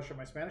brush up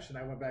my Spanish. And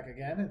I went back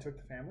again and took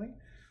the family.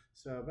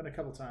 So I've been a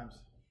couple times,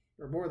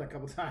 or more than a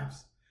couple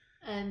times.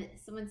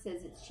 Someone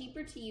says it's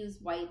cheaper to use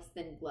wipes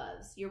than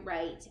gloves. You're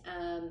right.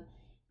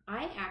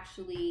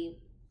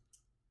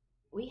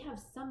 We have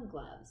some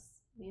gloves.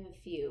 We have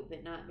a few,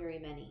 but not very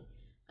many.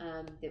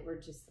 That were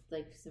just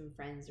like some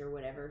friends or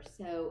whatever.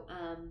 So,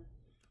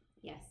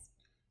 yes.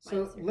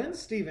 So Lynn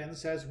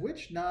Stevens says,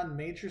 which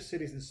non-major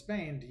cities in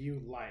Spain do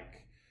you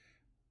like?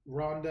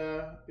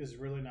 Ronda is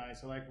really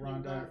nice. I like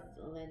Ronda.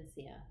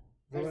 Valencia.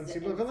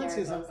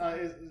 Valencia's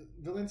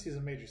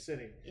a major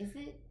city. Is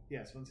it?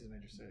 Yes, Valencia's a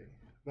major city.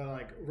 But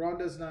like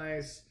Ronda's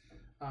nice.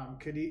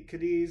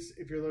 Cadiz,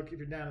 if you're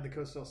down in the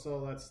Costa del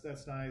Sol,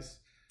 that's nice.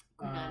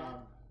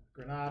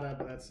 Granada,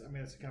 but it's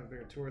kind of a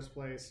bigger tourist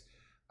place.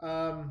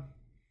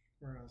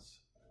 Where else?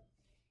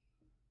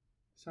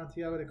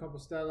 Santiago de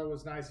Compostela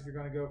was nice if you're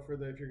going to go if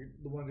you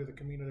want to do the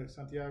Camino de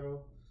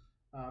Santiago.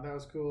 That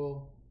was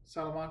cool.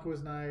 Salamanca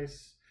was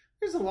nice.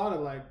 There's a lot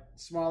of like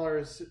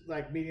smaller,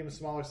 like medium,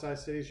 smaller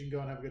size cities you can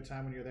go and have a good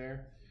time when you're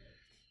there.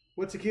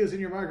 What tequila's in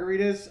your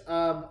margaritas?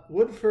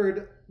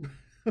 Woodford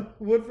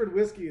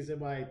whiskey is in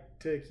my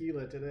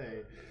tequila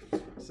today.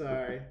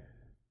 Sorry.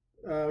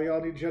 We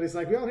all need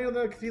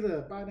another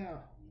tequila. Bye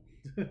now.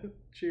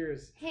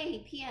 Cheers.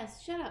 Hey,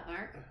 P.S. Shut up,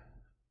 Mark.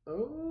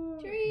 Oh.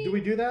 Treat. Do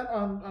we do that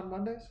on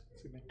Mondays?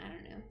 Excuse me. I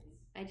don't know.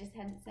 I just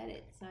hadn't said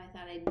it, so I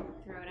thought I'd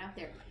throw it out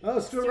there. Oh,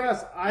 Stuart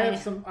Ross. I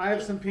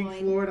have some Pink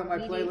Floyd on my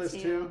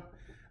playlist too.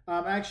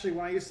 Actually,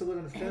 when I used to live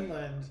in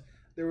Finland,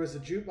 there was a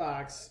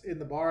jukebox in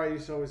the bar I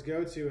used to always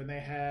go to, and they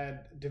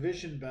had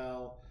Division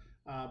Bell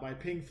by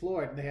Pink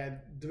Floyd. And they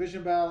had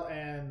Division Bell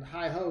and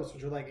High Hopes,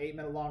 which were like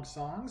 8-minute long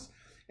songs.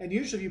 And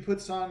usually, if you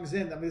put songs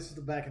in, this is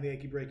the back in the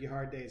achy breaky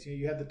hard days.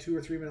 You had the 2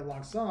 or 3 minute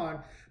long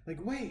song.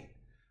 Like, wait,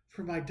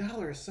 for my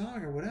 $1 a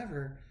song or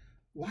whatever,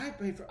 why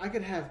pay for? I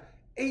could have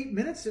 8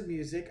 minutes of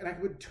music, and I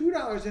could put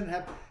 $2 in and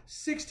have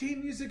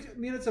 16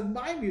 minutes of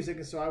my music.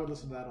 And so I would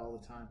listen to that all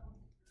the time.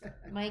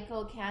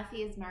 Michael, Kathy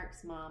is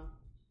Mark's mom,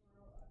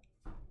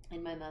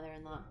 and my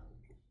mother-in-law.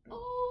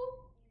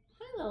 Oh,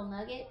 hi, little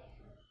nugget.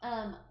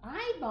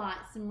 I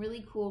bought some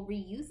really cool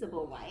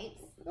reusable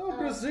wipes. Oh,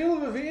 Brasil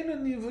vivendo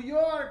em New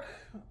York.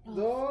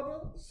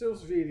 Adoro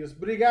seus vídeos.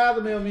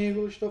 Obrigado, meu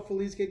amigo. Estou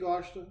feliz que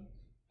gosta.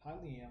 Hi,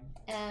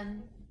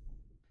 Liam.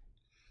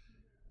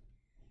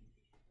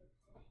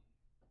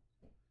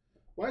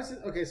 Why is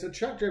it okay? So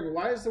Chuck Draper,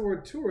 why is the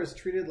word tourist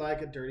treated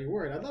like a dirty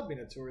word? I love being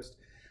a tourist.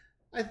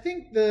 I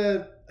think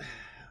the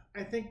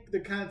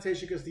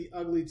connotation because the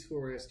ugly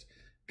tourist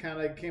kind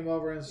of came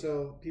over, and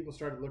so people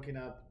started looking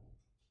up.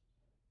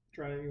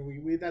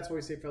 That's why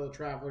we say fellow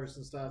travelers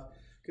and stuff,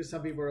 because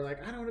some people are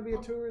like, I don't want to be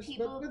a tourist,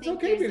 but it's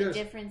okay. There's a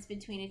difference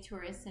between a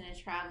tourist and a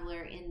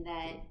traveler in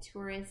that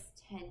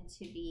tourists tend to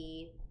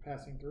be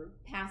passing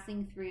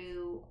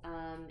through,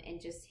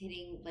 and just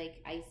hitting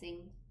like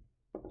icing.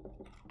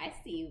 I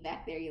see you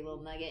back there, you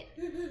little nugget.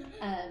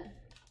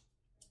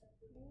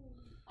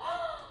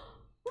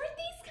 Where'd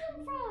these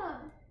come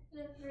from?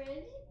 The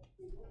fridge.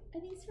 Are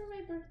these for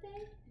my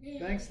birthday?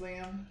 Thanks,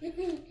 Liam.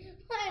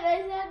 What?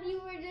 I thought you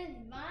were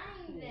just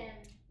buying them.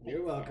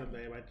 You're welcome,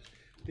 babe.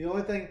 The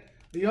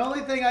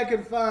only thing I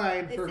could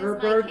find for her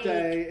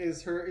birthday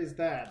is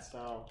that.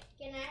 So.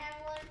 Can I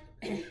have one?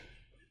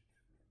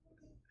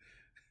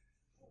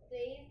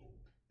 Please.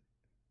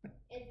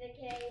 It's a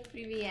cake.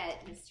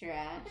 Привет, Mr.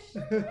 Ash.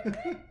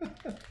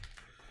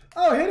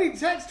 Oh, hitting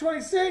text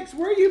 26.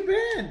 Where you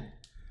been?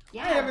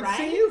 Yeah, I haven't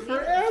seen you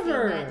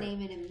forever. Seen that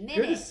name in a minute.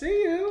 Good to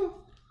see you.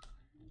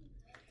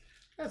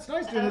 That's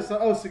nice doing this.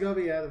 Oh,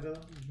 Segovia, the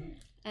villa.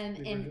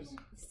 And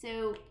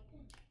so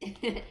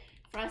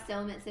Frost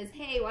Element says,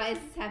 hey, why is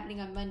this happening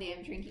on Monday?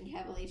 I'm drinking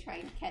heavily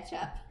trying to catch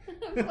up.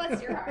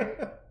 Bless your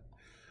heart.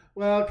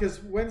 Well,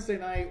 because Wednesday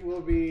night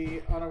we'll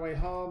be on our way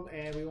home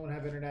and we won't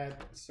have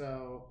internet.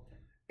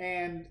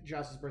 And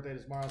Josh's birthday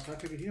is tomorrow. So I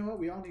figured, you know what?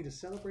 We all need to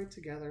celebrate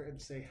together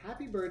and say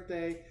happy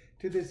birthday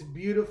to this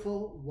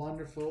beautiful,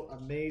 wonderful,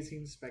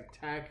 amazing,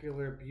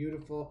 spectacular,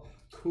 beautiful,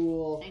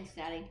 cool, thanks,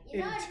 Daddy.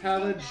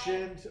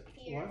 Intelligent.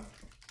 What?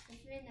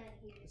 It's midnight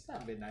here. It's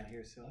not midnight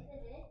here, silly.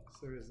 Is it?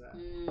 So is that.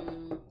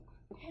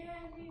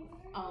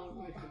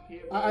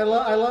 I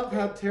love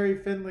how Terry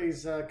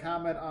Finley's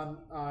comment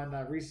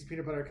on Reese's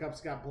Peanut Butter Cups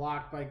got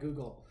blocked by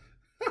Google.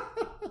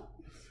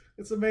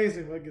 It's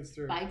amazing what gets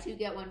through. Buy 2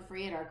 get 1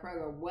 free at our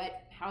Kroger.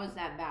 What? How is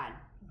that bad?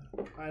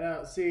 I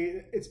know.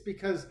 See, it's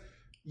because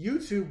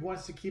YouTube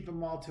wants to keep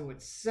them all to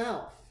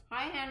itself.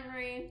 Hi,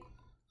 Henry.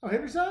 Oh,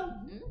 Henry's on?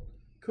 Mm-hmm.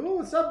 Cool.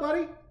 What's up,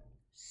 buddy?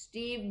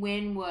 Steve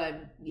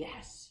Winwood.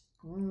 Yes.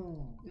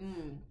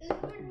 This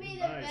would be the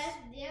best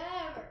deal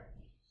ever.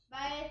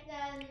 Buy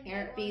 1,000.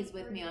 Eric B's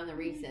with me on the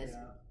Reese's.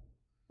 Yeah.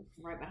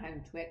 Right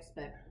behind Twix,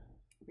 but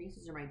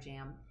Reese's are my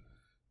jam.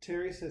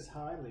 Terry says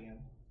hi, Liam.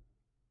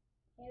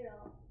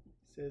 Hello.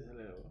 Says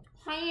hello.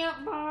 Hi,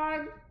 Aunt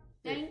Barb.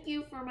 Thank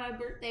you for my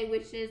birthday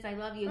wishes. I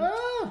love you.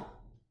 Oh.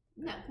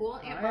 Isn't that cool?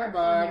 Aunt Hi, Barb.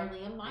 Barb.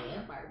 Liam, my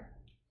Aunt Barb.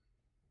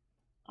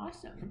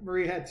 Awesome.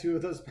 Marie had 2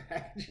 of those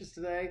packages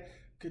today.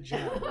 Good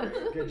job.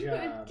 Good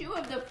job. 2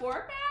 of the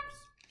 4 packs?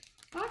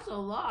 That's a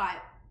lot.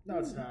 No,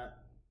 it's not.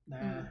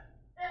 Nah.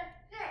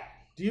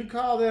 Do you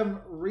call them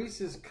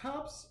Reese's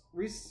Cups,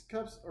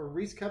 or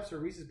Reese Cups, or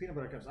Reese's Peanut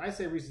Butter Cups? I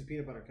say Reese's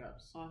Peanut Butter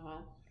Cups.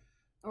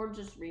 Or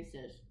just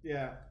Reese's.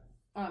 Yeah.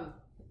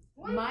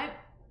 My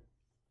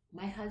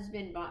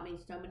husband bought me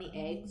so many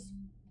eggs.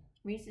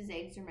 Reese's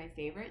eggs are my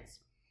favorites.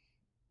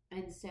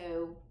 And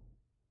so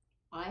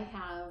I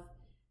have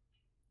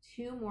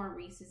 2 more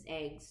Reese's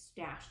eggs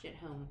stashed at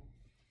home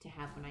to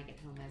have when I get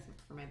home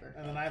for my birthday.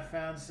 And then I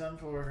found some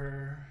for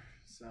her.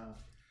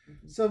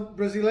 So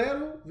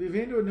Brasileiro,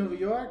 vivendo in New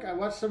York. I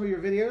watched some of your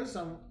videos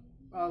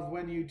of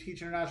when you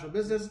teach international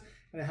business,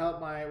 and it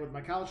helped with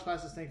my college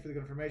classes. Thank you for the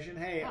good information.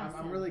 Hey, awesome.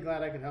 I'm really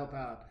glad I could help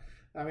out.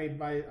 I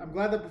mean, I'm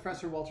glad that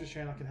Professor Walter's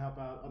channel can help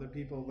out other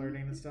people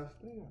learning and stuff.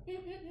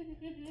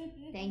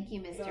 Thank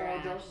you, Mr.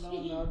 Ash.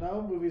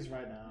 No movies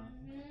right now.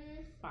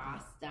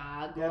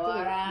 Basta, You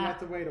have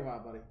to wait a while,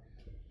 buddy.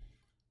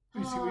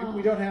 You see,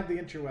 we don't have the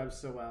interwebs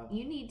so well.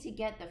 You need to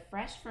get the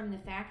fresh from the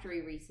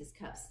factory Reese's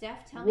cups.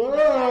 Steph, tell me about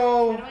that.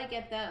 How do I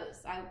get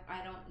those?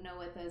 I don't know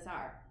what those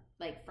are.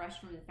 Like fresh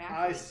from the factory.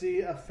 I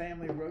see a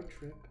family road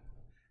trip.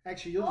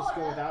 Actually, you'll just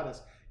go without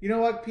us. You know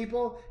what,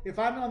 people? If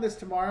I'm on this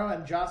tomorrow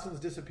and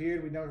Jocelyn's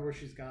disappeared, we know where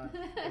she's gone.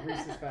 At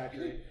Reese's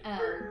factory.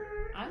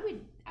 I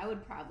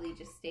would probably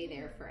just stay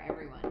there for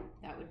everyone.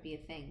 That would be a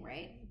thing,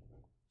 right?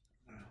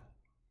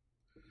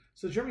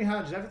 So, Jeremy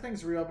Hodge,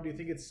 everything's reopened. Do you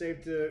think it's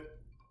safe to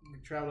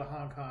travel to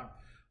Hong Kong?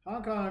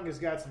 Hong Kong has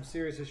got some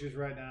serious issues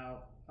right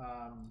now.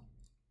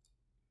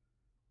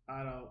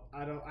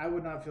 I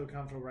would not feel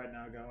comfortable right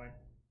now going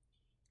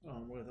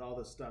with all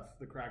this stuff,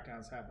 the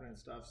crackdowns happening and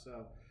stuff.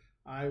 So,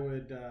 I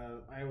would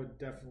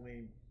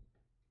definitely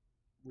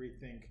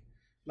rethink,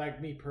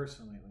 like me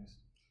personally, at least.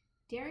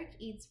 Derek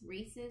eats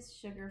Reese's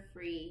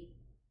sugar-free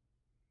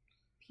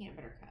peanut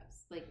butter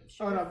cups. Like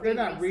they're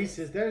not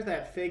Reese's. There's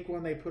that fake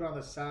one they put on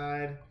the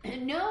side.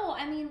 No,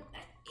 I mean,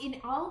 in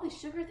all the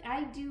sugar,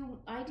 I do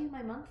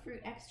my monk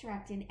fruit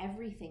extract in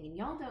everything, and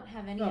y'all don't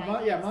have any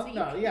idea.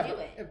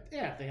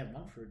 If they have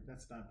monk fruit,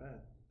 that's not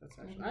bad. That's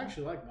actually I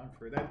actually like monk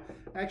fruit.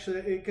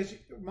 Because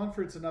monk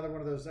fruit's another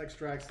one of those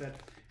extracts that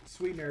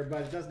sweetener,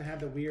 but it doesn't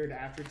have the weird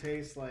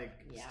aftertaste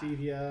like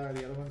stevia or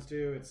the other ones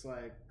do. It's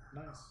like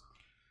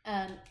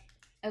nice.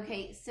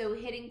 Okay, so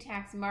hitting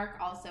tax. Mark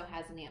also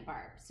has an Aunt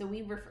Barb, so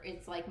we refer.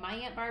 It's like my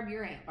Aunt Barb,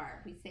 your Aunt Barb.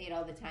 We say it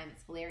all the time.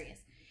 It's hilarious.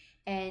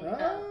 And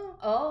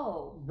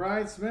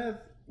Brian Smith,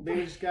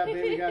 baby got the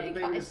baby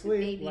to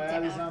sleep.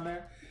 Glad he's on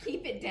there.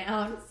 Keep it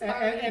down.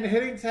 Sorry. And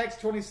hitting text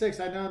 26.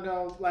 I don't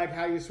know like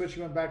how you switch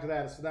going back to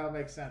that, so that would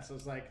make sense. I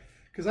was like,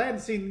 because I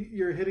hadn't seen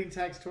your hitting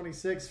text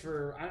 26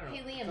 for I don't know.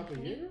 Hey Liam, a couple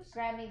can years. you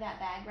grab me that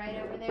bag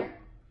right over there?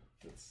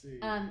 Let's see.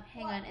 Hang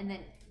on, and then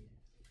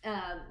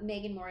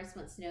Megan Morris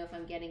wants to know if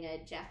I'm getting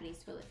a Japanese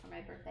toilet for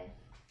my birthday.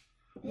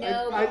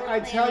 No, I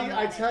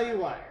tell you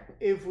what.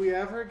 If we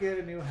ever get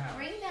a new house,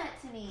 bring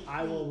that to me.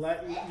 I will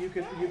let you. You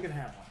can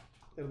have one.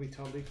 It'll be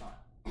totally fine.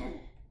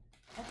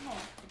 Okay,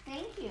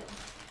 thank you.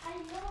 I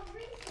love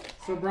Reese's.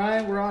 So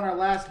Brian, we're on our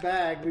last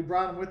bag. We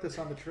brought them with us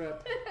on the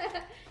trip,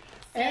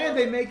 and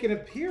they make an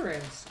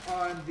appearance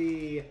on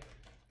the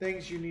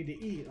things you need to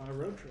eat on a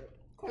road trip.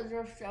 Because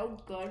they're so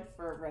good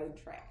for a road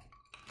trip.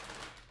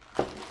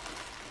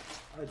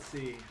 Let's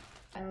see.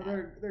 Oh,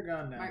 they're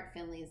gone now. Mark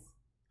Finley's.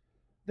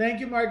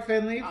 Thank you, Mark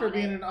Finley, for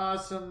being an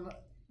awesome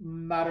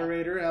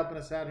moderator, helping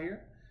us out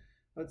here.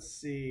 Let's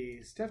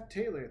see. Steph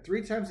Taylor.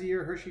 3 times a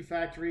year, Hershey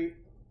Factory.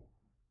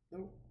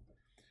 Oh.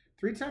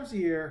 3 times a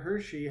year,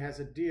 Hershey has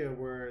a deal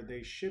where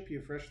they ship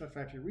you fresh from the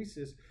factory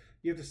Reese's.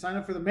 You have to sign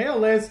up for the mail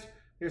list.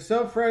 They're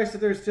so fresh that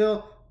there's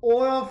still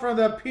oil from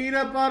the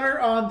peanut butter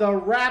on the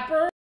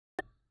wrapper.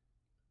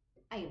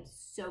 I am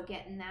so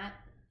getting that.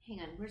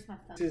 Hang on, where's my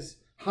phone? This is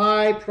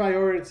high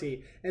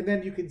priority. And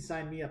then you can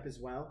sign me up as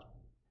well.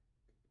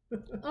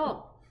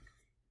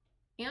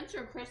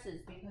 Answer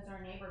Chris's because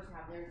our neighbors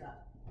have theirs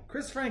up.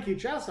 Chris Frankie,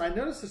 Jocelyn, I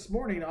noticed this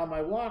morning on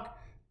my walk,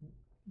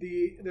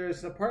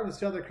 there's an apartment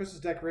still there, Christmas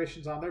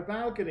decorations on their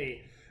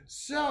balcony.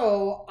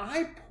 So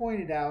I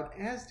pointed out,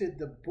 as did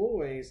the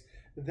boys,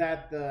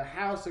 that the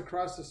house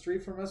across the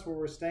street from us where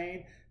we're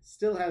staying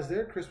still has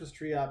their Christmas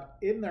tree up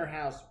in their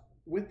house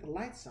with the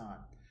lights on.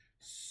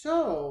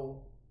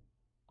 So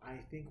I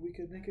think we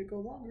could make it go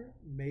longer.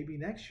 Maybe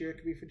next year it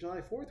could be for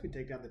July 4th we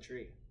take down the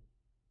tree.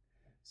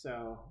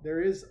 So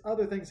there is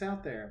other things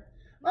out there.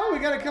 Oh, we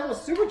got a couple of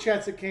super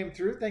chats that came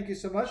through. Thank you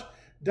so much.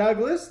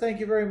 Douglas, thank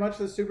you very much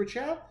for the super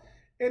chat.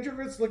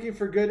 Introverts looking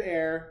for good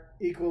air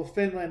equal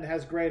Finland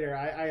has great air.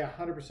 I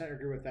 100%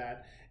 agree with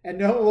that. And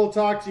no one will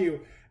talk to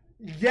you.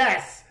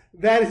 Yes,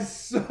 that is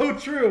so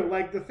true.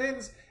 Like the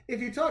Finns,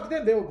 if you talk to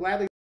them, they will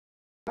gladly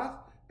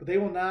off, but they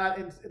will not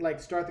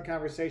start the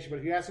conversation. But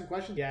if you ask them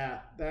questions,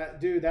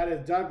 that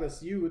is Douglas.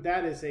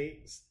 That is a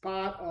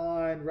spot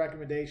on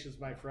recommendations,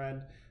 my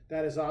friend.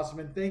 That is awesome.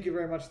 And thank you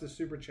very much for the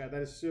super chat.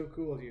 That is so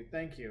cool of you.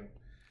 Thank you.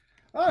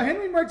 Oh,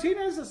 Henry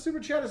Martinez, a super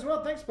chat as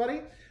well. Thanks,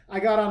 buddy.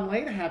 I got on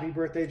lane. Happy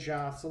birthday,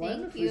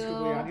 Jocelyn. Thank you. Feliz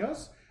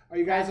cumpleaños. Are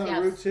you guys on a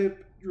Yes.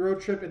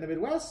 road trip in the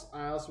Midwest?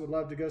 I also would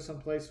love to go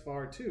someplace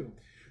far too.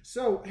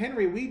 So,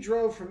 Henry, we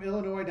drove from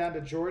Illinois down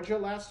to Georgia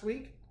last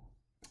week,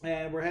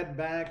 and we're heading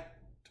back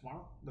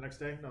tomorrow, the next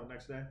day. No,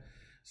 next day.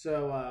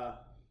 So,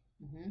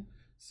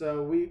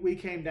 so we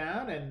came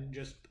down and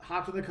just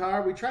hopped in the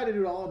car. We tried to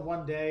do it all in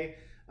one day,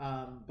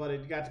 but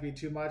it got to be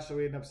too much, so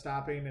we ended up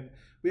stopping. And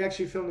we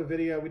actually filmed a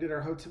video. We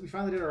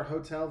finally did our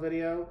hotel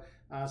video,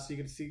 so you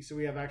can see. So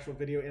we have actual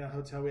video in a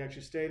hotel we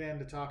actually stayed in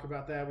to talk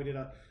about that. We did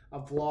a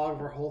vlog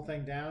of our whole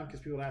thing down because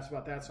people asked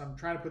about that. So I'm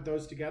trying to put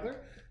those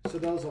together. So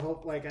those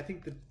will I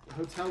think the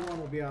hotel one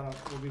will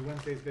be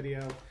Wednesday's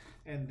video,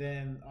 and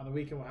then on the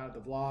weekend we'll have the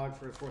vlog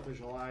for 4th of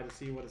July to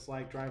see what it's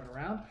like driving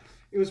around.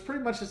 It was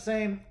pretty much the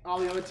same all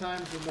the other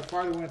times, and the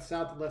farther we went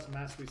south, the less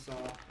masks we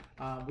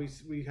saw.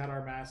 We had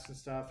our masks and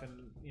stuff,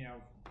 and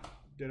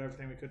did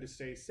everything we could to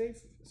stay safe.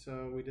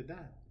 So we did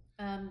that.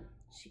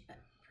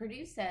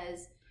 Purdue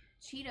says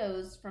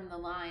Cheetos from the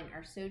line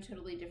are so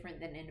totally different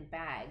than in a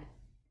bag.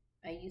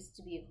 I used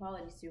to be a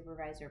quality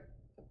supervisor.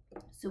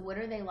 So what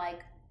are they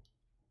like?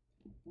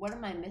 What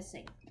am I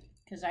missing?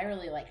 Because I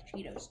really like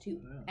Cheetos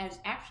too. Yeah.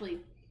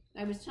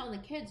 I was telling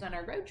the kids on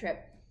our road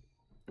trip,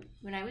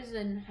 when I was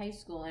in high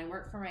school and I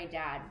worked for my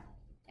dad,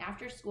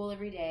 after school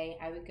every day,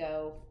 I would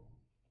go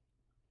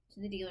to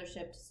the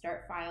dealership to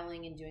start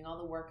filing and doing all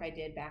the work I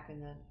did back in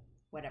the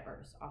whatever. It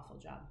was an awful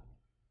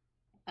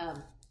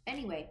job.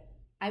 Anyway,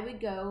 I would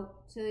go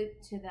to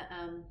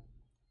the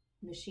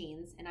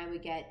machines and I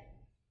would get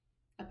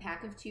a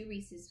pack of 2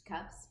 Reese's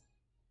cups,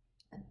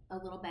 a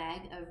little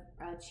bag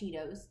of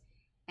Cheetos,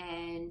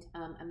 and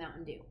a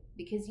Mountain Dew.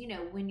 Because,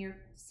 when you're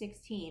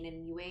 16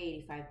 and you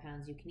weigh 85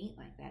 pounds, you can eat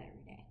like that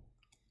every day.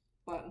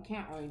 But you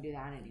can't really do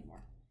that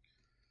anymore.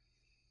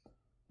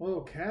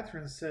 Well,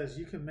 Catherine says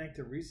you can make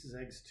the Reese's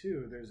eggs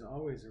too. There's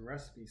always a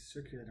recipe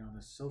circulated on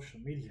the social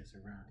medias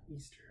around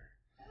Easter.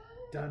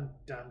 Dun,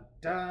 dun,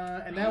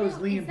 dun. And that was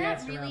Liam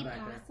dancing around back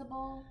there. Is that really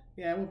possible?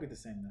 Yeah, it won't be the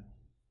same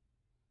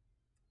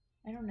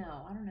though. I don't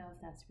know. I don't know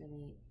if that's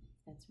really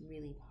possible.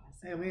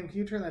 Hey, Liam, can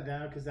you turn that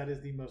down? Because that is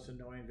the most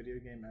annoying video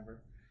game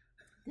ever.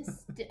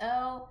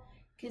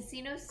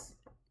 Casino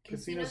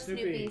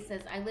Snoopy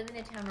says, I live in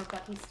a town where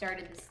Bucky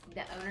started this.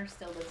 The owner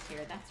still lives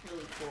here. That's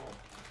really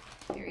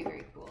cool. Very,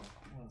 very cool.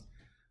 Well,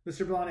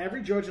 Mr. Blonde,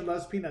 every Georgian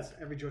loves peanuts.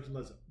 Every Georgian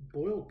loves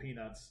boiled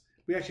peanuts.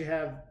 We actually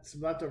have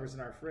some leftovers in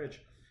our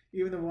fridge.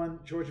 Even the one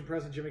Georgian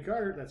President Jimmy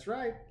Carter, that's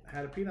right,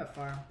 had a peanut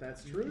farm.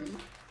 That's true. Mm-hmm.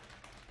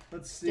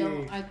 Let's see.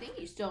 I think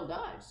he still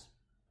does.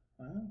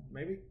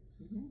 Maybe.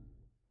 Mm-hmm.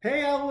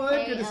 Hey, Elwood.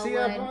 Hey, good to see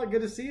you.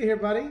 Good to see you here,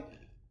 buddy.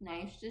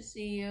 Nice to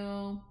see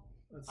you.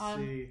 Let's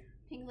see.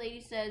 Pink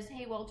Lady says,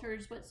 hey,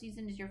 Walters, what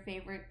season is your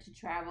favorite to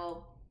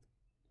travel?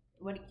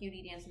 What a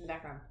cutie dance in the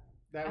background.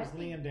 That was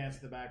Liam dance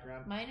in the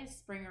background. Mine is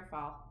spring or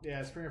fall.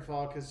 Yeah, spring or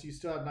fall, because you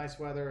still have nice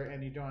weather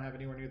and you don't have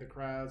anywhere near the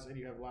crowds and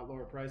you have a lot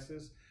lower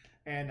prices.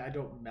 And I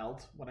don't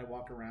melt when I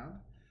walk around.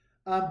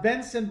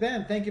 Benson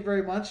Ben, thank you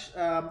very much.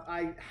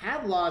 I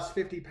had lost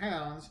 50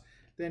 pounds.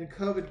 Then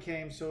COVID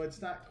came, so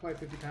it's not quite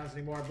 50 pounds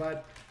anymore.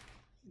 But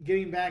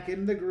getting back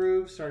in the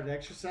groove, started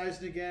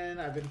exercising again.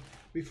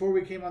 Before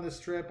we came on this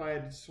trip, I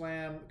had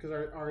swam, because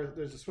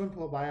there's a swim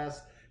pool by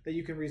us that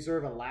you can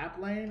reserve a lap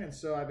lane. And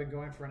so I've been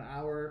going for an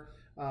hour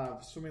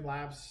swimming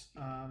laps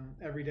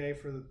every day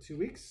for the 2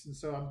 weeks. And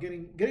so I'm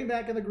getting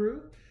back in the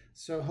groove.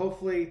 So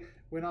hopefully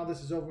when all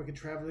this is over, we can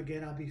travel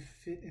again. I'll be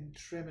fit and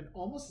trim and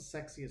almost as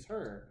sexy as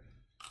her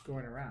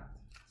going around.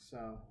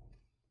 So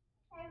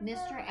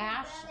Mr.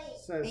 Ash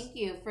says, thank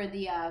you for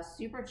the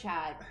super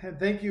chat. And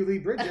thank you, Lee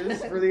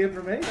Bridges, for the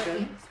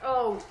information.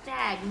 Oh,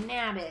 dag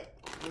nabbit.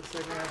 Looks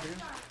like we're out here.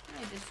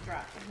 I just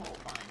dropped a whole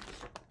bunch.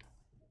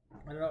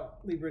 I don't know,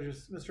 Lee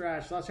Bridges. Mr.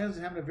 Ash, Los Angeles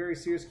is having a very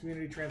serious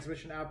community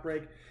transmission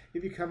outbreak.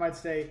 If you come, I'd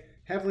stay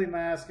heavily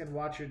masked and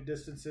watch your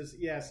distances.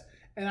 Yes.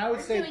 And I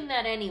would say doing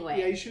that anyway.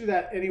 Yeah, you should do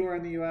that anywhere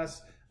in the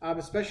U.S.,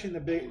 especially in the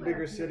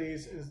bigger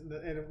cities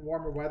and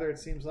warmer weather. It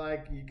seems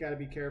like you got to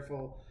be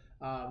careful.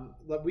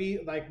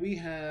 We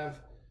have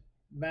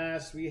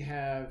masks, we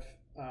have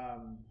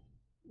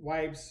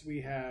wipes,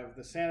 we have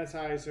the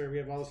sanitizer, we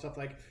have all the stuff.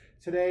 Like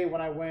today,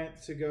 when I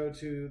went to go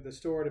to the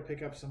store to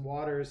pick up some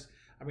waters,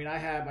 I mean, I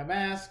had my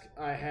mask,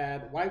 I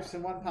had wipes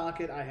in one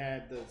pocket, I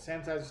had the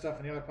sanitizer stuff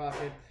in the other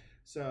pocket.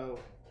 So,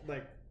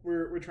 like,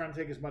 we're trying to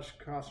take as much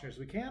precaution as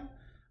we can.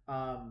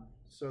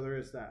 So there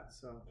is that.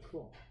 So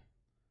cool.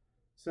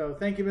 So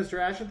thank you, Mr.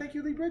 Ash, and thank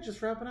you, Lee Bridges,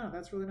 for helping out.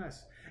 That's really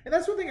nice. And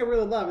that's one thing I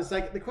really love. It's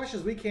like the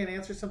questions we can't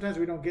answer sometimes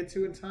we don't get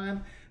to in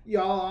time.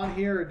 Y'all on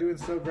here are doing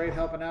so great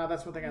helping out.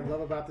 That's one thing I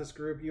love about this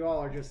group. You all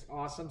are just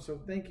awesome. So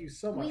thank you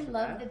so much. We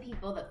love the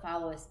people that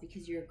follow us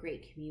because you're a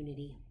great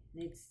community.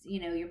 It's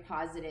you're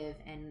positive,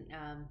 and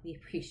we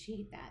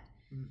appreciate that.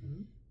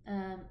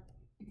 Mm-hmm.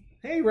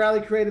 Hey,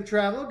 Rally Creative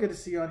Travel. Good to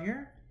see you on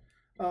here.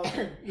 Oh,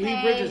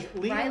 Lee Bridges.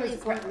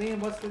 Liam,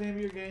 what's the name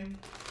of your game?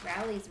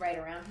 Rally's right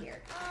around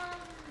here.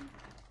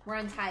 We're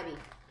on Tybee.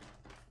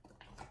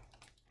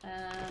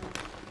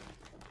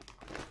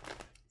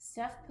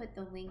 Steph put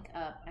the link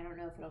up. I don't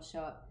know if it'll show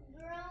up.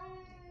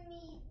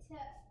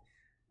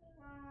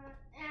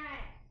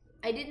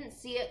 I didn't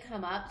see it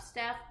come up,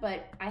 Steph,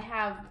 but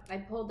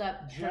I pulled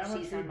up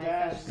Hershey's on my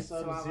Dash phone, so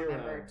I'll Sub-Zero.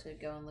 remember to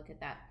go and look at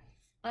that.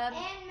 And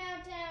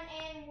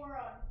Meltdown and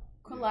World.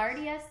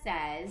 Quilardia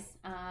says,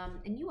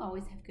 and you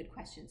always have good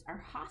questions. Are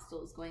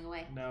hostels going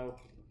away? No,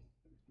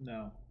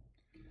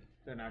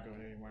 they're not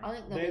going anymore.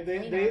 I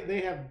think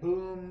They have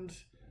boomed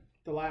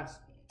the last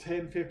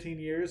 10, 15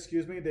 years.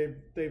 Excuse me. They've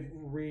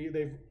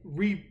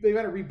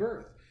had a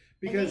rebirth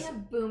because and they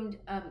have boomed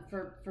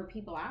for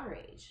people our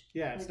age.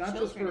 Yeah, it's not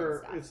just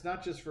for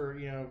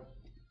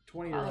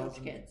 20-year-olds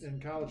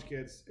and college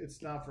kids.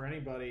 It's not for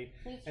anybody.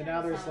 And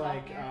now there's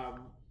like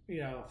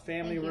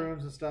family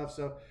rooms and stuff.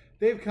 So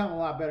they've come a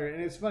lot better.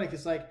 And it's funny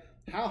because like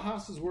how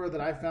hostels were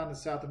that I found in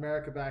South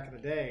America back in the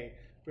day,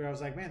 where I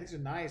was like, man, these are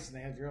nice and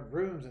they have your own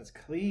rooms and it's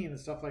clean and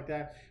stuff like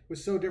that,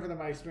 was so different than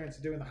my experience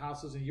of doing the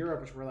hostels in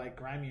Europe, which were like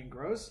grimy and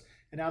gross.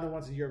 And now the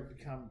ones in Europe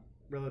become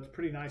really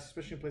pretty nice,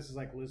 especially in places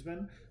like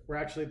Lisbon, where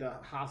actually the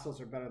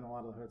hostels are better than a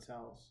lot of the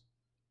hotels.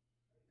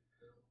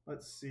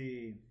 Let's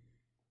see.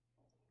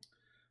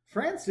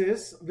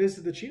 Francis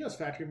visited the Cheetos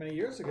factory many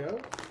years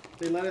ago.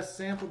 They let us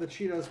sample the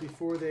Cheetos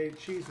before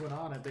cheese went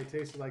on it. They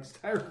tasted like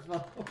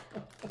styrofoam.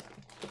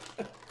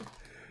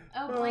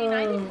 Oh, Blaine,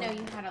 I didn't know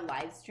you had a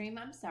live stream.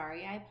 I'm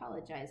sorry. I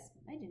apologize.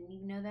 I didn't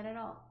even know that at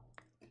all.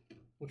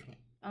 Which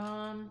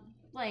one?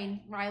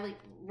 Blaine,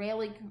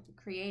 Rayleigh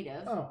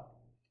Creative. Oh.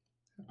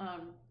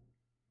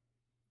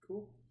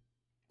 Cool.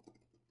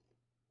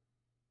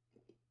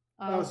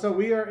 So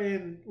we are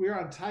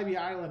on Tybee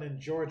Island in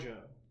Georgia.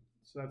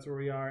 So that's where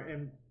we are.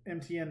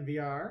 MTN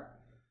VR.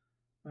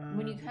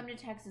 When you come to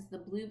Texas, the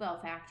Bluebell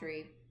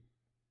factory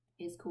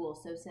is cool.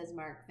 So says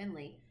Mark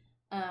Finley.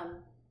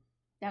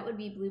 That would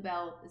be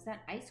Bluebell. Is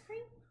that ice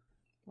cream?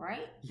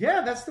 Right? Yeah,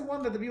 that's the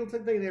one that the people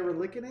took. They were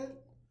licking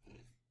it.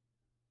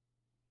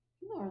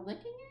 People are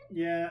licking it?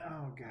 Yeah.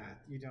 Oh God,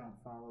 you don't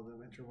follow the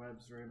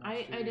interwebs very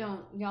much. I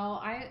don't,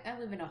 y'all. I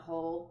live in a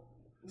hole.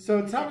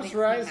 So Thomas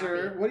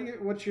Reiser,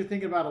 what's your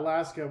thinking about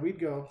Alaska? We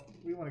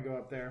want to go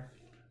up there.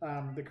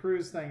 The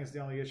cruise thing is the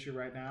only issue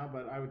right now,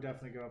 but I would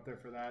definitely go up there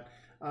for that.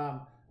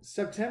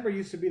 September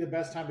used to be the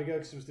best time to go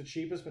because it was the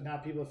cheapest, but now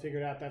people have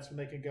figured out that's when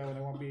they can go and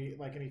there won't be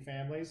like any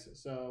families.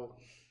 So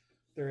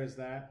there is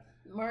that.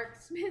 Mark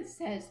Smith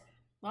says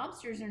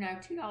lobsters are now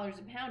 $2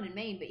 a pound in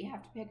Maine, but you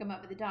have to pick them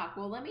up at the dock.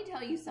 Well, let me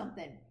tell you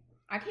something.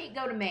 I can't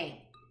go to Maine,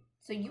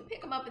 so you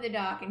pick them up at the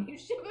dock and you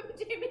ship them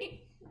to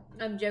me.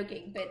 I'm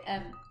joking, but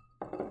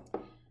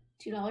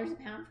 $2 a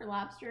pound for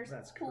lobsters.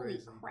 That's holy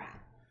crazy.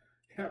 Crap.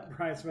 Yeah,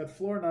 Brian Smith,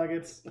 floor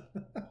nuggets.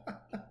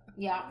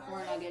 Yeah,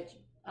 floor nuggets.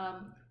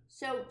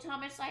 So,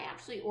 Thomas, I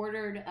actually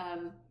ordered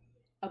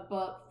a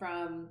book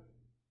from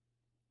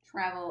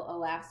Travel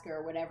Alaska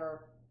or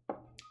whatever.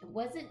 It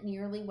wasn't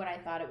nearly what I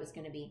thought it was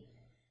going to be.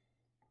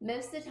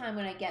 Most of the time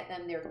when I get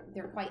them,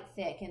 they're quite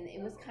thick, and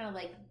it was kind of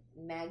like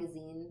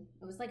magazine.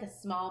 It was like a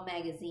small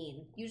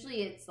magazine.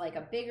 Usually it's like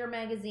a bigger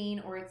magazine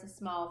or it's a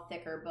small,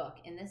 thicker book.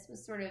 And this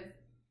was sort of,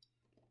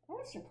 I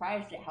was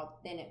surprised at how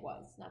thin it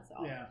was. That's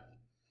all. Yeah.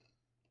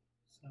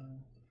 So,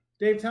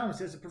 Dave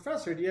Thomas, as a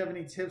professor, do you have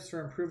any tips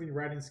for improving your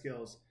writing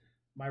skills?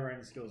 My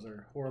writing skills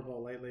are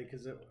horrible lately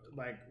because it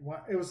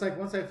was like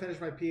once I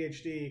finished my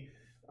PhD,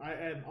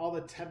 and all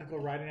the technical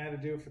writing I had to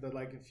do for the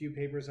like a few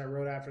papers I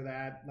wrote after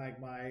that, like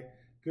my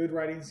good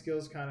writing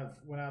skills kind of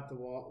went out the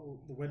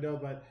window.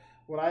 But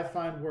what I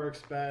find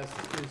works best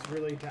is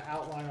really to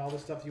outline all the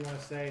stuff you want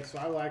to say. So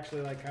I will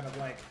actually like kind of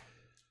like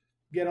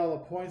get all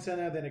the points in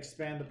there, then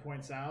expand the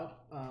points out,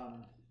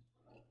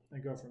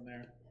 and go from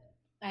there.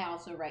 I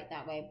also write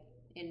that way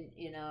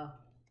in a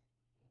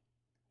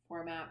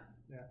format.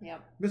 Yeah.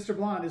 Yep. Mr.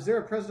 Blonde, is there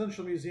a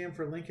presidential museum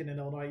for Lincoln in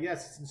Illinois?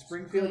 Yes, it's in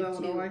Springfield,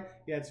 Illinois. Too.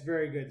 Yeah, it's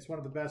very good. It's one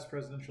of the best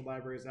presidential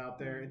libraries out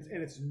there.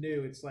 It's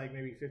new. It's like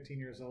maybe 15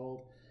 years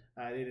old.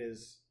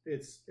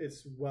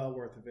 It's well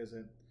worth a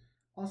visit.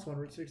 Also on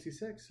Route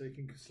 66, so you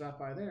can stop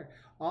by there.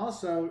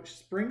 Also,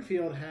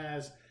 Springfield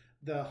has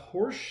the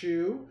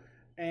Horseshoe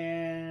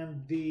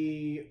and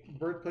the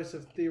birthplace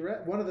of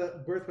one of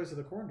the birthplace of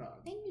the corn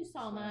dog. Thank you,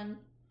 Salman.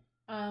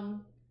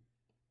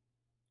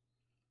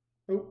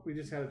 Oh, we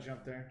just had a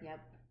jump there. Yep.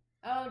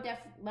 Oh, Def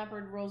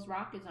Leppard Rules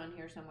Rock is on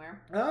here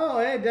somewhere. Oh,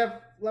 hey, Def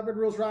Leppard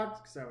Rules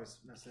Rock. Because I always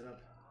mess it up.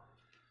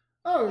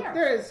 Oh, yeah.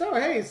 There it is. So,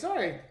 hey,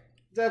 sorry.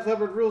 Def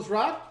Leppard Rules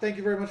Rock. Thank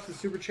you very much for the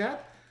super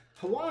chat.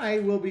 Hawaii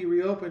will be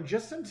reopened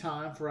just in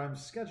time for I'm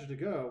scheduled to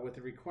go with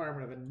the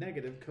requirement of a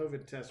negative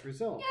COVID test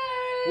result.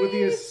 Yay! With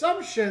the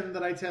assumption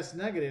that I test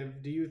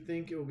negative, do you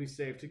think it will be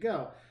safe to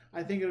go?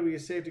 I think it'll be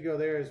safe to go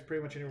there as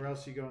pretty much anywhere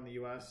else you go in the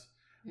U.S.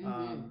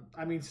 Mm-hmm.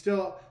 I mean,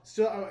 still,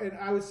 and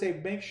I would say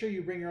make sure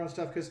you bring your own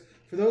stuff because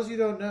for those of you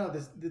who don't know,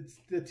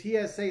 the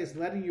TSA is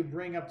letting you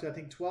bring up to I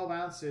think 12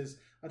 ounces,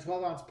 a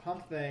 12-ounce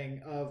pump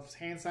thing of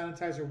hand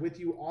sanitizer with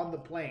you on the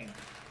plane.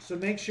 So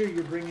make sure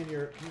you're bringing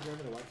your. Can you grab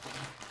me the wipes?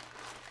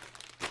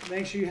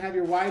 Make sure you have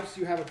your wipes.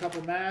 You have a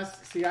couple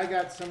masks. See, I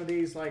got some of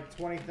these like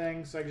 20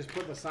 things, so I just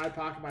put in the side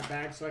pocket of my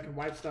bag so I can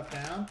wipe stuff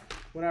down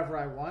whenever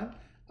I want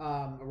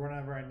or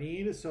whenever I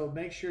need. So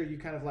make sure you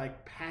kind of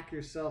like pack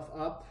yourself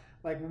up.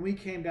 like when we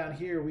came down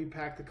here, we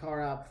packed the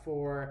car up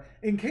for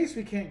in case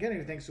we can't get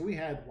anything. So we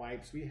had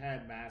wipes, we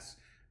had masks.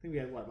 I think we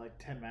had like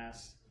 10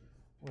 masks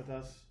with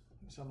us,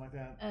 something like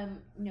that.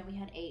 No, we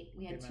had 8.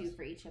 We had 2 masks?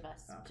 for each of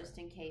us, Okay. just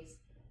in case.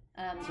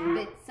 So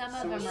But some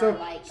of them so, are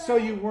like. so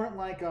you weren't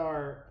like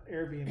our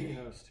Airbnb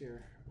host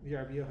here, the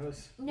RBO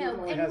host.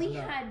 No, and we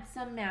had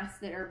some masks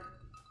that are.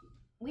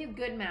 We have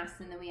good masks,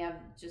 and then we have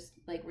just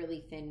like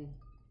really thin,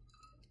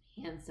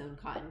 hand sewn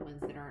cotton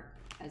ones that aren't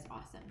as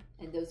awesome,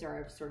 and those are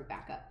our sort of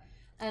backup.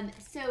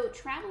 So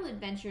travel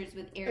adventures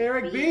with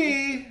Eric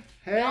B.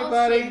 Hey, Y'all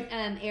buddy. should,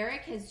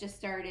 Eric has just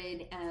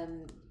started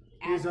adding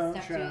His own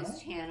stuff channel. to his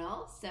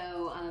channel,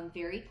 so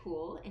very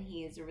cool, and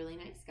he is a really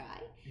nice guy.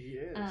 He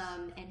is.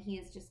 And he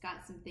has just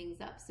got some things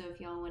up, so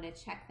if y'all want to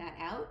check that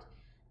out,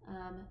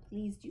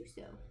 please do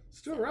so.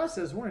 Stuart Ross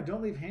says, "Warning: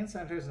 don't leave hand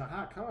sanitizer in a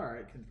hot car.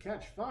 It can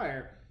catch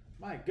fire."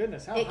 My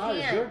goodness, how It hot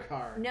is can. your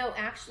car? No,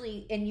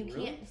 actually, and you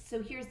Really? can't.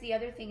 So here's the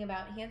other thing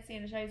about hand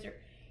sanitizer: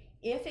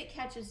 if it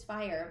catches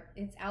fire,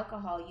 it's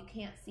alcohol. You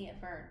can't see it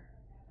burn.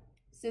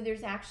 So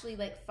there's actually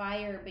like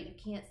fire, but you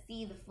can't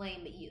see the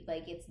flame, but you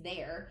like it's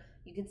there.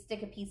 You could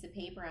stick a piece of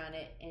paper on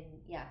it, and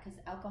yeah, because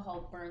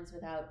alcohol burns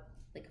without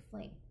like a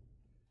flame.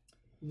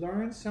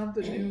 Learn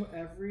something new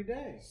every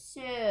day.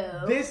 So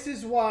This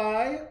is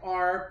why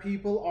our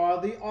people are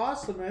the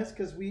awesomest,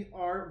 because we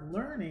are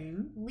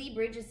learning. Lee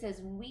Bridges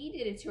says, we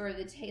did a tour of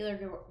the Taylor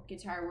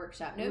Guitar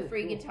Workshop. No Ooh,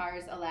 free cool.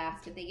 guitars, alas,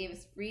 but they gave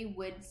us free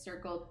wood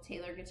circle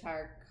Taylor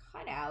guitar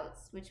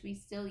cutouts, which we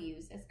still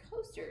use as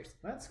coasters.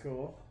 That's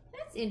cool.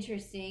 That's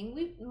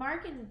interesting.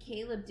 Mark and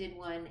Caleb did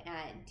one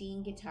at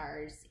Dean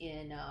Guitars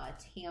in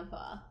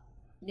Tampa.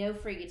 No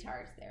free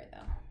guitars there,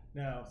 though.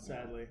 No,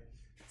 sadly.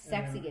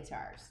 Sexy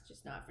guitars,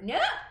 just not for... No!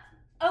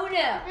 Oh,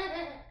 no!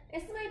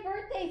 It's my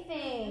birthday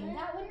thing.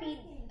 That would be...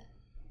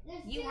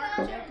 There's You 2 weren't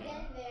others joking. in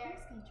I there.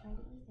 was going to try to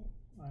eat it.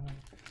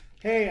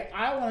 Hey,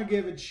 I want to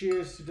give a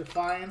cheers to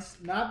Defiance,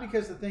 not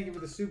because of thank you for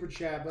the super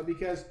chat, but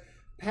because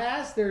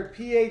passed their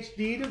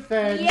PhD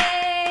defense.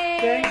 Yay!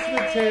 Thanks to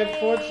the tip.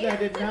 Fortunately, I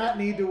did not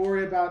need to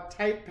worry about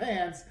tight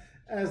pants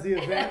as the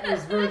event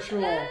was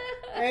virtual.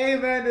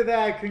 Amen to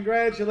that.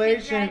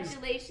 Congratulations.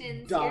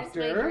 Congratulations.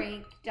 Doctor. Here's my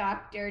drink,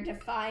 Dr.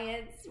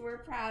 Defiance. We're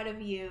proud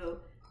of you.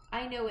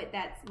 I know what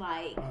that's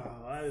like.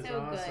 Oh, that is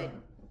So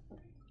awesome. good.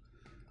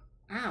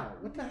 Ow,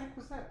 what the heck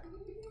was that?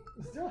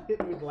 Still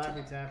hitting me with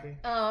Laffy Taffy.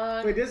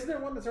 Wait, Wait, isn't there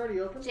one that's already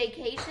open?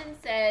 Jaycation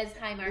says,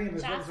 hi, Mark Damn, and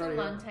this one's Jocelyn, already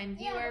open. longtime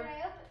Yeah, viewer. but I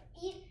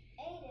ate it.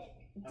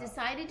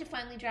 Decided to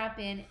finally drop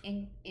in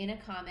a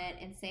comment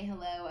and say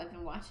hello. I've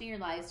been watching your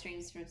live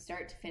streams from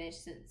start to finish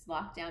since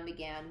lockdown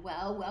began.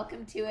 Well,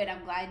 welcome to it.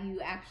 I'm glad you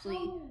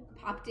actually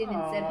popped in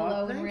and said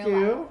hello in real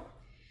life.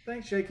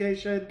 Thanks,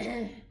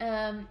 Jaycation.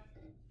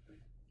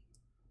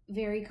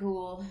 Very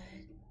cool.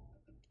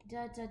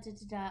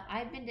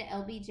 I've been to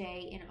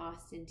LBJ in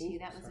Austin too.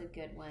 That was a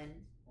good one.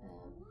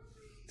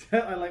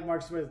 I like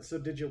Mark Smith. So,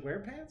 did you wear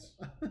pants?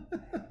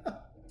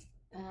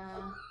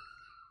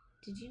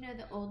 Did you know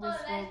the oldest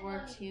that's World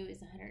War funny. II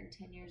is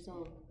 110 years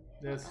old?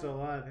 Yeah, it's still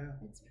alive. Yeah.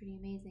 That's pretty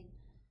amazing.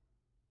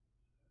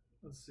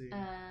 Let's see.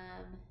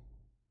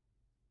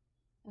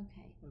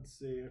 Okay. Let's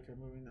see. Okay,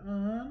 moving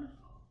on.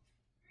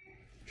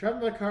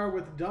 Travel by car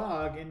with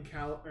dog in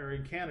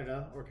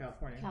Canada or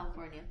California.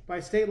 California.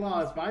 By state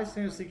law, if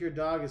bystanders think your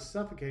dog is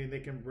suffocating, they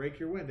can break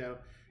your window.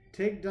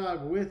 Take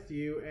dog with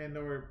you and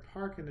or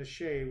park in the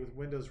shade with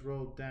windows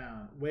rolled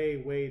down,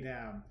 way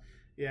down.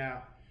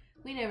 Yeah.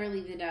 We never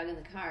leave the dog in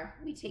the car.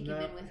 We take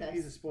him in with us.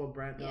 He's a spoiled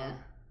brat dog. Yeah.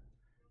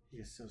 He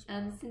is so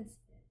spoiled. Since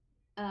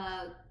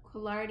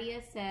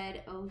Quilardia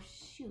said, oh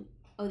shoot.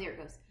 Oh, there it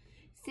goes.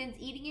 Since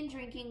eating and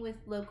drinking with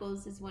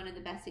locals is one of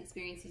the best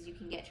experiences you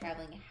can get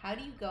traveling, how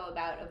do you go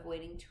about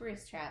avoiding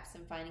tourist traps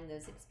and finding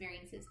those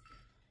experiences?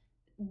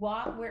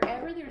 Walk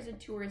wherever there's a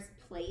tourist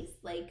place,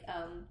 like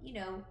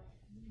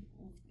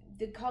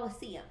the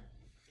Coliseum.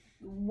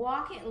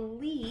 Walk at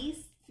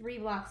least 3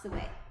 blocks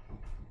away.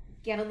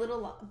 Get a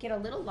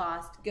little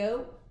lost.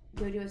 Go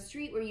to a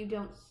street where you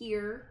don't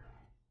hear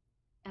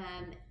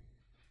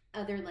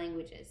other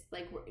languages,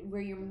 like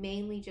where you're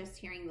mainly just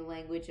hearing the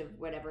language of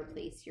whatever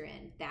place you're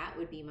in. That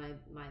would be my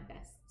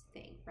best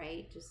thing,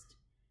 right? Just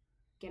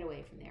get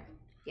away from there.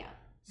 Yeah.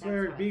 So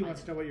Eric B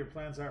wants to know what your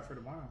plans are for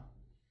tomorrow.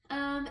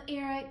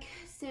 Eric,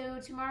 so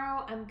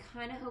tomorrow I'm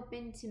kind of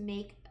hoping to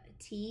make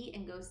tea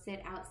and go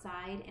sit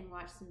outside and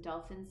watch some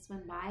dolphins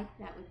swim by.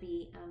 That would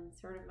be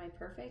sort of my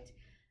perfect.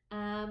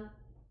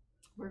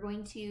 We're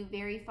going to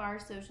very far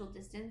social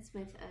distance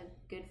with a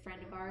good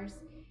friend of ours,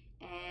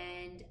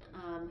 and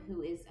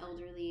who is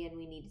elderly and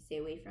we need to stay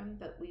away from,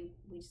 but we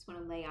just want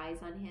to lay eyes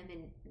on him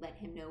and let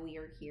him know we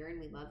are here and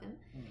we love him.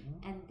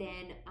 Mm-hmm. And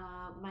then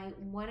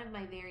one of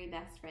my very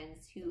best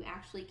friends who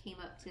actually came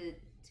up to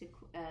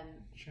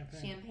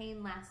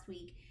Champagne last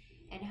week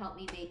and helped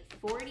me make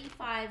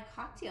 45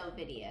 cocktail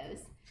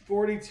videos.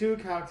 42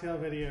 cocktail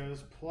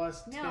videos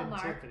plus 10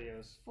 Mark, tip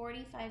videos.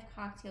 45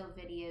 cocktail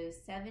videos,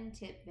 7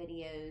 tip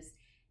videos,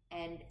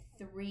 and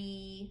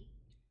 2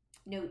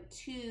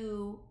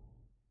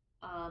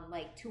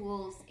 like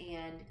tools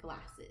and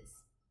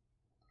glasses.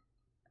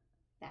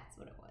 That's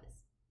what it was.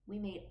 We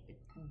made a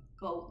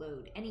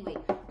boatload. Anyway,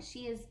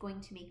 she is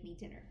going to make me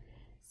dinner.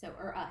 So,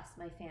 or us,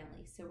 my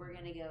family. So we're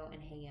going to go and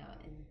hang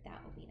out, and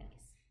that will be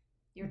nice.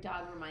 Your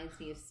dog reminds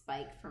me of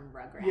Spike from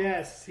Rugrats.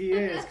 Yes, he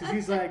is. Because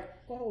he's like,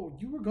 oh,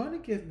 you were going to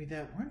give me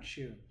that, weren't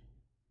you?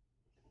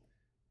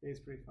 He's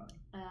pretty funny.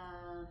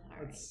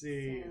 Let's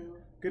see. So,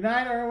 good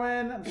night,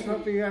 Erwin. I'm so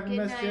happy you haven't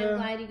missed you. Good night. I'm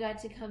glad you got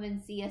to come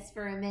and see us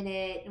for a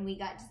minute, and we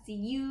got to see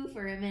you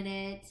for a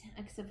minute,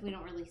 except we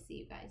don't really see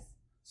you guys.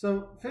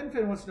 So, Fin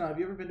wants to know, have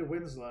you ever been to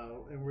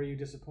Winslow, and were you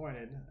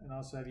disappointed? And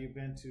also, have you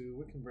been to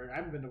Wickenburg? I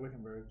haven't been to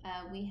Wickenburg.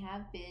 We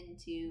have been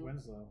to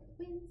Winslow,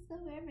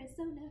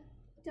 Arizona.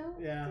 Don't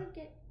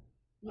forget.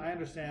 Yeah. I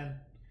understand.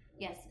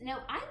 Yes. No,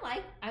 I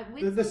like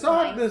the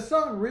song. The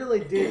song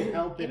really did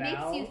help it It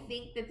out. makes you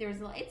think that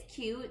there's it's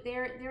cute.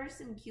 There are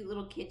some cute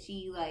little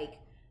kitschy like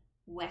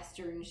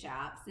Western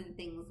shops and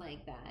things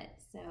like that.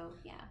 So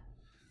yeah.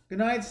 Good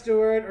night,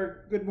 Stuart,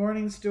 or good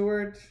morning,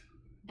 Stuart.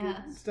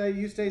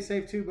 You stay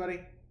safe too,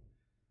 buddy.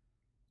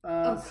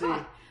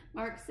 God.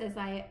 Mark says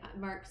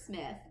Mark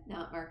Smith,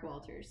 not Mark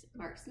Walters.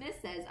 Mark Smith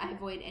says I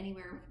avoid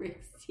anywhere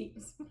Rick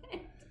Steves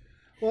went.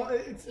 Well,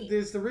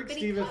 there's the Rick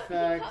Steves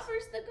effect. He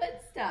covers the good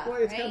stuff. Well,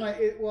 it's kind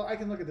of like I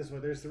can look at it this way.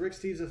 There's the Rick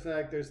Steves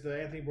effect. There's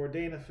the Anthony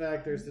Bourdain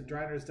effect. There's the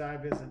Diners,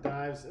 Dives, and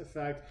Dives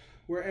effect,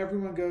 where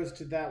everyone goes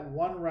to that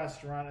one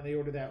restaurant and they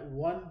order that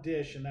one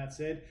dish and that's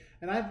it.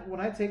 And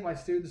when I take my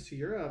students to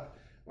Europe,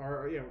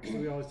 or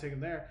we always take them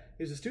there,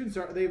 is the students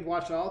they've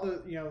watched all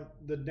the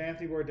the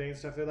Anthony Bourdain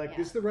stuff. They're like,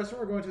 this is the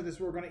restaurant we're going to. This is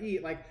what we're going to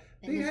eat. Like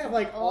they have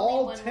like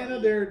all 10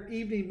 of their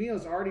evening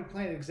meals already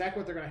planned exactly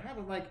what they're going to have.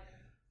 I'm like,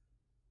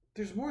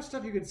 there's more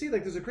stuff you can see.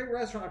 Like there's a great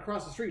restaurant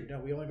across the street. No,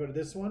 we only go to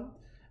this one.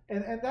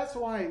 And that's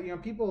why,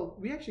 people,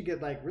 we actually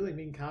get like really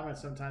mean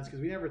comments sometimes because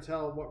we never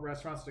tell what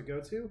restaurants to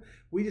go to.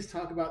 We just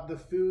talk about the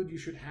food you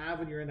should have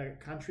when you're in a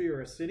country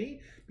or a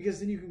city, because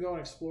then you can go and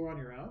explore on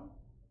your own.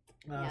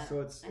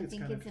 So I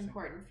think it's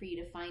important for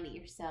you to find it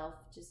yourself.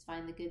 Just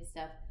find the good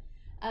stuff.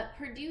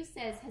 Purdue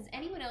says, has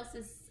anyone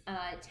else's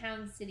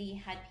town, city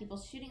had people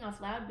shooting off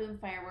loud boom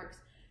fireworks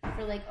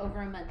for like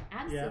over a month?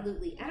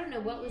 Absolutely. Yeah. I don't know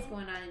what was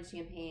going on in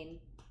Champaign.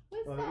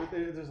 What's that?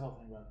 There's a whole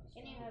thing about it.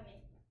 Can you have it?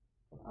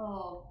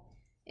 Oh,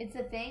 it's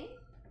a thing?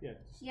 Yeah.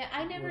 Yeah,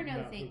 I never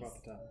know things.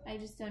 I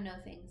just don't know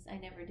things. I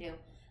never do.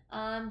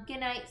 Good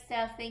night,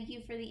 Steph. Thank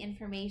you for the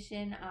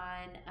information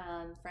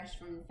on Fresh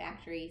from the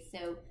Factory.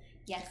 So,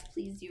 yes,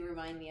 please do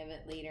remind me of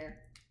it later.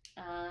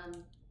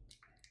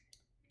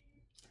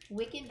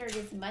 Wickenburg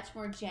is much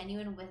more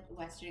genuine with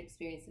Western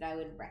experience that I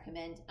would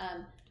recommend.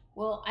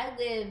 Well, I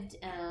lived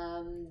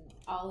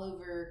all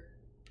over,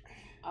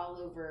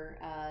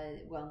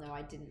 well, no,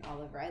 I didn't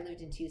all over. I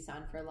lived in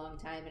Tucson for a long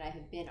time, and I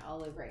have been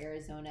all over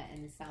Arizona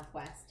and the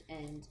Southwest,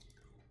 and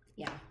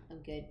yeah,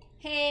 I'm good.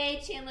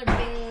 Hey, Chandler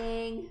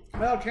Bing.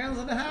 Well, Chandler's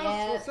in the house.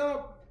 Yep. What's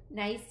up?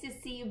 Nice to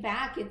see you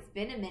back. It's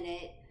been a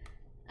minute.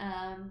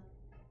 All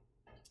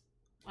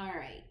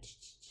right.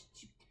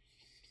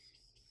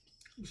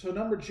 So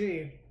number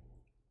G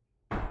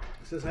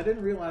says, I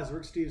didn't realize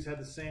Rick Steves had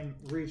the same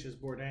reach as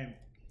Bourdain.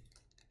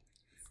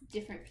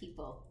 Different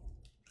people.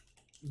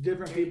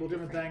 Different people,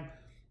 different thing.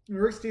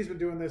 Rick Steves been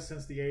doing this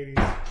since the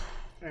 80s,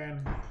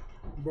 and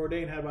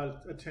Bourdain had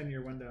about a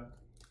 10-year window.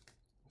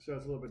 So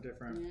it's a little bit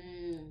different.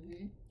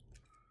 Mm-hmm.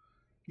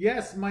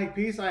 Yes, Mike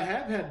Peace, I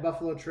have had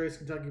Buffalo Trace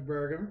Kentucky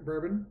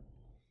bourbon.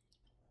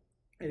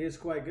 It is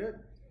quite good.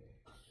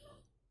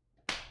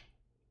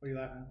 What are you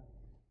laughing at?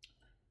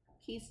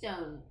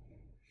 Keystone.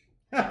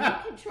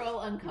 Control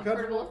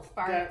uncomfortable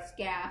farts,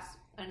 gas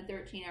on a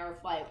 13-hour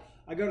flight.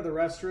 I go to the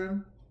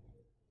restroom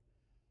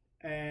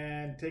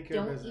and take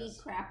care of business. Don't eat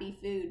crappy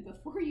food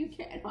before you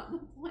get on the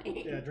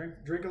plane. Yeah,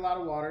 drink a lot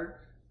of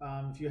water.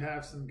 If you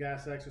have some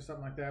Gas X or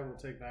something like that, we'll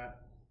take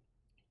that.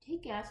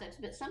 Take Gas X,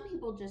 but some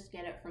people just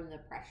get it from the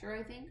pressure,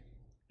 I think.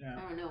 Yeah.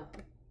 I don't know.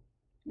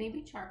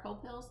 Maybe charcoal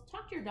pills.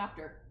 Talk to your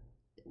doctor.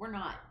 We're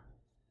not.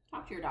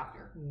 Talk to your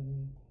doctor.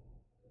 Mm-hmm.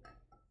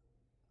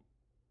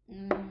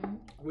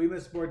 We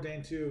missed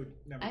Bourdain too.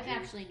 I've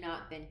actually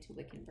not been to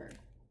Wickenburg.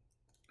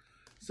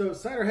 So,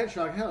 Cider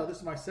Hedgehog, hello. This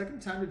is my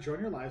second time to join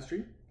your live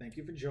stream. Thank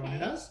you for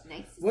joining us.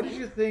 Nice to What did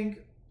you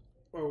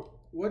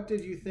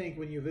think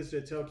when you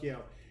visited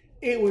Tokyo?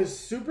 It was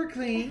super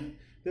clean.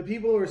 The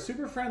people were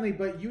super friendly,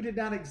 but you did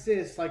not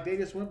exist. Like, they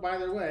just went by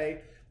their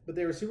way. But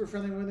they were super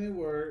friendly when they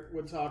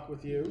would talk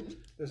with you.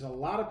 There's a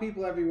lot of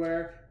people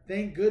everywhere.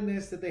 Thank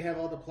goodness that they have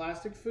all the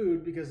plastic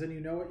food, because then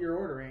you know what you're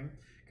ordering.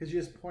 Because you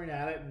just point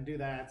at it and do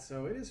that.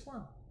 So it is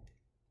fun.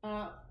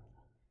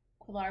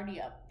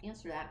 Clardia,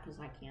 answer that because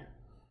I can't.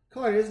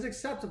 Clardia, is it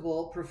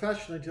acceptable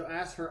professionally to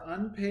ask for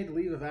unpaid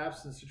leave of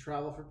absence to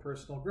travel for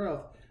personal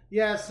growth?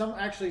 Yeah, some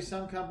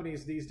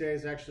companies these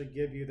days actually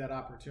give you that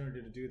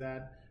opportunity to do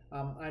that.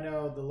 I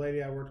know the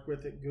lady I worked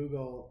with at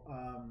Google,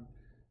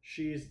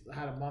 she's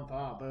had a month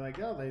off. They're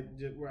like,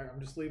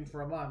 I'm just leaving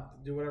for a month.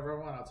 Do whatever I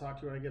want. I'll talk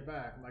to you when I get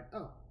back. I'm like,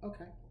 oh,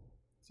 okay.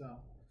 So,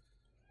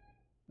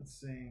 let's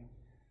see.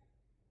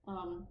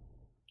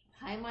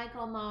 Hi,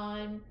 Michael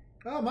Mon.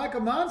 Oh,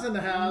 Michael Mon's in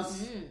the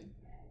house.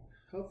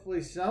 Mm-hmm.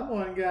 Hopefully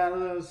someone got a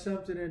little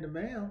something in the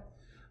mail.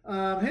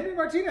 Henry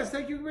Martinez,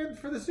 thank you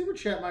for the super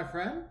chat, my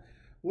friend.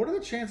 What are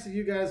the chances of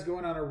you guys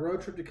going on a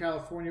road trip to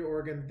California,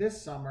 Oregon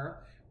this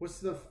summer? What's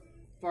the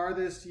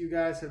farthest you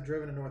guys have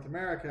driven in North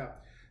America?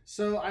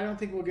 So I don't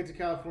think we'll get to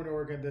California,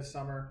 Oregon this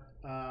summer.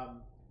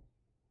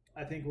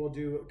 I think we'll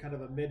do kind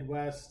of a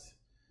Midwest,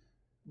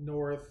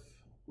 North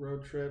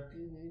road trip,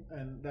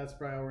 and that's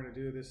probably what we're going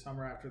to do this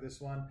summer after this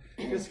one,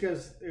 just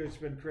because it's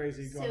been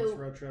crazy going this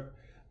road trip.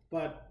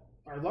 But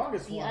our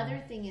longest one. The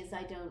other thing is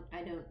I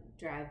don't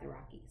drive the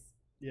Rockies.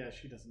 Yeah,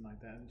 she doesn't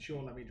like that, and she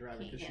won't let me drive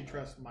it because she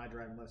trusts my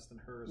driving less than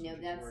hers. No,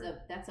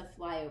 that's a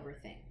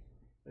flyover thing.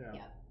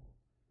 Yeah.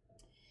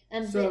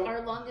 So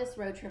our longest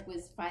road trip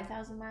was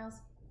 5,000 miles.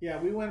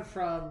 Yeah, we went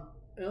from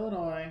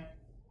Illinois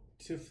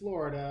to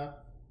Florida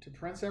to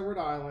Prince Edward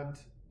Island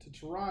to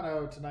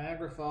Toronto to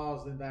Niagara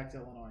Falls, then back to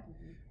Illinois,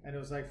 and it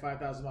was like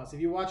 5,000 miles.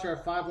 If you watch our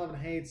 511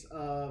 hates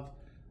of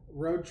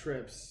road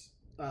trips,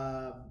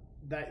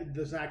 that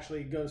this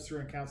actually goes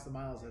through and counts the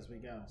miles as we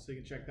go, so you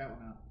can check that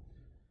one out.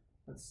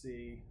 Let's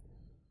see.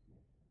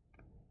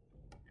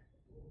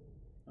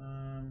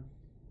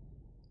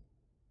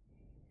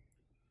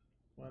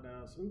 What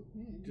else? Ooh,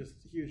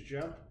 just a huge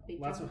jump.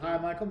 Lots of hi,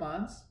 Michael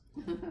Mons.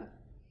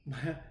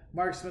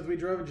 Mark Smith, we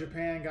drove in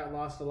Japan, got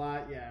lost a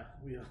lot. Yeah,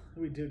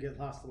 we do get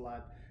lost a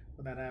lot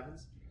when that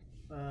happens.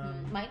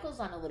 Michael's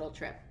on a little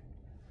trip.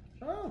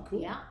 Oh, cool.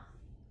 Yeah.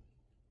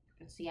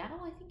 In Seattle,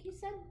 I think you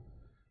said.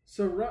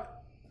 So,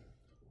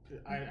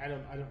 I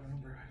don't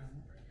remember.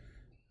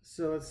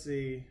 So let's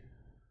see.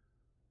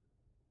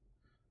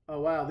 Oh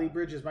wow, Lee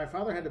Bridges. My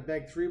father had to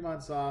beg 3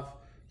 months off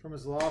from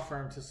his law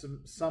firm to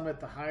summit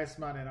the highest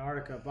mountain in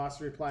Antarctica. Boss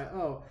replied,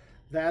 "Oh,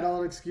 that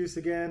old excuse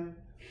again."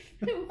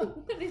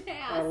 What an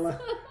ass.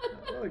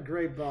 What a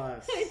great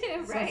boss. I know,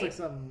 right? Sounds like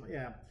something,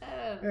 yeah.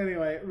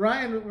 Anyway,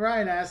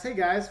 Ryan asked, "Hey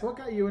guys, what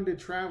got you into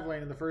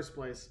traveling in the first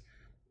place?"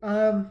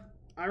 I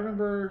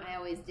remember I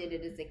always did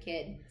it as a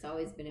kid. It's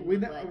always been in my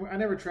blood. I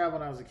never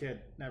traveled when I was a kid.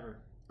 Never.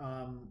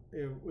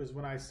 It was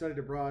when I studied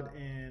abroad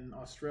in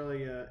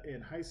Australia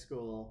in high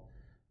school.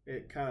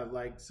 It kind of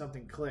like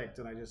something clicked,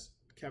 and I just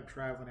kept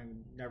traveling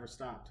and never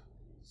stopped.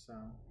 So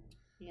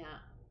yeah.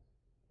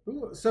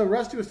 Ooh, so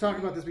Rusty was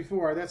talking about this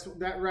before. That's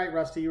right,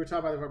 Rusty. You were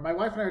talking about it. My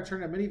wife and I are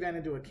turning a minivan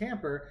into a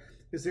camper.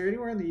 Is there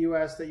anywhere in the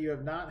U.S. that you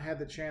have not had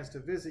the chance to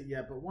visit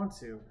yet, but want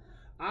to?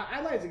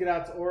 I'd like to get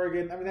out to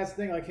Oregon. I mean, that's the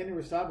thing. Like Henry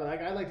was talking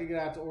about. I'd like to get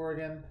out to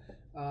Oregon.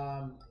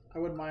 I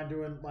wouldn't mind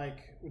doing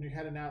like when you're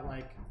heading out,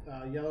 like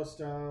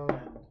Yellowstone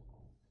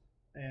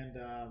and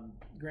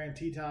Grand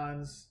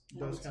Tetons,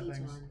 those kind of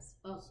things.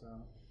 Oh. So.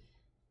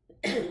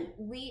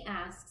 Lee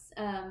asks,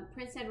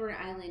 Prince Edward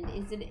Island,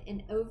 is it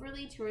an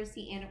overly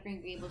touristy Anne of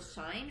Green Gables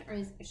shrine,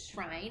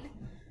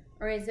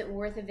 or is it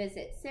worth a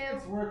visit? So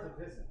it's worth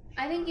a visit.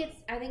 I think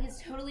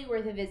it's totally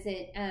worth a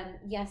visit.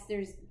 Yes,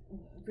 there's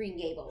Green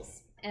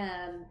Gables,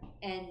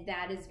 and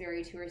that is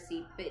very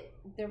touristy, but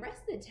the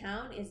rest of the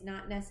town is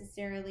not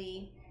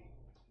necessarily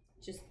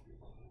just.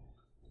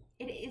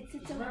 It's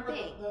its own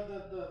thing.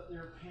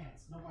 Their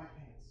pants, no white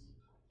pants.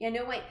 Yeah,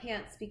 no white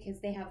pants because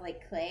they have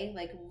like clay,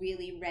 like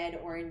really red,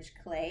 orange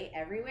clay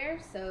everywhere.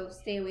 So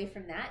stay away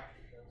from that.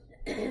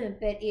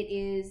 But it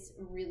is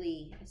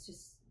really,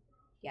 it's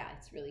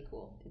really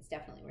cool. It's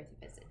definitely worth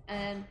a visit.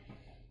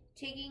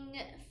 Taking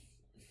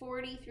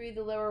 40 through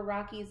the lower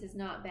Rockies is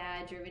not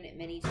bad. Driven it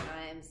many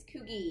times.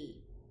 Coogie,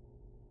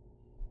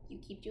 you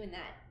keep doing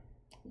that.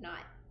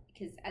 Not.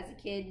 Because as a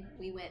kid,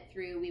 we went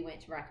to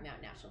Rocky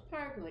Mountain National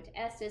Park, we went to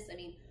Estes. I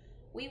mean,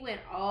 we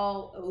went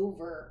all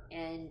over.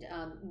 And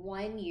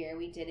one year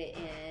we did it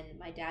in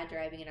my dad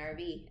driving an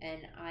RV,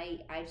 and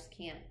I just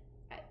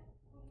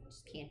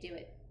can't do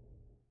it.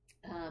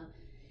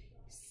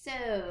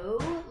 So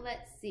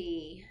let's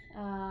see.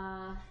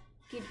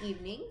 Good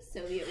evening.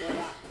 Soviet War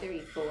Doc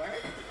 34.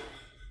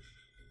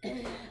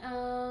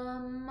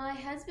 My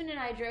husband and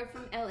I drove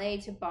from LA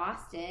to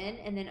Boston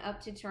and then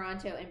up to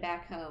Toronto and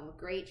back home.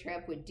 Great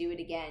trip, would do it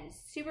again.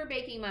 Super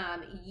Baking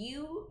Mom,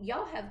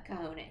 y'all have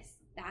cojones.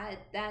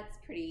 That's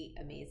pretty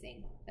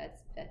amazing.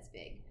 That's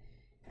big.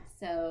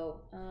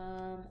 So,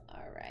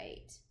 all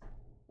right.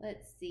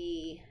 Let's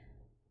see.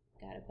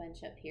 Got a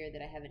bunch up here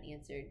that I haven't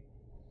answered.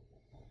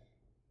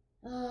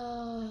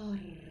 Oh,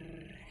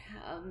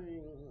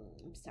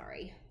 I'm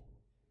sorry.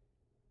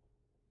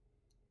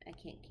 I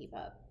can't keep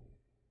up.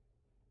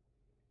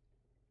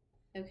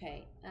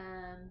 Okay.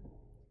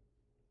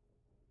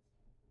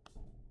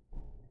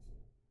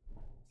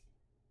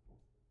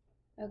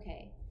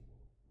 Okay.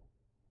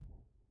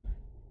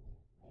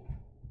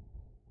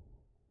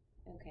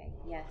 Okay.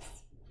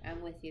 Yes,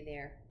 I'm with you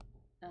there.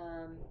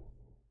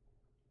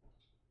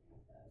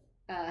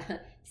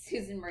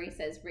 Susan Marie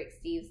says Rick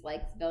Steves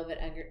likes Velvet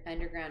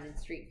Underground and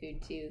street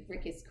food too.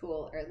 Rick is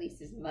cool, or at least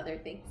his mother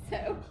thinks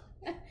so.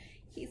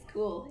 He's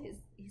cool. His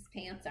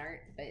pants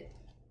aren't, but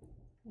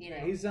you know,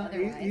 he's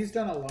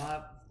done a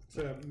lot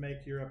to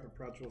make Europe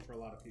approachable for a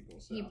lot of people.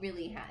 So. He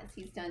really has.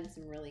 He's done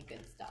some really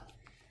good stuff,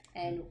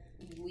 and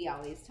we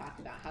always talk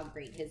about how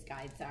great his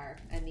guides are.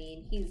 I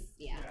mean,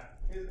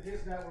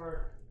 his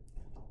network.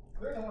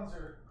 They're the ones that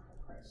are.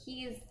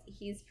 He's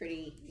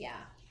pretty.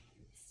 Yeah,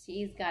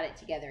 he's got it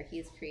together.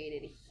 He's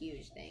created a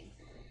huge thing.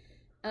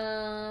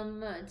 All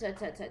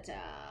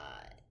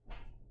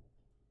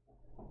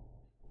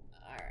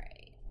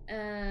right.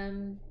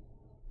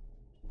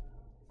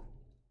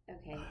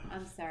 Okay.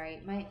 I'm sorry.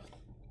 I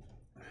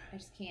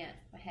just can't.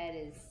 My head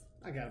is.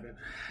 I got it.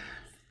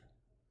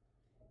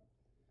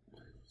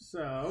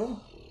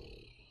 So.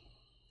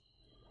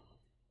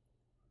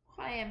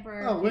 Hi,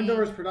 Emperor. Oh,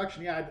 Wendover's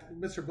production. Yeah,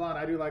 Mr. Blonde,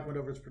 I do like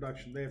Wendover's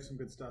production. They have some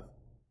good stuff.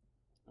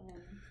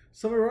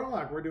 Silver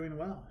Rolock, we're doing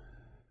well.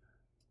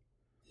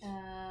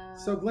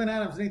 So, Glenn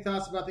Adams, any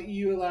thoughts about the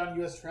EU allowing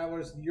U.S.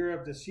 travelers in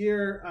Europe this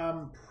year?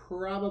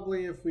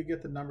 Probably if we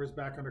get the numbers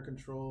back under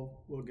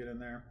control, we'll get in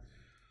there.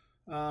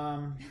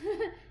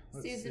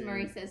 Susan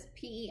Murray says,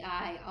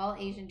 PEI, all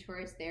Asian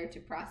tourists there to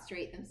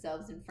prostrate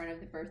themselves in front of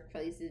the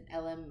birthplace of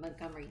L.M.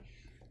 Montgomery.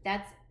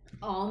 That's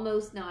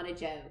almost not a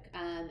joke.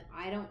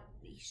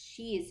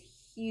 She is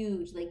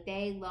huge. Like,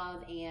 they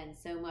love Anne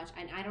so much.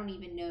 And I don't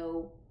even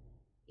know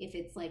if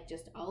it's like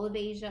just all of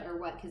Asia or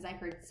what, because I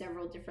heard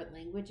several different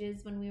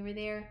languages when we were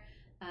there.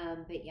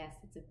 But yes,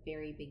 it's a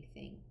very big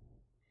thing.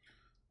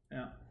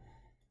 Yeah.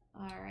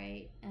 All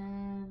right.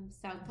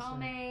 Sao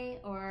Tome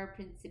or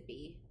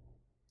Principe?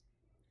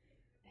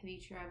 Have you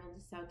traveled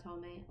to Sao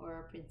Tome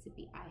or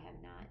Principe? I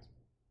have not.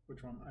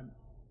 Which one?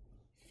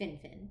 Fin.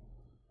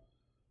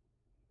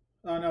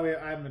 Oh, no,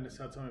 I haven't been to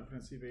Sao Tome and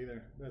Principe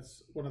either.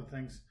 That's one of the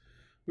things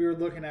we were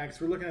looking at, because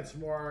we're looking at some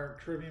more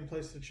Caribbean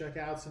places to check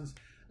out, since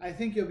I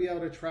think you'll be able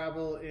to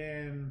travel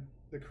in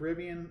the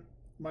Caribbean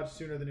much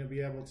sooner than you'll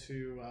be able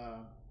to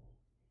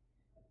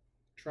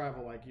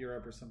travel like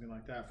Europe or something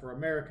like that, for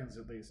Americans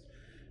at least.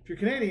 If you're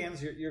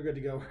Canadians, you're good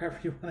to go wherever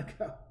you want to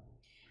go.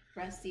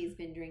 Rusty's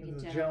been drinking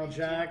Gentleman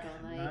Jack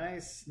all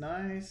night. Nice.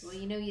 Well,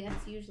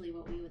 that's usually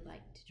what we would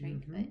like to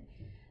drink, but...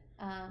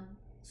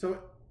 So,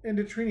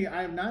 into Trini,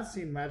 I have not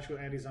seen Magical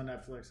Andes on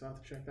Netflix. I'll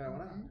have to check that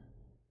one out. Do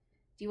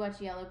you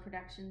watch Yellow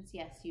Productions?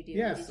 Yes, you do.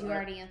 Yes, Did you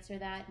already answer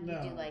that?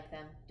 No. You do like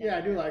them? Yeah,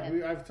 I do like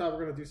them. I've thought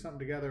we're going to do something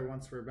together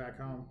once we're back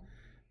home.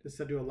 Just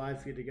to do a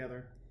live feed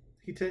together.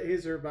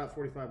 His are about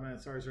 45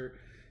 minutes. Ours are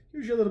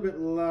usually a little bit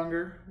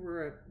longer.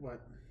 We're at, what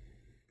are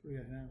we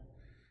at now?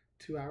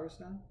 2 hours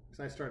now?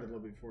 Because I started a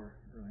little before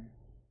earlier.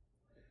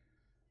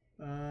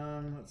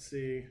 Let's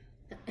see.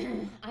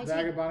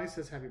 Vagabonnie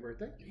says happy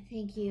birthday.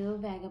 Thank you,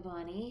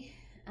 Vagabonnie.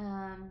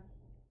 I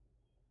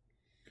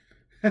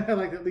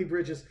like that. Lee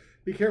Bridges.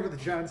 Be careful with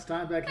the John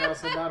Steinbeck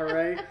house in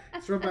Monterey.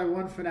 It's run by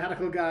one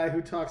fanatical guy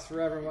who talks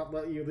forever and won't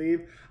let you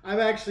leave. I've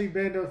actually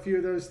been to a few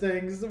of those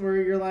things where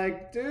you're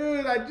like,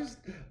 dude, I just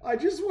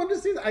want to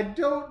see that. I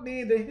don't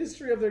need the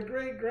history of their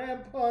great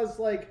grandpa's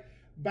like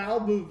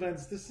bowel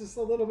movements. This is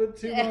a little bit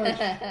too much.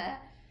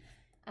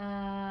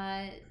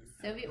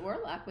 Soviet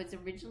Warlock was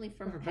originally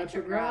from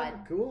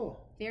Petrograd.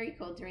 Cool. Very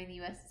cool during the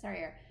USSR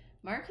era.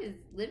 Mark has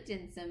lived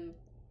in some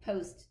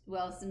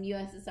some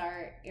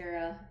USSR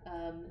era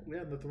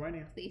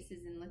Lithuania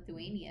places in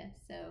Lithuania.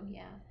 So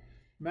yeah.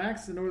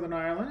 Max in Northern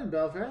Ireland in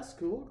Belfast.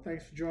 Cool.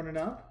 Thanks for joining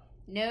up.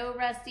 No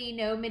Rusty,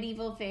 no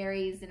medieval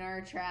fairies in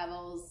our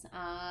travels.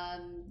 The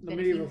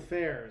medieval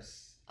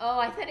fairs. Oh,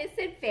 I thought it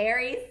said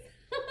fairies.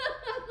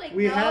 Like,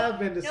 we have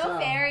been to some. No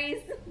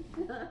fairies.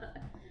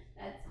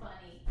 That's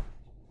funny.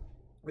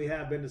 We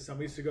have been to some.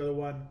 We used to go to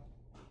one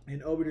in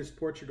Óbidos,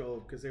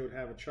 Portugal, because they would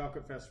have a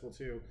chocolate festival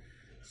too.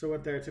 So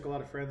went there. I took a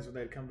lot of friends when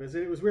they'd come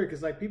visit. It was weird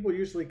because like people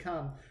usually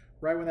come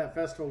right when that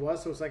festival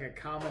was, so it's like a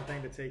common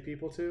thing to take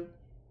people to.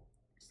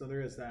 So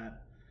there is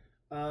that.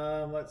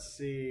 Let's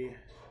see.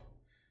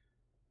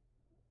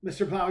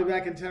 Mr. Blau will be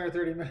back in 10 or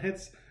 30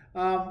 minutes.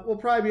 We'll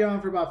probably be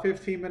on for about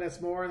 15 minutes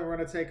more, and then we're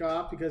going to take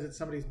off because it's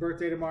somebody's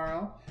birthday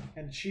tomorrow,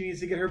 and she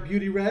needs to get her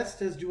beauty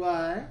rest, as do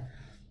I.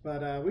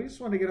 But we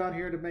just wanted to get on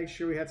here to make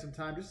sure we had some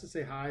time just to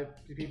say hi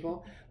to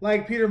people.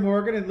 Like Peter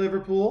Morgan in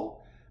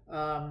Liverpool.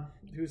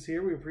 Who's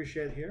here? We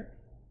appreciate here.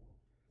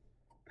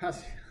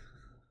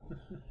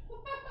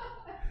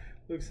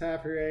 Looks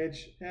half her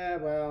age. Yeah,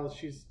 well,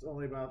 she's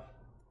only about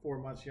 4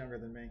 months younger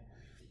than me.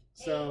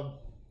 So,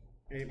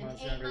 8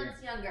 months younger. 8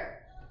 months younger.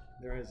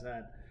 There is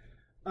that.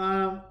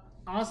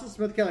 Austin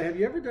Smith Kelly, have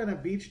you ever done a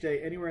beach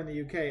day anywhere in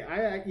the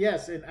UK?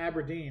 Yes, in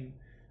Aberdeen.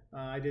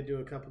 I did do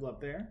a couple up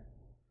there.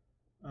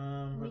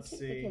 Let's see.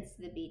 We took the kids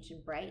to the beach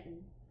in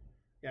Brighton.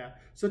 Yeah.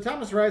 So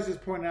Thomas Rice is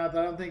pointing out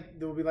that I don't think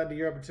they will be led to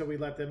Europe until we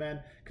let them in,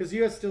 because the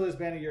U.S. still is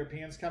banning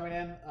Europeans coming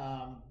in.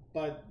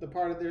 But the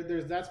part of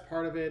that's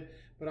part of it,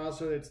 but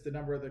also it's the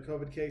number of the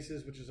COVID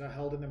cases, which is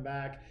holding them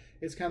back.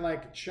 It's kind of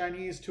like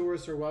Chinese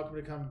tourists are welcome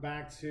to come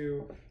back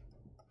to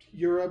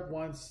Europe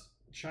once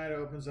China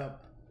opens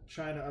up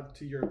China up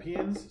to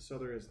Europeans. So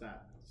there is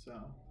that. So.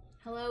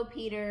 Hello,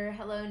 Peter.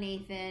 Hello,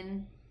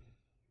 Nathan.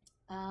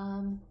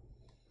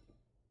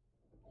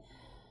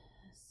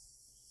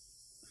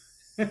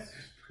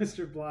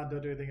 Mr. Blonde,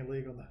 don't do anything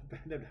illegal in the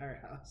abandoned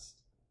house.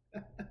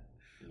 Yeah.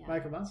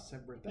 Michael Mounts,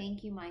 happy birthday.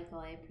 Thank you, Michael.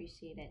 I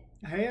appreciate it.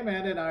 Hey,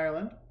 Amanda in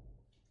Ireland.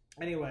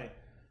 Anyway,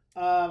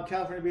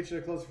 California beaches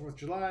are closed for 4th of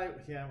July.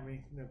 Yeah,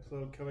 the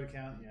COVID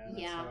count. Yeah,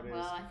 that's how it is.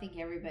 Well, I think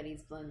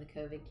everybody's blown the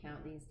COVID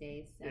count these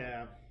days. So.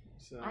 Yeah.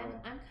 So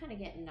I'm kind of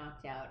getting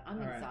knocked out.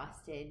 I'm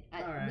exhausted.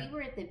 Right. We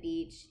were at the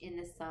beach in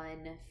the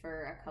sun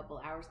for a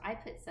couple hours. I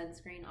put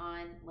sunscreen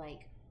on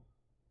like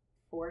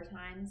 4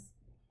 times,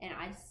 and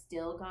I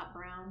still got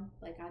brown.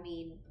 Like, I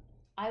mean,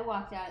 I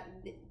walked out.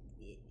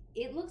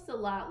 It looks a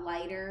lot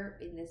lighter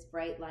in this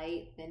bright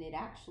light than it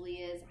actually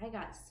is. I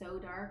got so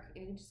dark,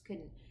 I just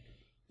couldn't.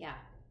 Yeah,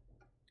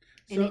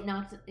 and so, it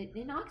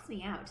knocks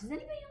me out. Does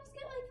anybody else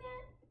get like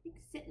that?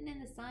 Like, sitting in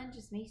the sun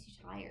just makes you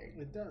tired.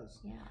 It does.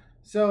 Yeah.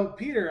 So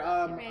Peter,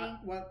 I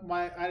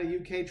had a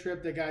UK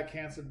trip that got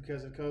canceled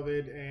because of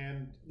COVID,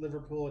 and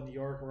Liverpool and New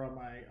York were on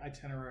my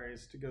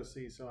itineraries to go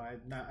see. So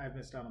I've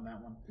missed out on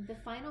that one. The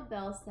final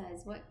bell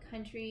says, "What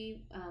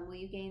country will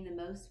you gain the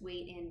most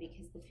weight in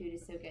because the food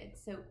is so good?"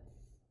 So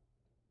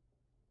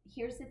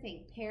here's the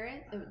thing: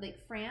 Paris,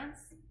 like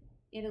France,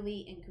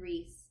 Italy, and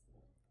Greece,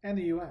 and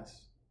the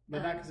US,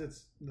 but not because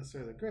it's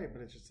necessarily great,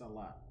 but it's just a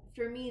lot.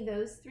 For me,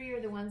 those 3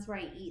 are the ones where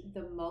I eat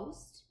the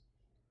most.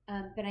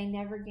 But I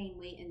never gain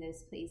weight in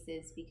those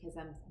places because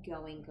I'm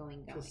going.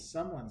 Because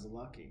someone's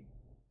lucky.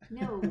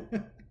 No.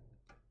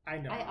 I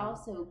know. I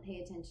also pay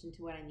attention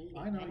to what I'm eating.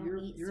 I know.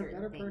 You're a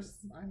better things.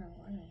 person. I know.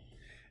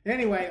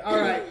 Anyway, all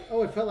right.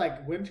 Oh, it felt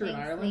like winter in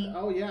Ireland. Lee.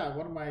 Oh, yeah.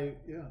 One of my,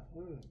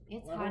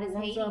 It's hot as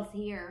Hades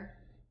here.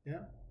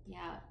 Yeah.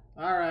 Yeah.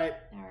 All right.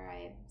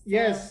 So,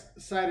 yes,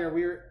 Cider.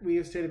 We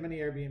have stayed at many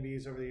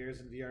Airbnbs over the years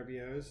and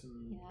VRBOs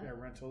and air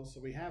rentals, so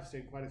we have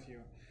stayed quite a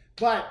few.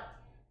 But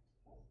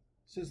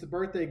since the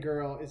birthday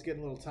girl is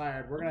getting a little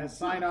tired, we're going to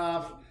sign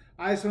off.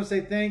 I just want to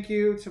say thank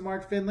you to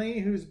Mark Finley,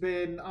 who's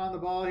been on the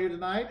ball here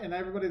tonight, and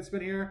everybody that's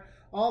been here.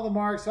 All the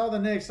Marks, all the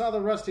Nicks, all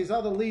the Rusties,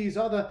 all the Lees,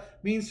 all the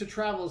Means to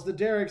Travels, the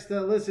Derricks,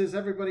 the Liz's,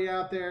 everybody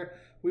out there.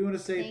 We want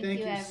to say thank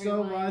you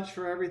so much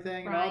for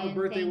everything, Brian, and all the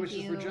birthday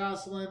wishes for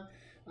Jocelyn.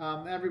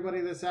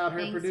 Everybody that's out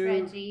here, Purdue.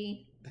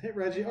 Reggie.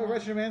 Reggie. Oh,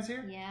 Reggie Man's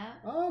here? Yeah.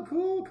 Oh,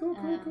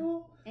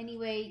 cool.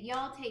 Anyway,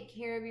 y'all take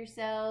care of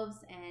yourselves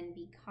and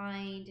be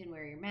kind and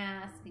wear your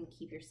mask and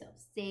keep yourself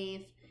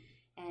safe.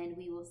 And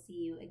we will see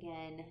you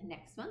again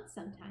next month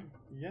sometime.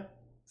 Yep.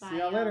 Bye, See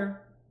y'all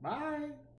later. Bye.